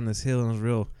it was up on this hill, and it was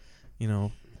real,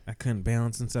 I couldn't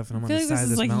balance and stuff, and I'm on the side of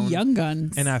this mountain. Like Young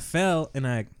Guns. And I fell, and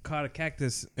I caught a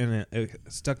cactus, and it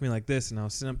stuck me like this, and I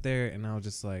was sitting up there, and I was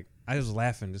just like, I was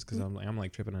laughing just because I'm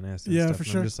like tripping on acid. Yeah, and stuff, for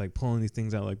and sure. I'm just like pulling these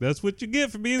things out, like that's what you get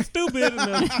for being stupid.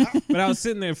 But I was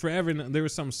sitting there forever, and there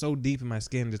was something so deep in my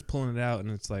skin, just pulling it out,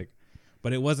 and it's like.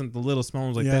 But it wasn't the little small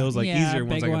ones like Yeah. that. It was like Yeah, easier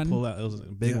ones I big could one. pull out. It was a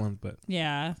big one, but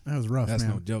Yeah. That was rough, that's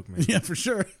man. no joke, man. Yeah, for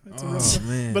sure. That's a Oh, rough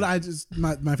man. But I just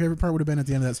my favorite part would have been at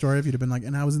the end of that story if you'd have been like,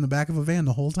 and I was in the back of a van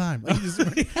the whole time. Like,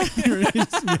 you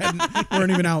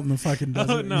weren't even out in the fucking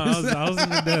desert. Oh no, I was in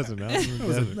the desert. I was in the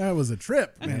desert. That was a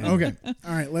trip, man. Yeah. Okay.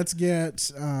 All right, let's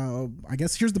get I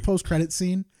guess here's the post-credit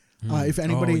scene. If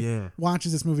anybody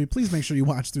watches this movie, please make sure you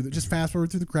watch through just fast forward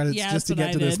through the credits Yeah, just to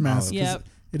that's get what to I this did. mess. 'Cause Yep.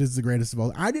 It is the greatest of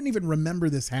all. I didn't even remember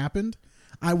this happened.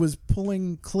 I was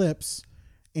pulling clips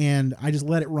and I just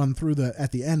let it run through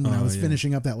at the end when I was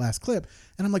finishing up that last clip,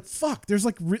 and I'm like, "Fuck!" There's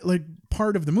like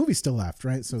part of the movie still left,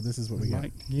 right? So this is what we got. I'd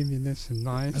like to give you this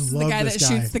advice. I love the guy this that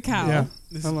shoots the cow.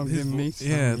 Yeah. Fellow gave me some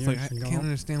Yeah, it's years like I ago. can't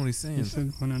understand what he's saying. He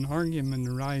said when an argument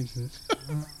arises,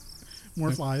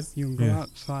 More flies. you go Yeah.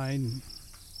 outside and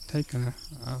take a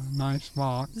nice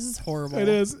walk. This is horrible. It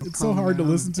is. It's so hard to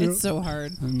listen to. It's so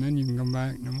hard. And then you can go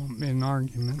back and there won't be an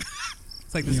argument.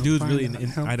 It's like this You'll dude's find really that an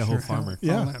helps Idaho your farmer. health.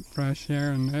 Yeah. All that fresh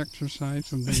air and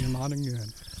exercise will do you a lot of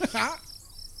good.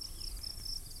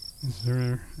 Is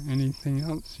there anything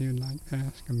else you'd like to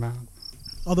ask about?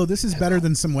 Although this is better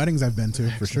than some weddings I've been to,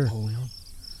 for sure.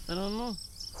 I don't know.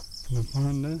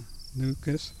 LaFonda,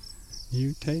 Lucas,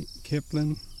 you take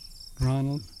Kipling,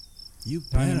 Ronald, You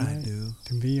bet I Dynamite, do.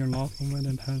 to be your lawful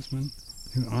wedded husband,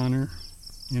 to honor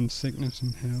in sickness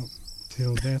and health,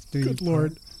 till death do you Good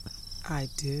Lord. I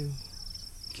do.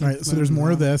 All right, so there's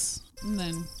more of this, And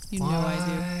then you know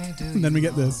I and then we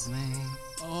get this.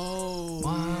 Oh,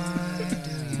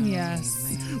 do.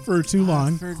 Yes. For too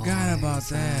long. forgot about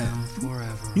that.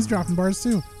 He's dropping bars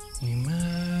too.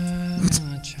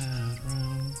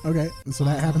 Okay, so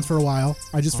that happens for a while.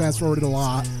 I just fast forwarded a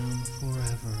lot,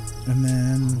 and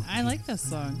then I like this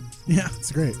song. yeah,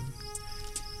 it's great.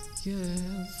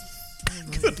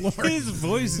 Good Lord. His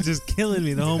voice is just killing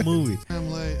me the whole movie. I'm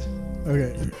late.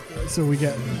 Okay, so we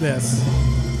get this.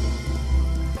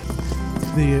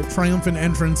 The triumphant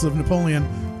entrance of Napoleon,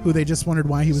 who they just wondered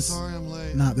why he was Sorry I'm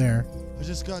late. not there. I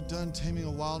just got done taming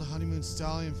a wild honeymoon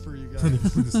stallion for you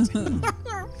guys.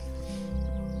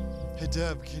 Hey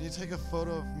Deb, can you take a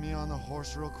photo of me on the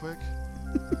horse real quick?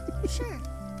 Sure.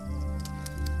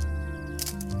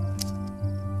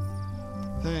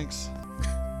 Thanks.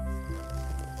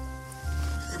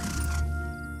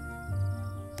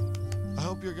 I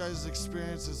hope your guys'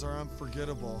 experiences are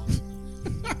unforgettable.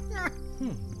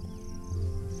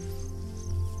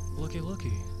 Looky.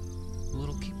 A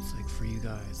little keepsake for you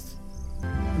guys.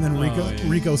 And then Rico, Oh, yeah.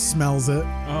 Rico smells it.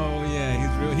 Oh yeah,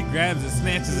 he's real. He grabs it,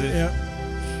 snatches it. Yep.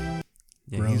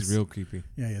 Yeah, Gross. he's real creepy.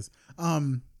 Yeah, he is.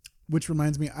 Which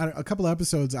reminds me, a couple of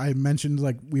episodes I mentioned,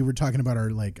 like, we were talking about our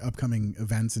like upcoming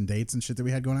events and dates and shit that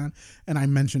we had going on, and I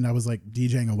mentioned I was like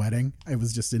DJing a wedding. I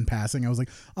was just in passing. I was like,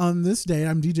 on this day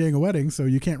I'm DJing a wedding, so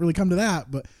you can't really come to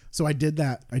that. But so I did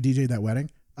that. I DJ'd that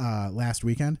wedding last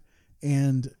weekend,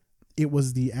 and it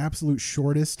was the absolute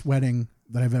shortest wedding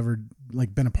that I've ever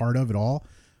like been a part of at all.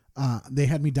 They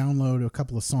had me download a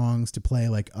couple of songs to play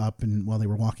like up and while they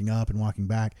were walking up and walking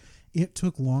back. It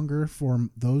took longer for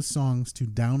those songs to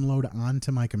download onto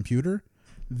my computer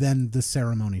than the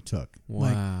ceremony took.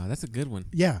 Wow, that's a good one.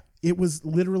 Yeah, it was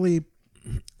literally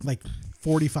like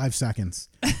 45 seconds.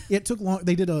 It took long.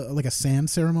 They did a sand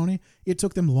ceremony. It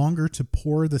took them longer to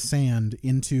pour the sand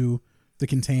into the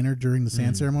container during the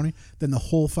sand ceremony than the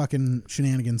whole fucking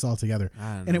shenanigans altogether.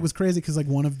 And it was crazy because like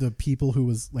one of the people who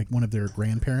was like one of their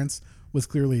grandparents was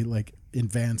clearly like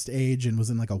advanced age and was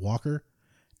in like a walker.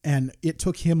 And it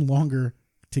took him longer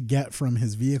to get from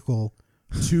his vehicle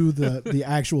to the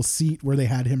actual seat where they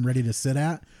had him ready to sit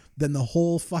at than the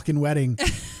whole fucking wedding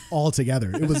altogether.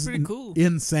 It was pretty cool.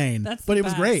 Insane. That's but the it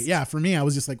was great. best. Yeah, for me, I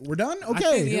was just like, we're done?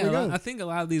 Okay, here we go. I think a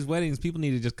lot of these weddings, people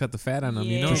need to just cut the fat on them.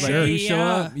 You know, Yeah. like Sure. you show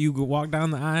Yeah. up, you go walk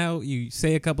down the aisle, you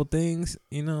say a couple things.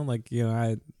 You know, like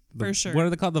For sure. What are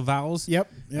they called? The vows.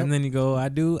 Yep. And then you go, I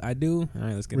do. All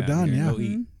right, let's get We're out done, of here. yeah. Go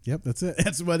eat. Yep, that's it.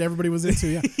 That's what everybody was into,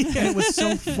 yeah. And it was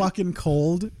so fucking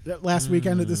cold that last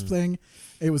weekend at this thing.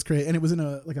 It was great. And it was in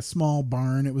a small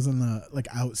barn. It was in the like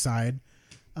outside.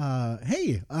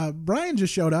 Brian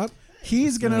just showed up.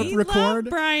 He's gonna We record. love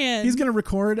Brian. He's gonna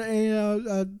record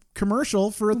a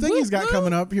commercial for a thing he's got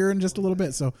coming up here in just a little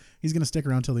bit. So he's gonna stick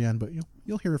around till the end, but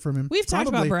you'll hear from him. We've talked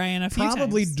about Brian a few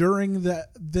probably times. during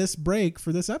this break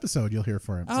for this episode. You'll hear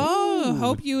from him. So- Oh,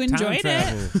 hope you enjoyed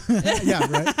it. yeah,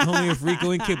 right. Only if Rico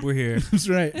and Kip were here. That's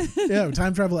right. Yeah,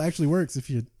 time travel actually works if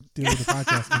you do the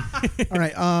podcasting. All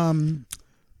right.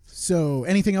 So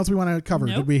anything else we want to cover?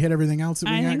 Nope. Did we hit everything else that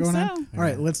we I got think going so. on? All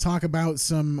right, let's talk about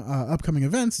some upcoming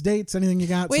events, dates, anything you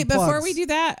got. Wait, some before plugs. we do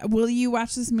that, will you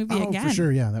watch this movie again? For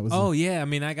sure. Yeah, that was. Oh yeah, I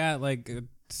mean, I got like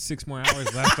 6 more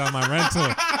hours left on my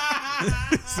rental.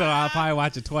 So I'll probably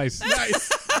watch it twice.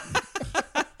 Nice.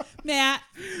 Matt,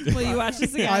 will you watch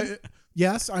this again?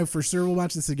 Yes, I for sure will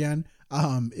watch this again.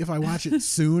 If I watch it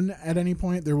soon at any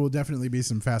point, there will definitely be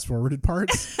some fast forwarded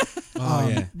parts.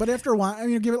 Yeah. But after a while, I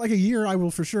mean, give it like a year, I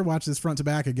will for sure watch this front to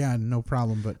back again, no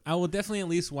problem. But I will definitely at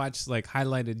least watch like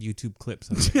highlighted YouTube clips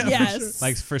of it. Yes. for sure.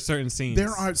 Like for certain scenes. There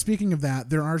are, speaking of that,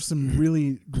 there are some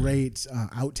really great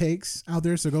outtakes out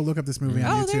there. So go look up this movie on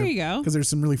YouTube. Oh, there you go. Because there's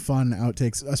some really fun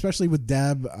outtakes, especially with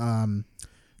Deb.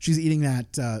 She's eating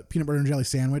that peanut butter and jelly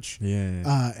sandwich.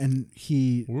 Yeah. And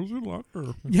he... Where's your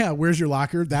locker? Yeah, where's your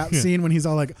locker? That scene when he's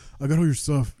all like, I got all your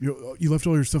stuff. You left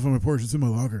all your stuff on my porch. It's in my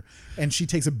locker. And she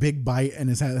takes a big bite and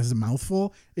has a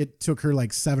mouthful. It took her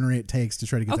like 7 or 8 takes to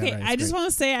try to get that right. Okay, I just want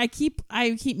to say I keep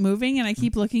moving and I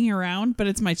keep looking around, but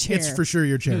it's my chair. It's for sure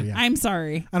your chair, yeah. I'm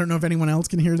sorry. I don't know if anyone else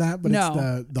can hear that, but No.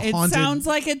 it's the It haunted... sounds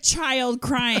like a child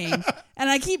crying. And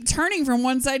I keep turning from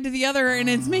one side to the other and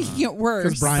it's making it worse.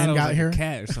 Because Brian got here? A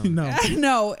cat or something. No.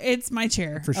 No, it's my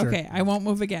chair. For sure. Okay, I won't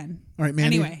move again. All right,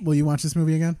 Mandy, Anyway. will you watch this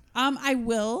movie again? I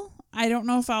will. I don't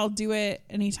know if I'll do it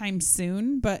anytime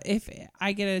soon, but if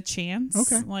I get a chance,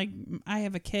 Okay. like I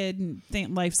have a kid and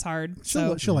think life's hard.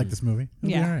 She'll like this movie. It'll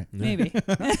be yeah, all right. maybe.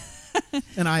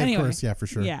 And I, Anyway. of course, yeah, for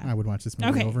sure. Yeah. I would watch this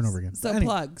movie Okay, over and over again. so Anyway.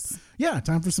 plugs. Yeah,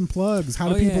 time for some plugs. How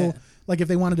do Oh, people, yeah. like if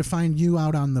they wanted to find you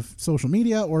out on the social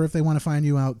media or if they want to find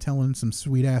you out telling some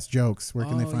sweet ass jokes, where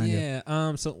can they find you?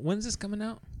 So when's this coming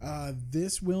out?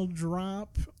 This will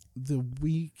drop the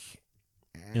week...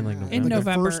 In like November. In the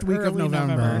November, first week of early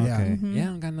November. November. Yeah. Okay. Mhm. Yeah, I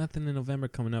don't got nothing in November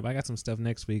coming up. I got some stuff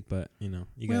next week, but you know,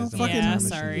 you guys Well, don't fucking have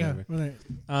sorry. Yeah, whatever.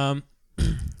 right.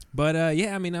 But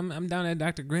yeah, I mean, I'm down at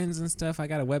Dr. Grins and stuff. I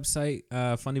got a website,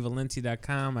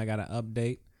 funnyvalenti.com. I got an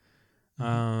update.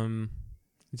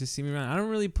 Just see me around. I don't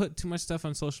really put too much stuff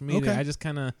on social media. Okay. I just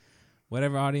kind of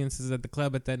whatever audience is at the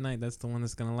club at that night, that's the one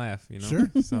that's gonna laugh. You know.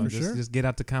 Sure, So for just sure. just get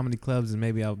out to comedy clubs and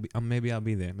maybe I'll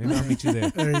be there. Maybe I'll meet you there.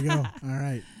 There you go. All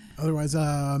right. Otherwise,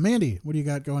 Mandy, what do you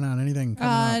got going on? Anything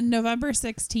coming up? November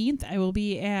 16th, I will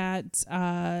be at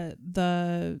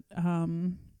the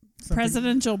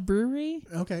Presidential Brewery.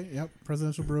 Okay, yep.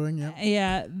 Presidential Brewing, yep.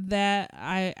 Yeah, that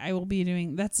I will be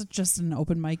doing. That's just an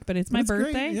open mic, but it's my That's great,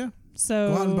 birthday. yeah.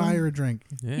 So Go out and buy her a drink.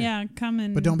 Yeah, come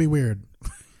and. But don't be weird.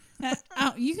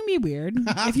 You can be weird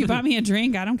if you bought me a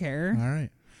drink. I don't care. All right.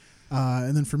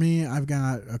 And then for me, I've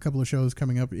got a couple of shows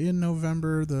coming up in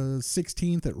November, the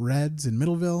 16th at Reds in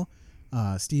Middleville.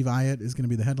 Steve Iott is going to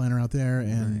be the headliner out there,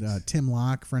 and Tim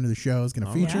Locke, friend of the show, is going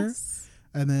to feature. Yes.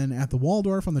 And then at the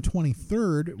Waldorf on the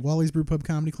 23rd, Wally's Brew Pub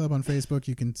Comedy Club on Facebook,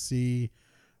 you can see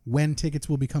when tickets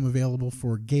will become available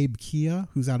for Gabe Kia,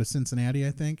 who's out of Cincinnati,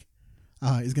 I think,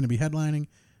 is going to be headlining.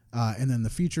 And then the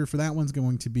feature for that one's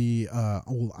going to be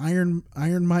old Iron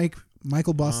Mike,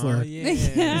 Michael Bustler. Oh, yeah.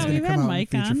 He's Yeah, going we've to had come out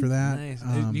Mike and feature on. for that.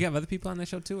 Nice. You have other people on that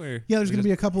show too, or Yeah, there's going to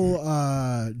be a couple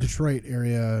Detroit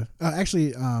area.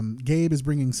 Actually, Gabe is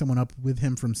bringing someone up with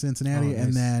him from Cincinnati, Oh, nice.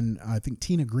 and then I think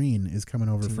Tina Green is coming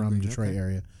over Tina from Green, Detroit okay.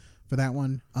 area for that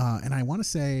one. And I want to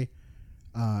say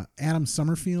Adam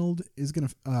Summerfield is going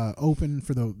to open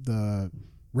for the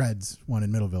Reds one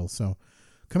in Middleville. So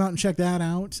come out and check that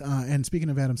out. And speaking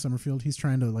of Adam Summerfield, he's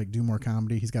trying to like do more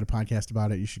comedy. He's got a podcast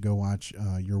about it. You should go watch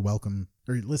You're Welcome,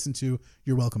 or listen to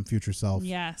Your Welcome Future Self.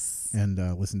 Yes. And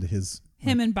listen to his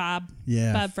Him and Bob.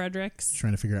 Yeah. Bob Fredericks.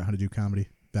 Trying to figure out how to do comedy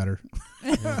better.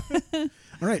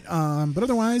 All right. But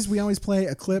otherwise, we always play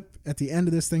a clip at the end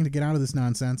of this thing to get out of this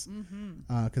nonsense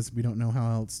because we don't know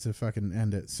how else to fucking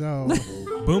end it. So,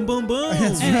 boom, boom, boom.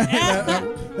 That's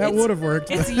right. That would have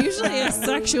worked. It's usually a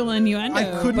sexual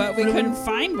innuendo, but we couldn't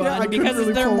find one I couldn't because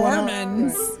really they're pull one out.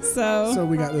 Mormons. Right. So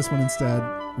we got this one instead,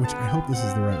 which I hope this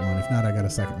is the right one. If not, I got a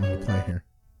second one to play here.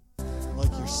 I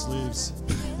like your sleeves.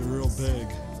 They're real big.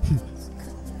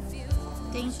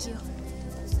 Thank you.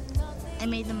 I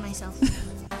made them myself.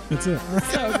 That's it. All right.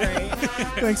 So great.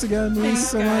 Thanks again, Luis, Thanks,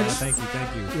 so guys. much.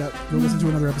 Thank you. Yep. Go listen to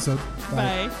another episode.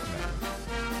 Bye.